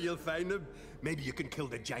sure you'll find him. Maybe you can kill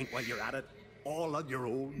the giant while you're at it. All on your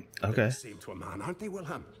own. Okay. They're the same to a man, aren't they,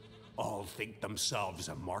 Wilhelm? All think themselves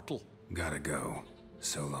immortal. Gotta go.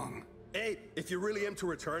 So long. Hey, if you really aim to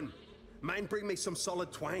return, mind bring me some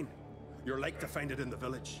solid twine. You're like to find it in the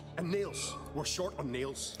village. And nails. We're short on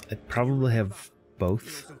nails. I'd probably have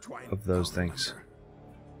both of those things.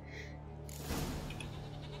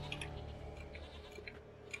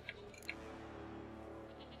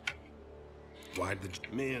 Why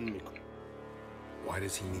did man? Why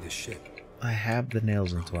does he need a ship? I have the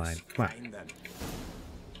nails and twine. Come on.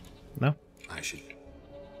 No? I should.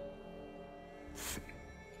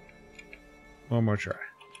 One more try.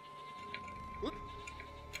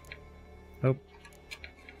 Nope.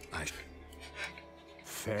 I should.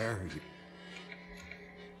 Fair.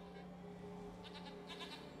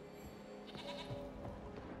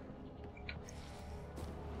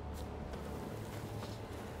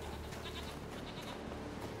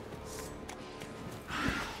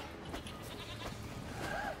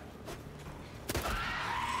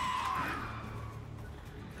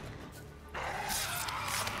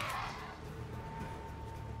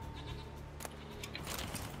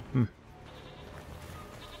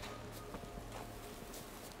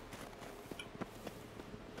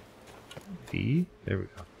 V. There we go.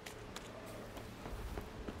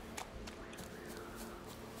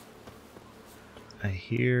 I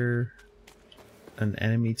hear an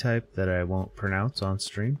enemy type that I won't pronounce on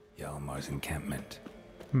stream. Hjalmar's encampment.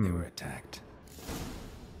 They were attacked.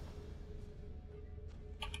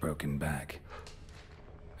 Broken back.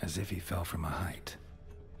 As if he fell from a height.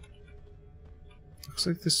 Looks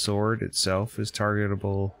like the sword itself is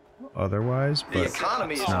targetable otherwise, but it's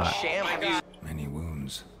not. Many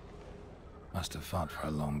wounds. Must have fought for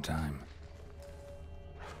a long time.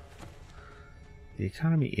 The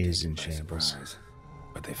economy is in By shambles. surprise,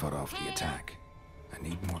 but they fought off the attack. I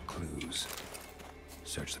need more clues.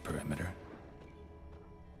 Search the perimeter.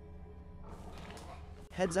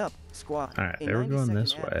 Heads up, squad. Alright, A they were going 90-second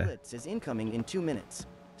this ad way. blitz is incoming in 2 minutes.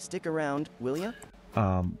 Stick around, will ya?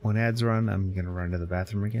 When ads run, I'm gonna run to the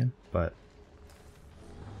bathroom again, but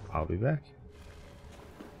I'll be back.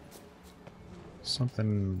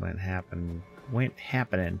 Something happening.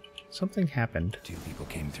 Something happened. 2 people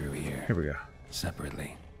came through here. Here we go.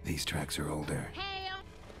 Separately. These tracks are older.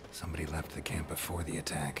 Somebody left the camp before the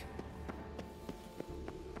attack.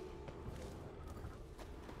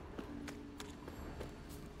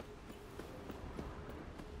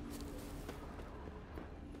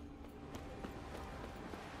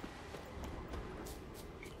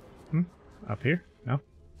 Up here? No?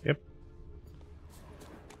 Yep.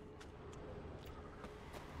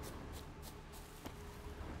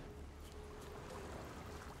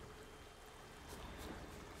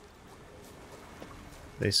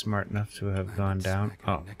 They smart enough to have gone down.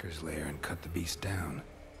 Oh. Necker's lair and cut the beast down.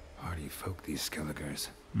 Hardy folk, these Skelligers.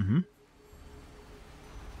 Mm-hmm.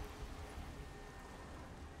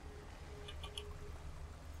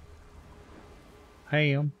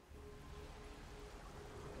 Hey,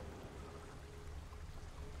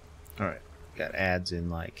 Alright, got ads in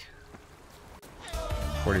like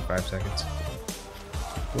 45 seconds.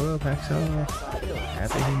 Whoa, Paxo.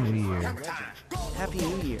 Happy New Year. Happy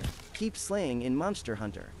New Year. Keep slaying in Monster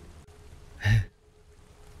Hunter.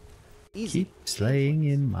 Easy. Keep slaying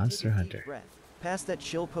in Monster Take a Hunter. deep breath. Pass that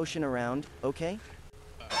chill potion around, okay?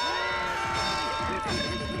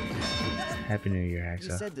 Happy New Year, You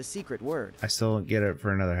Haxo. said the secret word. I still don't get it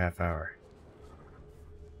for another half hour.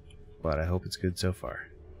 But I hope it's good so far.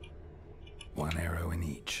 1 arrow in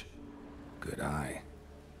each. Good eye.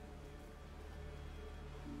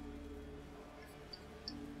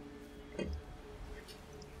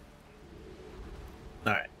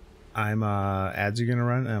 Alright. I'm ads are gonna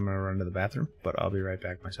run, and I'm gonna run to the bathroom, but I'll be right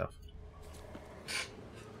back myself.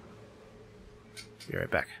 Be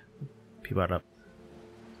right back. Peabot up.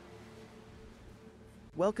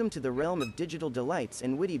 Welcome to the realm of digital delights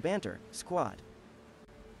and witty banter, squad.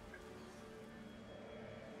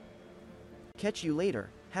 Catch you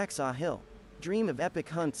later, Hacksaw Hill. Dream of epic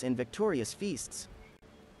hunts and victorious feasts.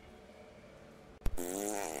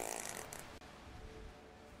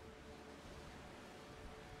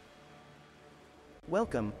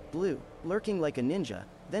 Welcome, Blue, lurking like a ninja,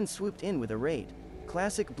 then swooped in with a raid.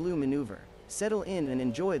 Classic Blue maneuver. Settle in and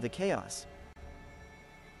enjoy the chaos.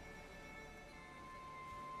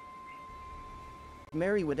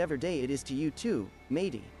 Merry whatever day it is to you too,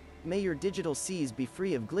 matey. May your digital seas be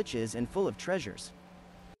free of glitches and full of treasures.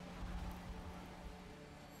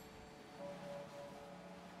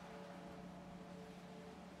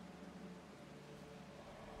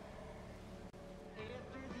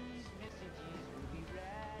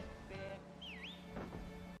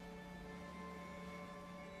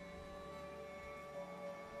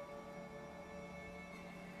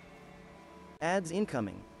 Ads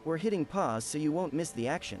incoming. We're hitting pause so you won't miss the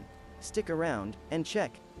action. Stick around, and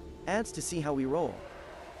check ads to see how we roll.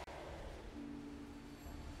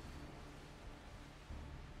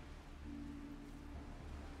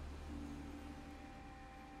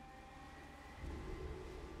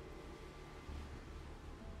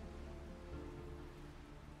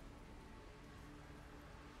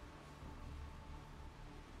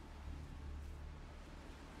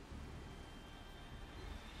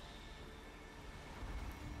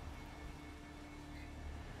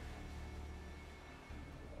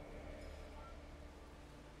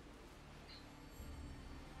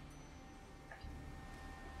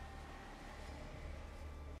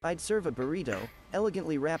 I'd serve a burrito,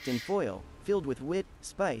 elegantly wrapped in foil, filled with wit,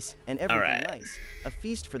 spice, and everything nice. A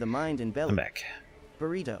feast for the mind and belly. I'm back.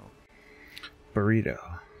 Burrito. Burrito.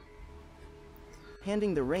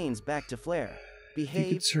 Handing the reins back to Flair. Behave, If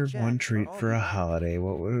you could serve one treat for a holiday,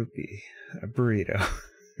 what would it be? A burrito.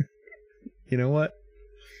 You know what?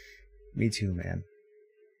 Me too, man.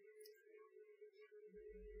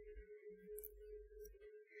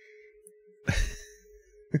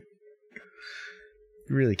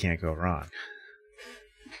 You really can't go wrong.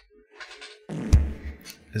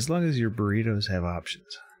 As long as your burritos have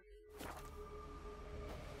options.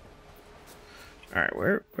 Alright,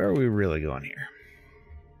 where are we really going here?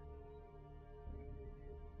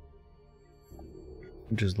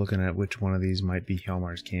 I'm just looking at which one of these might be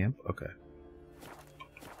Hjalmar's camp. Okay.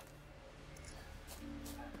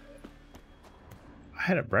 I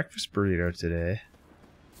had a breakfast burrito today.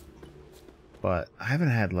 But I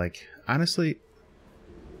haven't had, like, honestly...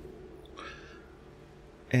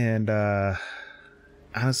 And,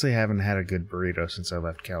 honestly, I haven't had a good burrito since I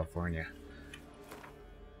left California.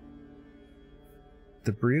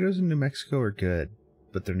 The burritos in New Mexico are good,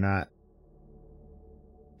 but they're not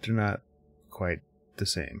quite the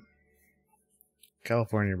same.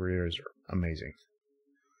 California burritos are amazing.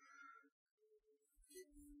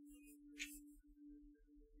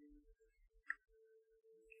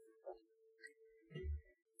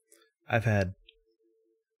 I've had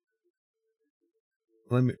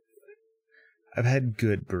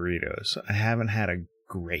good burritos. I haven't had a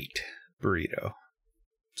great burrito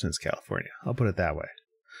since California. I'll put it that way.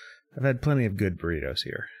 I've had plenty of good burritos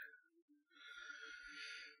here.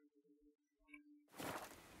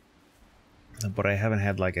 But I haven't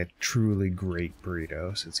had like a truly great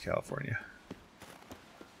burrito since California.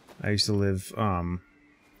 I used to live, I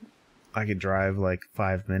could drive like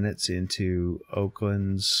 5 minutes into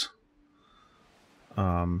Oakland's,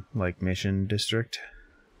 like Mission District.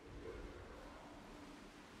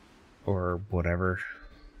 Or whatever,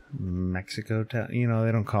 Mexico Town, you know,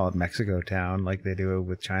 they don't call it Mexico Town like they do it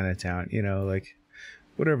with Chinatown, you know, like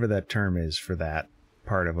whatever that term is for that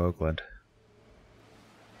part of Oakland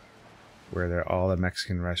where all the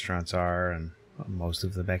Mexican restaurants are and most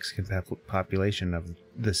of the Mexican population of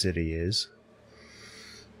the city is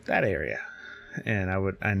that area. And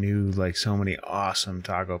I knew like so many awesome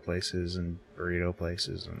taco places and burrito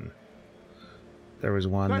places, and there was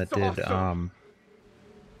one that did awesome.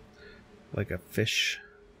 Like a fish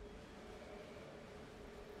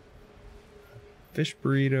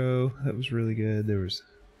burrito that was really good. You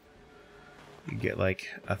get like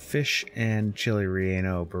a fish and chili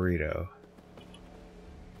relleno burrito,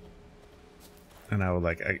 and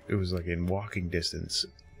it was like in walking distance,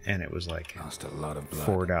 and it was like lost a lot of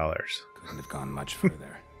blood. $4. Couldn't have gone much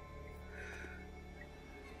further.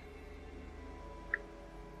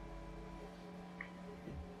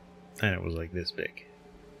 And it was like this big.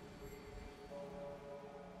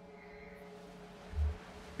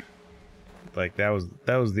 Like that was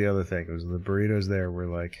the other thing. It was the burritos there were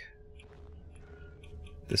like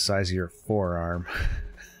the size of your forearm.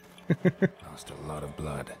 Lost a lot of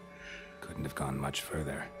blood. Couldn't have gone much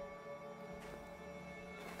further.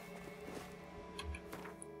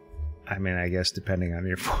 I mean, I guess depending on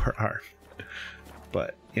your forearm.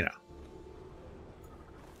 But, you know.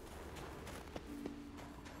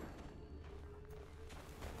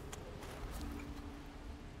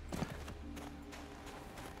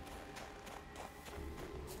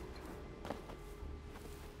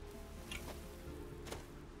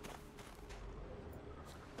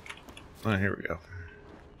 Oh, here we go.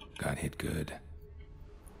 Got hit good.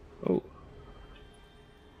 Oh.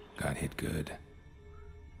 Got hit good.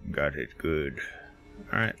 Got hit good.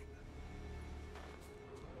 Alright.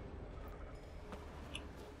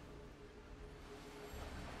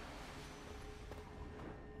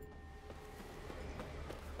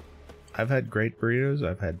 I've had great burritos.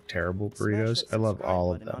 I've had terrible burritos. I love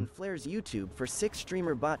all of them. On Flair's YouTube for 6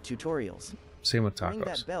 streamer bot tutorials. Same with Ring tacos.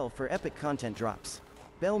 that bell for epic content drops.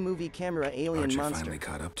 Bell movie camera alien Archer monster. finally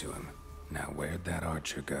caught up to him. Now where'd that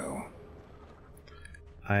Archer go?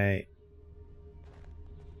 I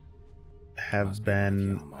have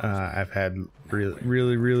been, I've had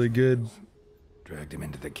really good, dragged him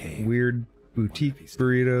into the cave. Weird boutique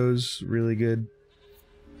burritos, really good,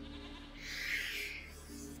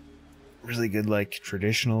 like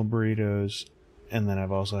traditional burritos, and then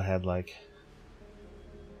I've also had like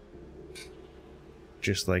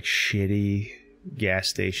just like shitty gas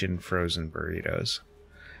station frozen burritos,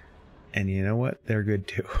 and you know what? They're good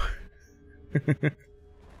too.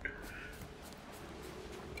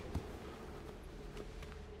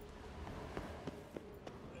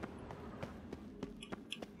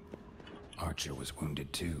 Archer was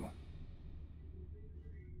wounded too.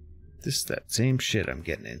 This is that same shit I'm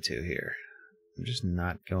getting into here. I'm just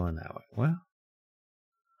not going that way. Well,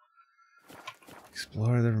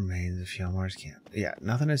 explore the remains of Hjalmar's camp. Yeah,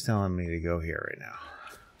 nothing is telling me to go here right now.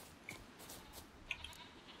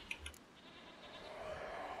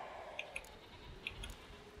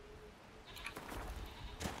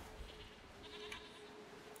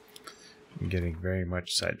 I'm getting very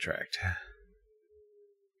much sidetracked.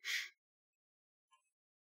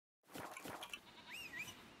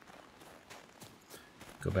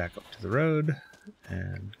 Go back up to the road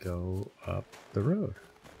and go up the road.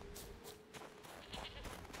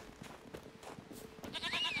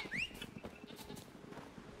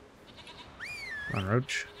 Come on,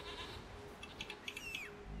 Roach.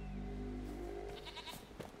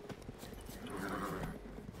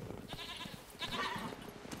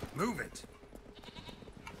 Move it.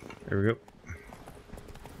 There we go.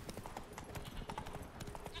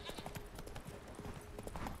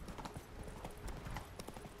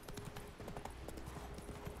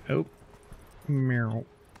 Oh, meow.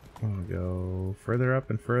 We'll go further up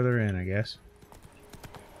and further in, I guess.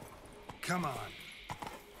 Come on.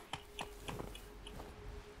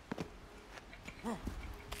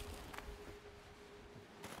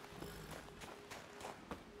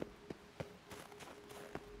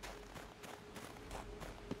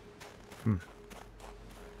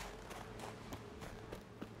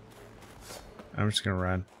 I'm just gonna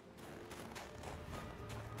run.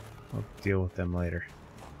 I'll deal with them later.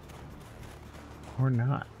 Or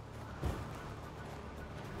not.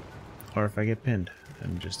 Or if I get pinned,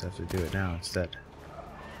 then just have to do it now instead.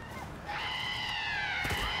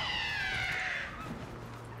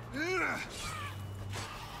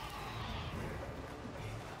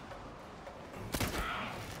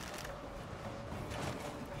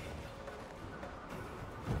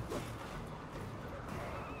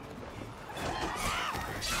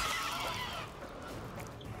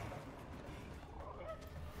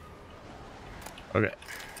 Okay.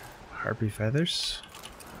 Harpy feathers.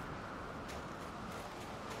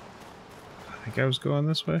 I think I was going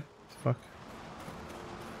this way. Fuck.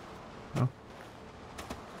 Oh.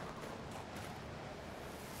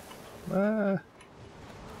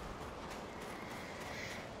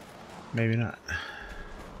 Maybe not.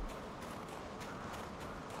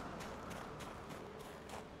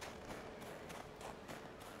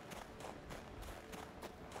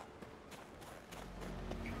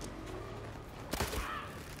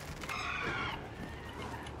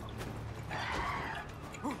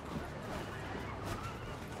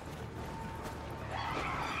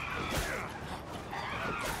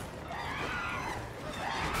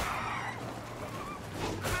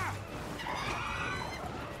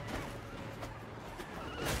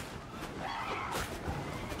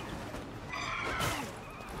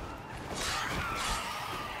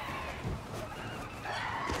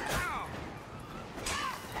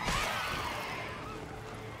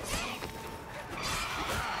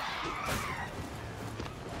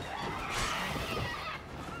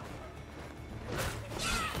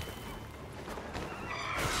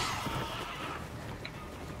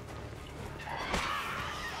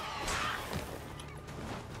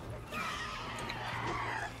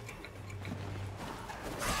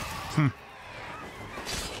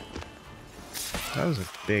 That was a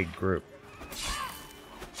big group.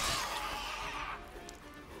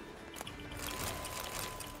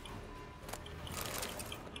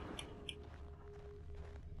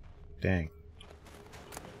 Dang.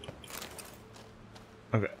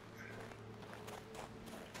 Okay.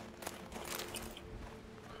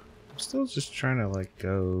 I'm still just trying to, like,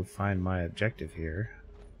 go find my objective here.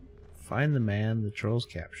 Find the man the trolls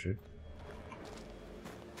captured.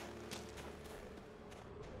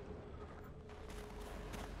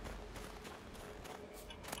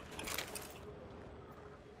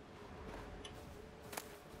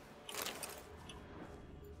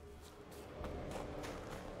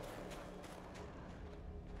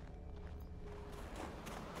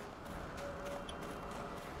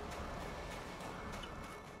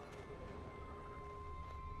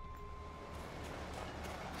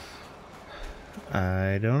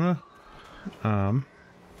 I don't know.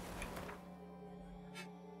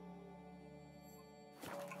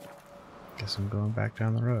 Guess I'm going back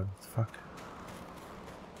down the road. Fuck.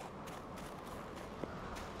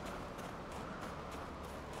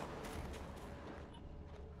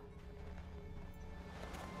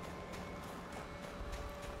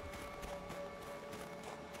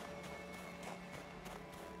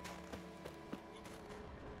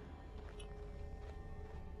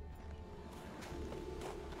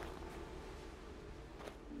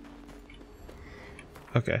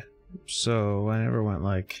 Okay, so I never went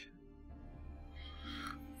like,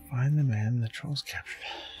 find the man the trolls captured.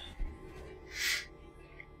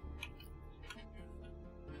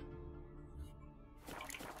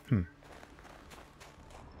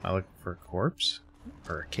 I look for a corpse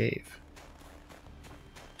or a cave.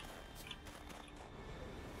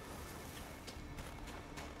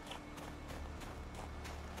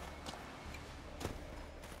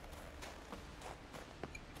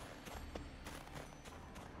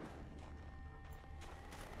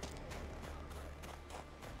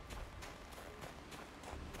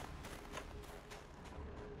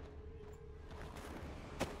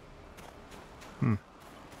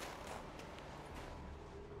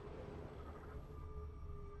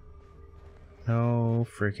 No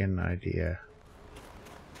freaking idea.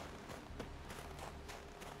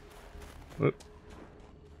 Whoop.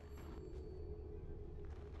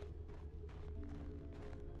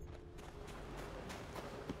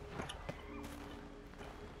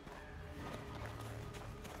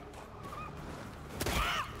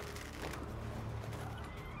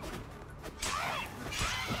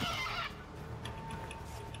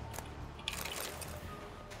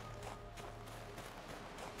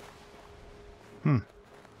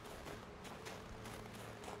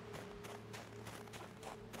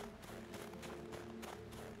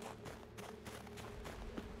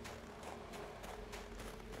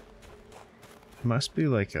 It must be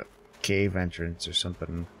like a cave entrance or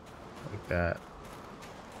something like that.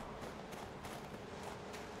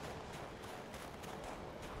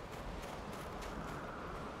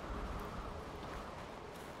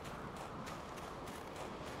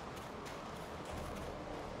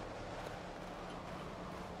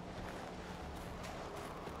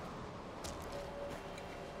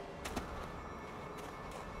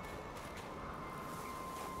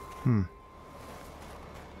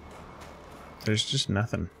 There's just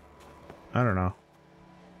nothing. I don't know.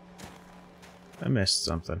 I missed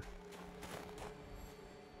something.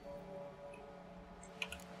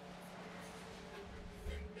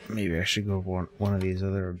 Maybe I should go one of these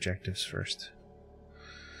other objectives first.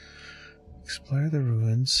 Explore the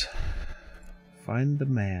ruins. Find the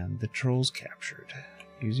man the trolls captured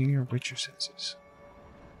using your Witcher senses.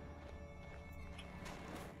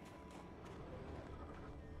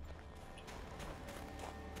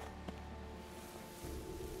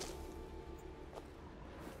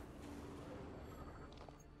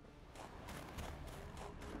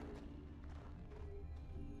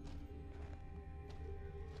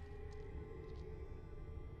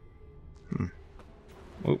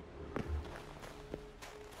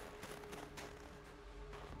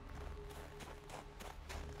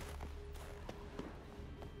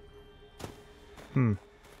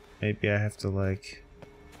 Maybe I have to, like...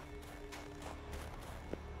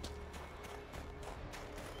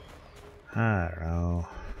 I don't know.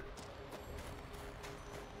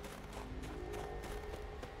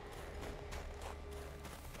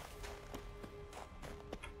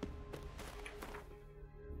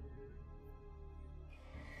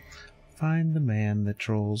 Find the man the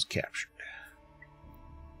trolls captured.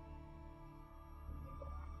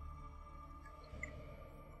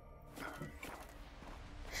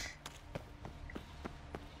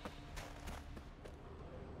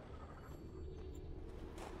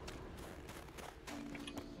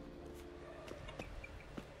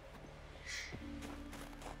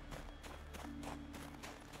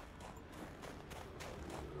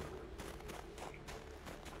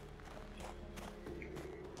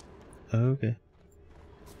 Okay.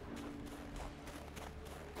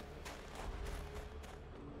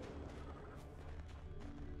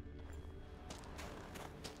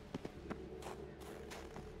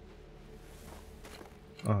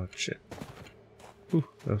 Oh shit. Ooh,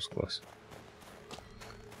 that was close.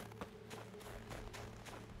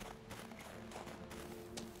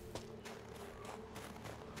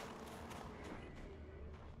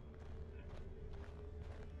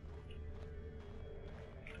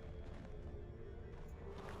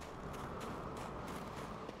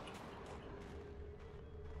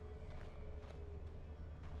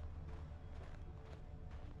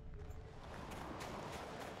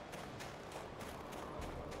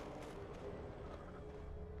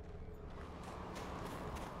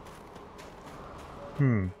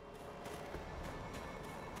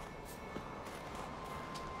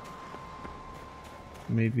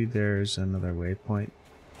 Maybe there's another waypoint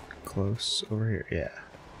close over here. Yeah,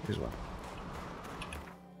 here's one.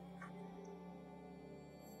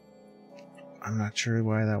 I'm not sure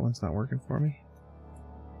why that one's not working for me.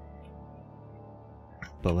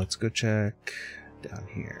 But let's go check down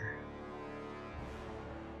here.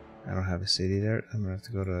 I don't have a city there. I'm gonna have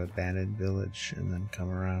to go to Abandoned Village and then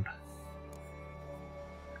come around.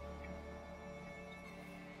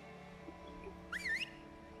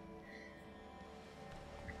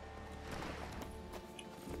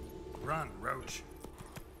 Run, Roach.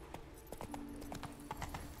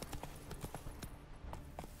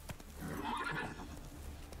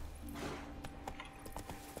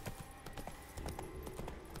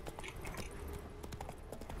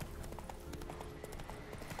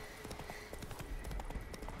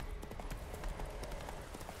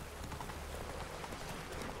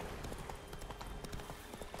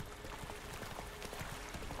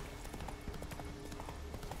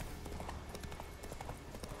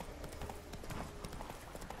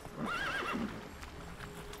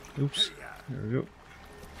 Oops, there we go.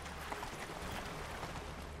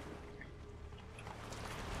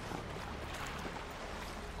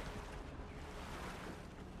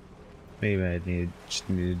 Maybe I just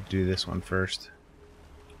need to do this one first.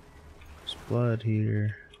 There's blood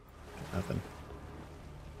here. Nothing.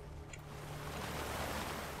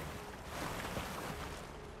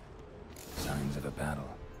 Signs of a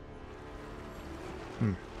battle.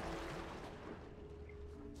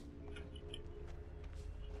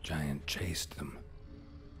 Giant chased them.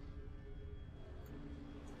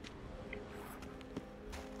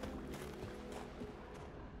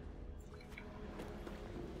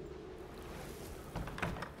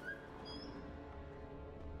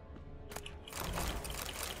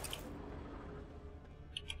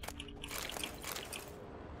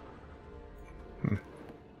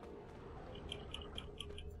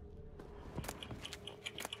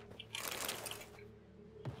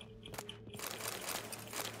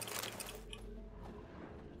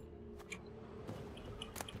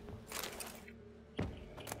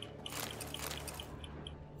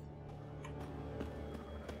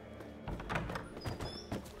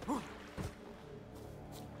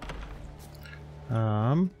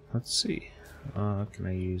 Let's see. Can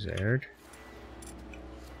I use aired?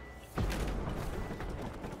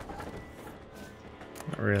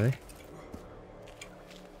 Not really.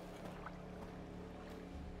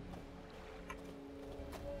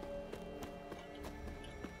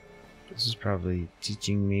 This is probably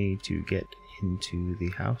teaching me to get into the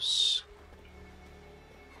house.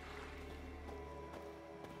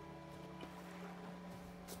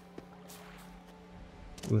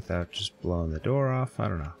 Without just blowing the door off, I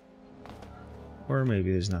don't know. Or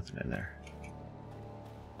maybe there's nothing in there.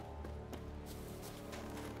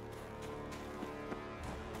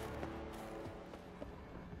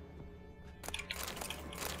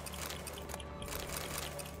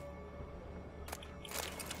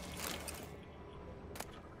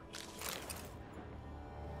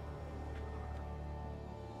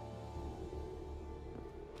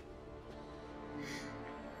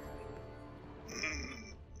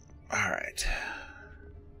 Alright.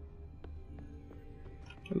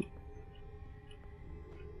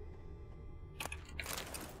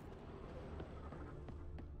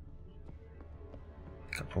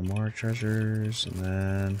 Couple more treasures, and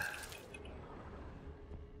then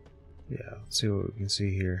yeah, let's see what we can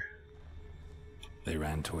see here. They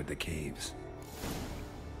ran toward the caves.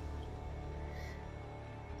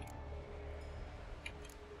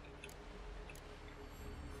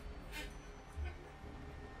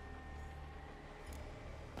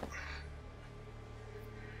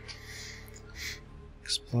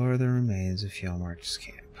 Explore the remains of Hjalmar's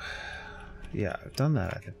camp. Yeah, I've done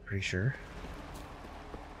that, I'm pretty sure.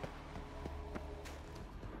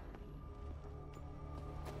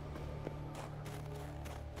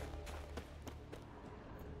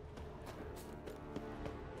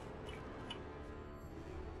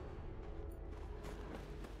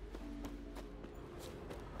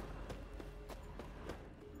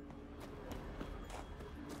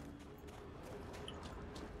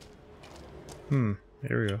 There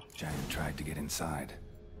we go. Giant tried to get inside.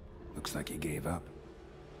 Looks like he gave up.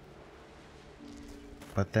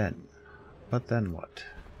 But then what?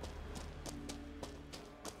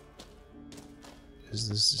 Is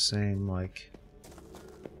this the same, like,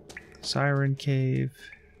 Siren Cave?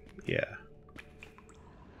 Yeah.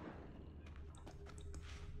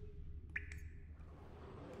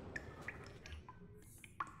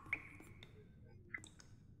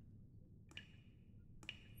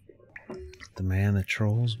 The man the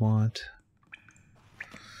trolls want.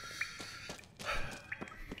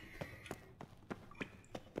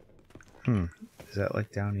 Is that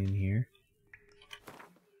like down in here?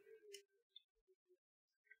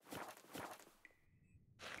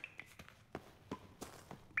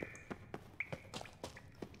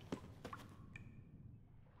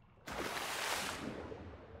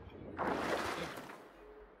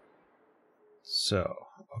 So,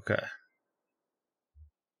 okay.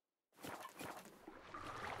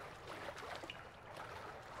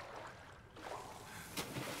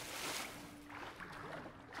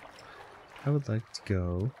 I would like to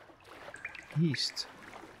go east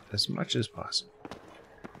as much as possible.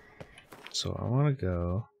 So I want to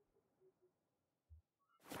go.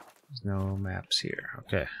 There's no maps here.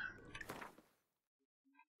 Okay.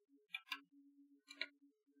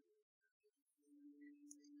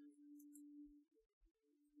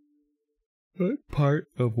 What part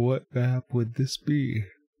of what map would this be?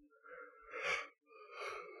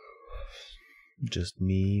 Just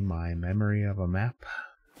me, my memory of a map?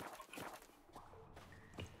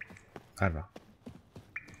 I don't know.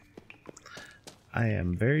 I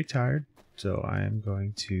am very tired, so I am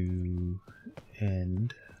going to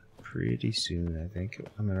end pretty soon. I think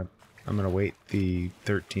I'm gonna wait the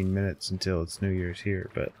 13 minutes until it's New Year's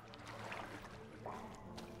here, but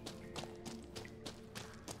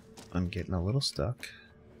I'm getting a little stuck,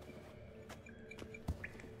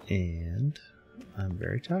 and I'm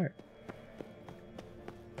very tired.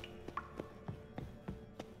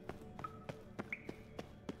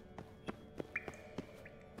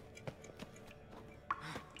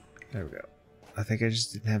 There we go. I think I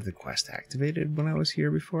just didn't have the quest activated when I was here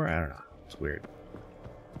before. I don't know. It's weird.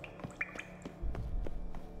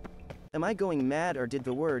 Am I going mad, or did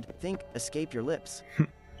the word think escape your lips?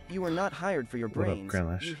 You were not hired for your brains,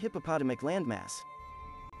 you hippopotamic landmass.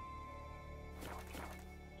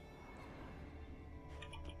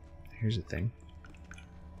 Here's the thing.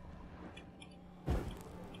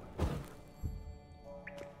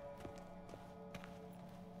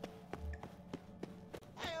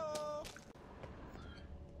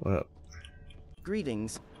 What up?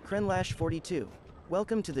 Greetings, Krenlash42.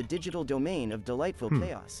 Welcome to the digital domain of delightful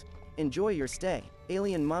chaos. Enjoy your stay.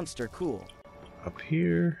 Alien monster cool. Up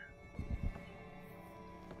here.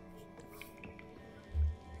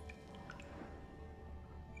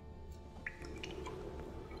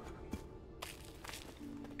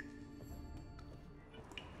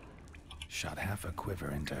 Shot half a quiver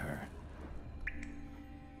into her.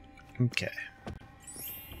 Okay.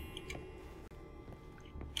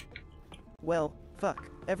 Well, fuck.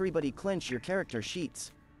 Everybody clench your character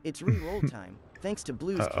sheets. It's re-roll time, thanks to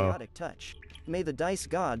Blue's chaotic touch. May the dice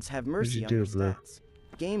gods have mercy on your stats.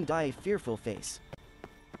 Game die fearful face.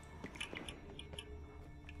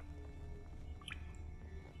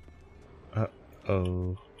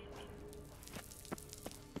 Uh-oh.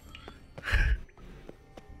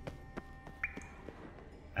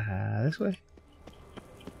 This way?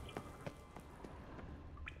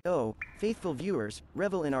 Oh, faithful viewers,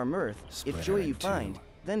 revel in our mirth. If joy you find,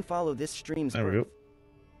 then follow this stream's birth.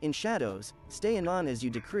 In shadows, stay anon as you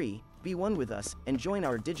decree, be one with us, and join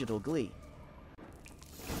our digital glee.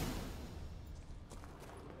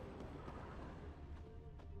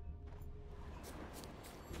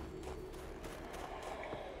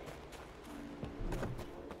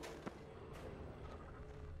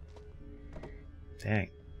 Dang.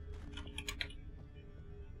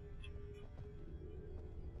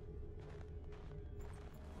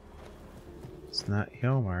 It's not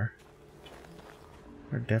Yomar.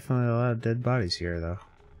 There are definitely a lot of dead bodies here, though.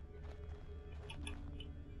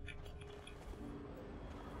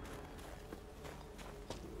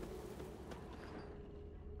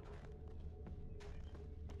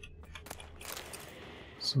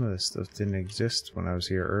 Some of this stuff didn't exist when I was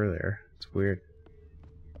here earlier. It's weird.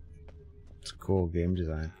 It's cool game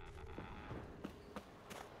design.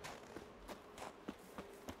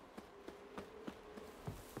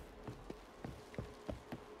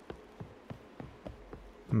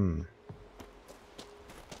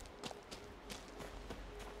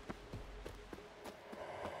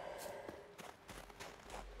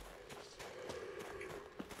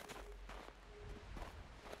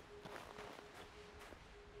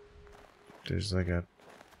 There's like a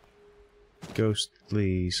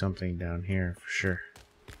ghostly something down here for sure.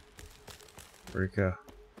 Where'd it go?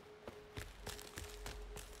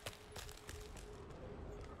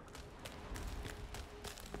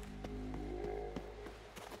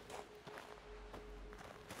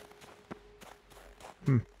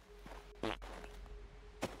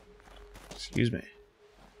 Excuse me.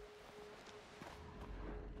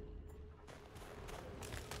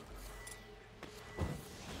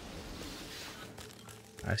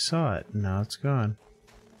 I saw it, now it's gone.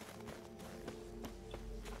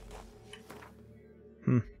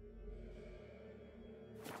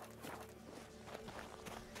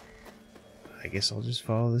 I guess I'll just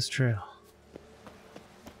follow this trail.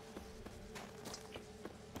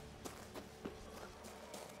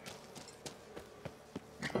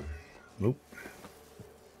 Nope.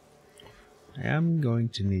 I am going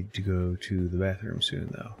to need to go to the bathroom soon,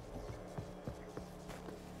 though.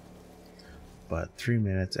 But 3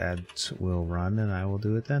 minutes ads will run, and I will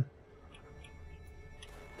do it then.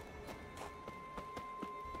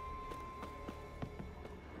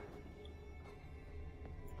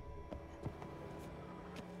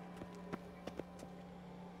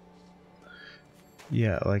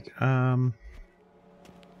 Yeah, like, I'm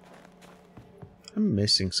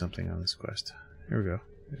missing something on this quest. Here we go.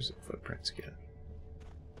 There's the footprints again.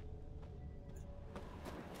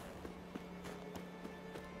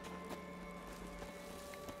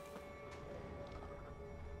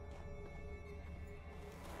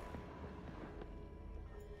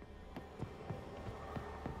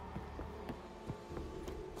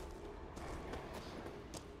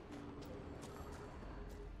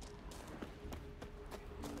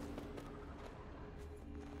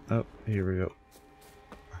 Oh, here we go.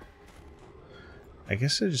 I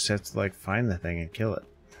guess I just have to, like, find the thing and kill it.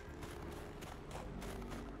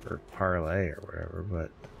 Or parlay or whatever,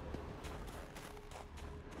 but...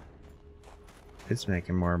 it's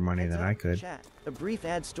making more money than I could. Chat. A brief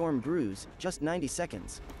ad storm brews, just 90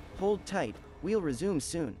 seconds. Hold tight, we'll resume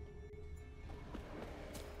soon.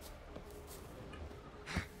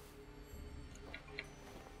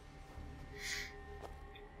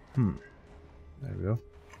 There we go.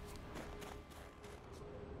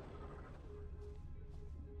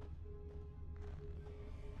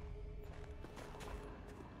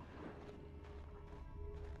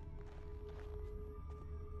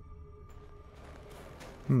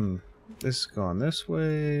 This is going this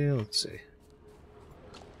way. Let's see.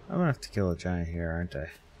 I'm gonna have to kill a giant here, aren't I?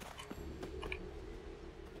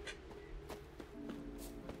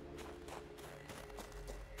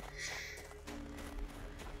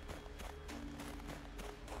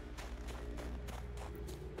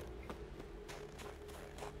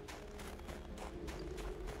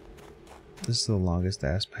 This is the longest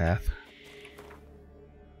ass path.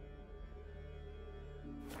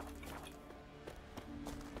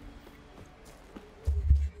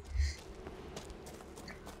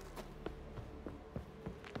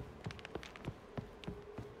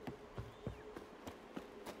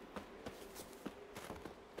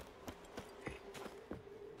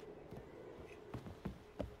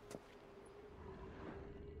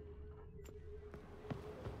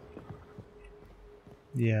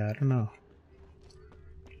 Yeah, I don't know.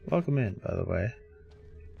 Welcome in, by the way.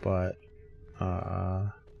 But,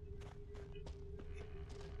 oh,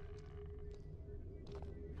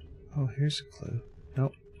 here's a clue.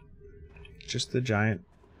 Nope. Just the giant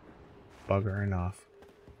buggering off.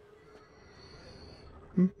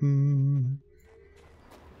 Find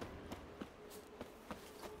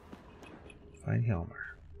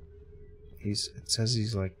Helmer. It says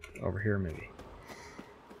he's like over here maybe.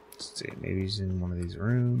 Let's see, maybe he's in one of these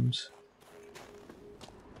rooms.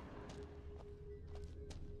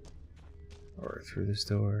 Or through this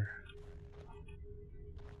door.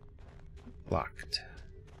 Locked.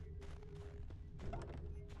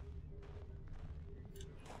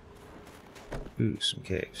 Ooh, some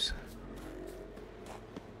caves.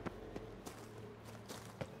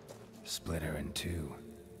 Split her in two.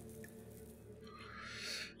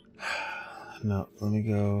 No, let me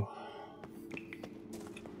go.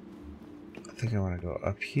 I think I want to go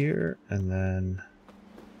up here and then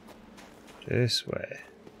this way.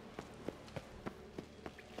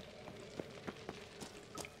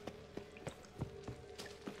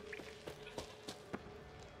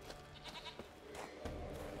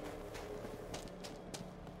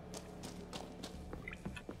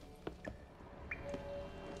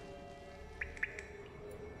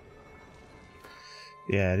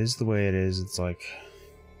 Yeah, it is the way it is. It's like...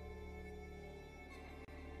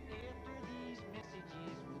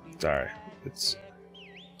 sorry. It's...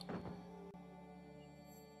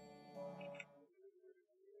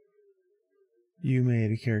 You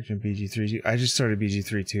made a character in BG3. I just started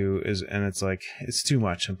BG3 too, and it's like, it's too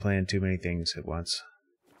much. I'm playing too many things at once.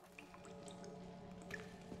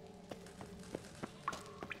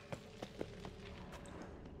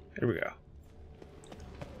 Here we go.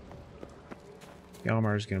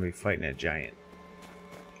 Yalmar's gonna be fighting a giant.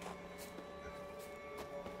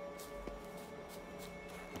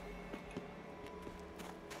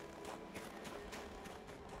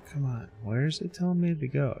 Come on, where's it telling me to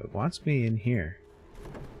go? It wants me in here.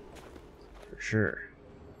 For sure.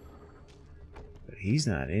 But he's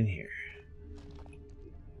not in here.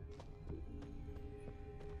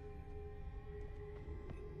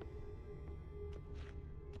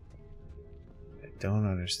 I don't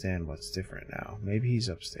understand what's different now. Maybe he's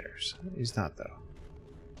upstairs. He's not, though.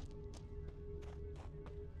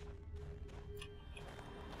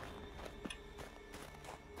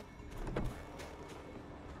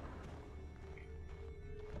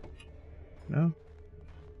 No?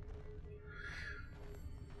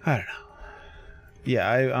 I don't know. Yeah,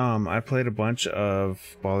 I played a bunch of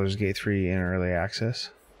Baldur's Gate 3 in early access.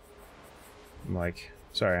 I'm like,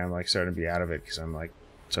 sorry, I'm like starting to be out of it because I'm like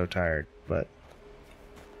so tired, but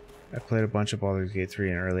I played a bunch of Baldur's Gate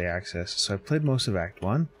 3 in early access, so I played most of Act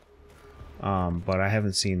 1, but I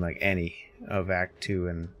haven't seen like any of Act 2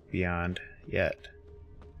 and beyond yet.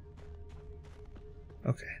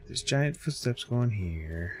 Okay, there's giant footsteps going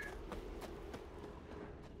here.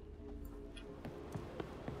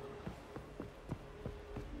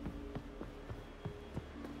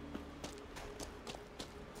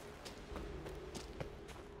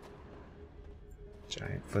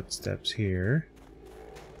 Giant footsteps here.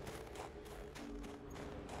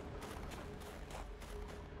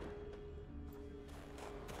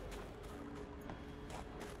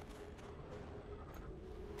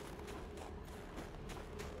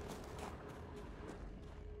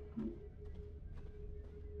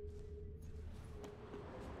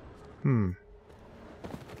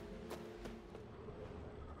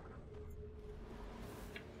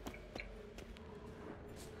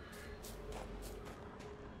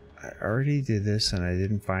 I already did this and I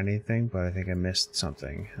didn't find anything, but I think I missed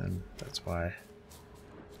something, and that's why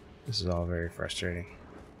this is all very frustrating.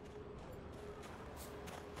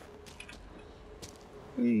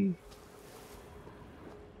 Whee!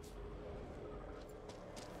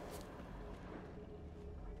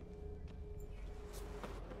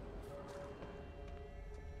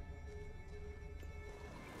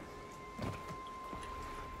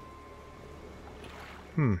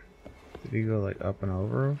 Did he go like up and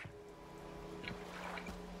over?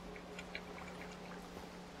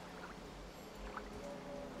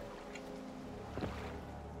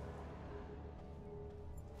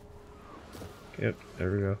 Yep,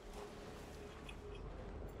 there we go.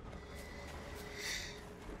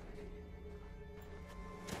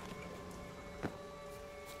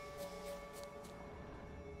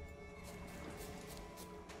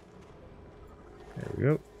 There we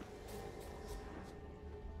go.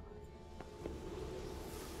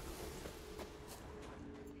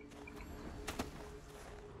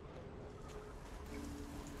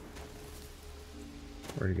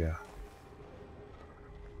 Where'd he go?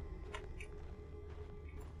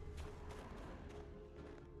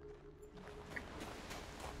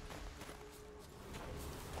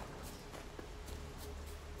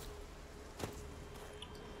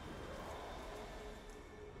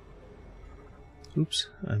 Oops,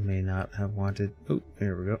 I may not have wanted... Oh,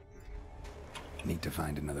 here we go. Need to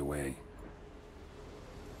find another way.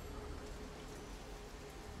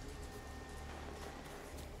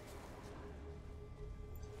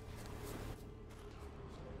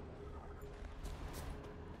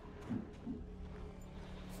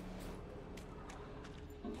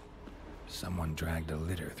 Someone dragged a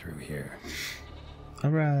litter through here.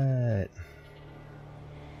 Alright.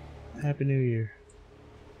 Happy New Year.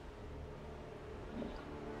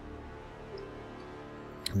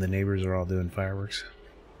 And the neighbors are all doing fireworks.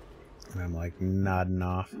 And I'm like nodding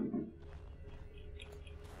off.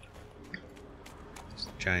 There's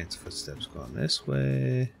giant's footsteps going this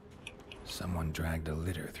way. Someone dragged a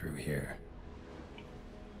litter through here.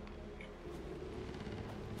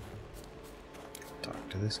 Talk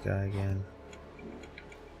to this guy again.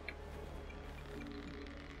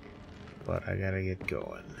 But I gotta get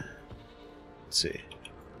going. Let's see.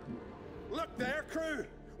 Look there, crew!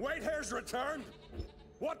 Whitehair's returned!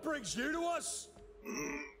 What brings you to us?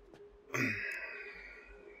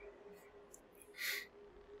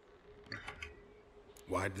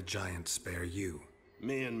 Why'd the giant spare you?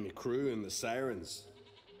 Me and me crew and the Sirens.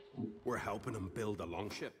 We're helping him build a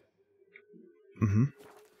longship. Mm-hmm.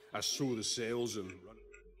 I sew the sails and run.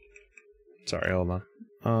 Sorry, hold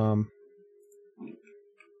on.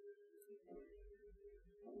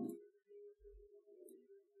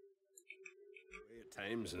 At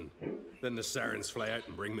times, and then the sirens fly out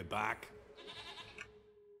and bring me back.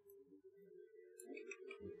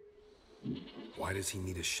 Why does he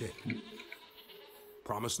need a ship?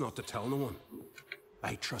 Promise not to tell no one.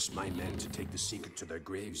 I trust my men to take the secret to their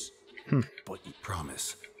graves. But you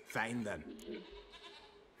promise. Fine then.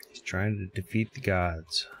 He's trying to defeat the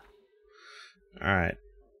gods. Alright.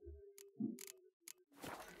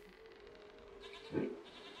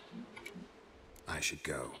 I should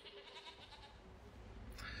go.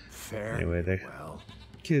 Fair. Anyway, the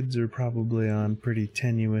kids are probably on pretty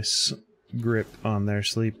tenuous grip on their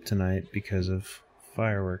sleep tonight because of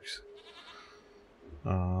fireworks.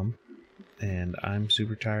 And I'm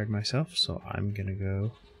super tired myself, so I'm gonna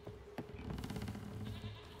go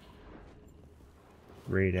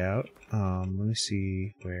raid out. Let me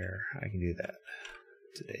see where I can do that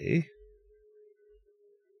today.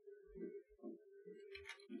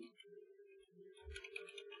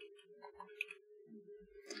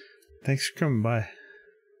 Thanks for coming by.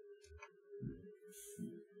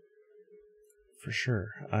 For sure.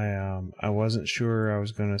 I wasn't sure I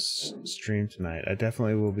was gonna stream tonight. I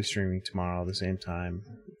definitely will be streaming tomorrow at the same time,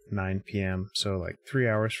 9 p.m. So like 3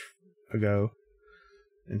 hours ago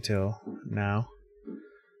until now.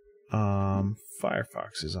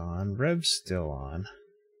 Firefox is on. Rev's still on.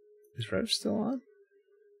 Is Rev still on?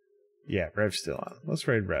 Yeah, Rev's still on. Let's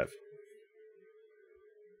raid Rev.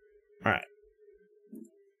 Alright.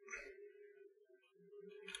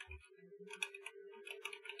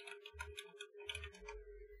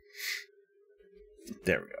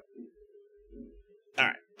 There we go.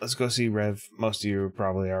 Alright, let's go see Rev. Most of you are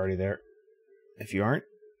probably already there. If you aren't,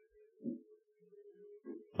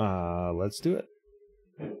 let's do it.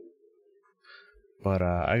 But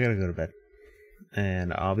I gotta go to bed.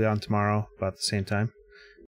 And I'll be on tomorrow about the same time.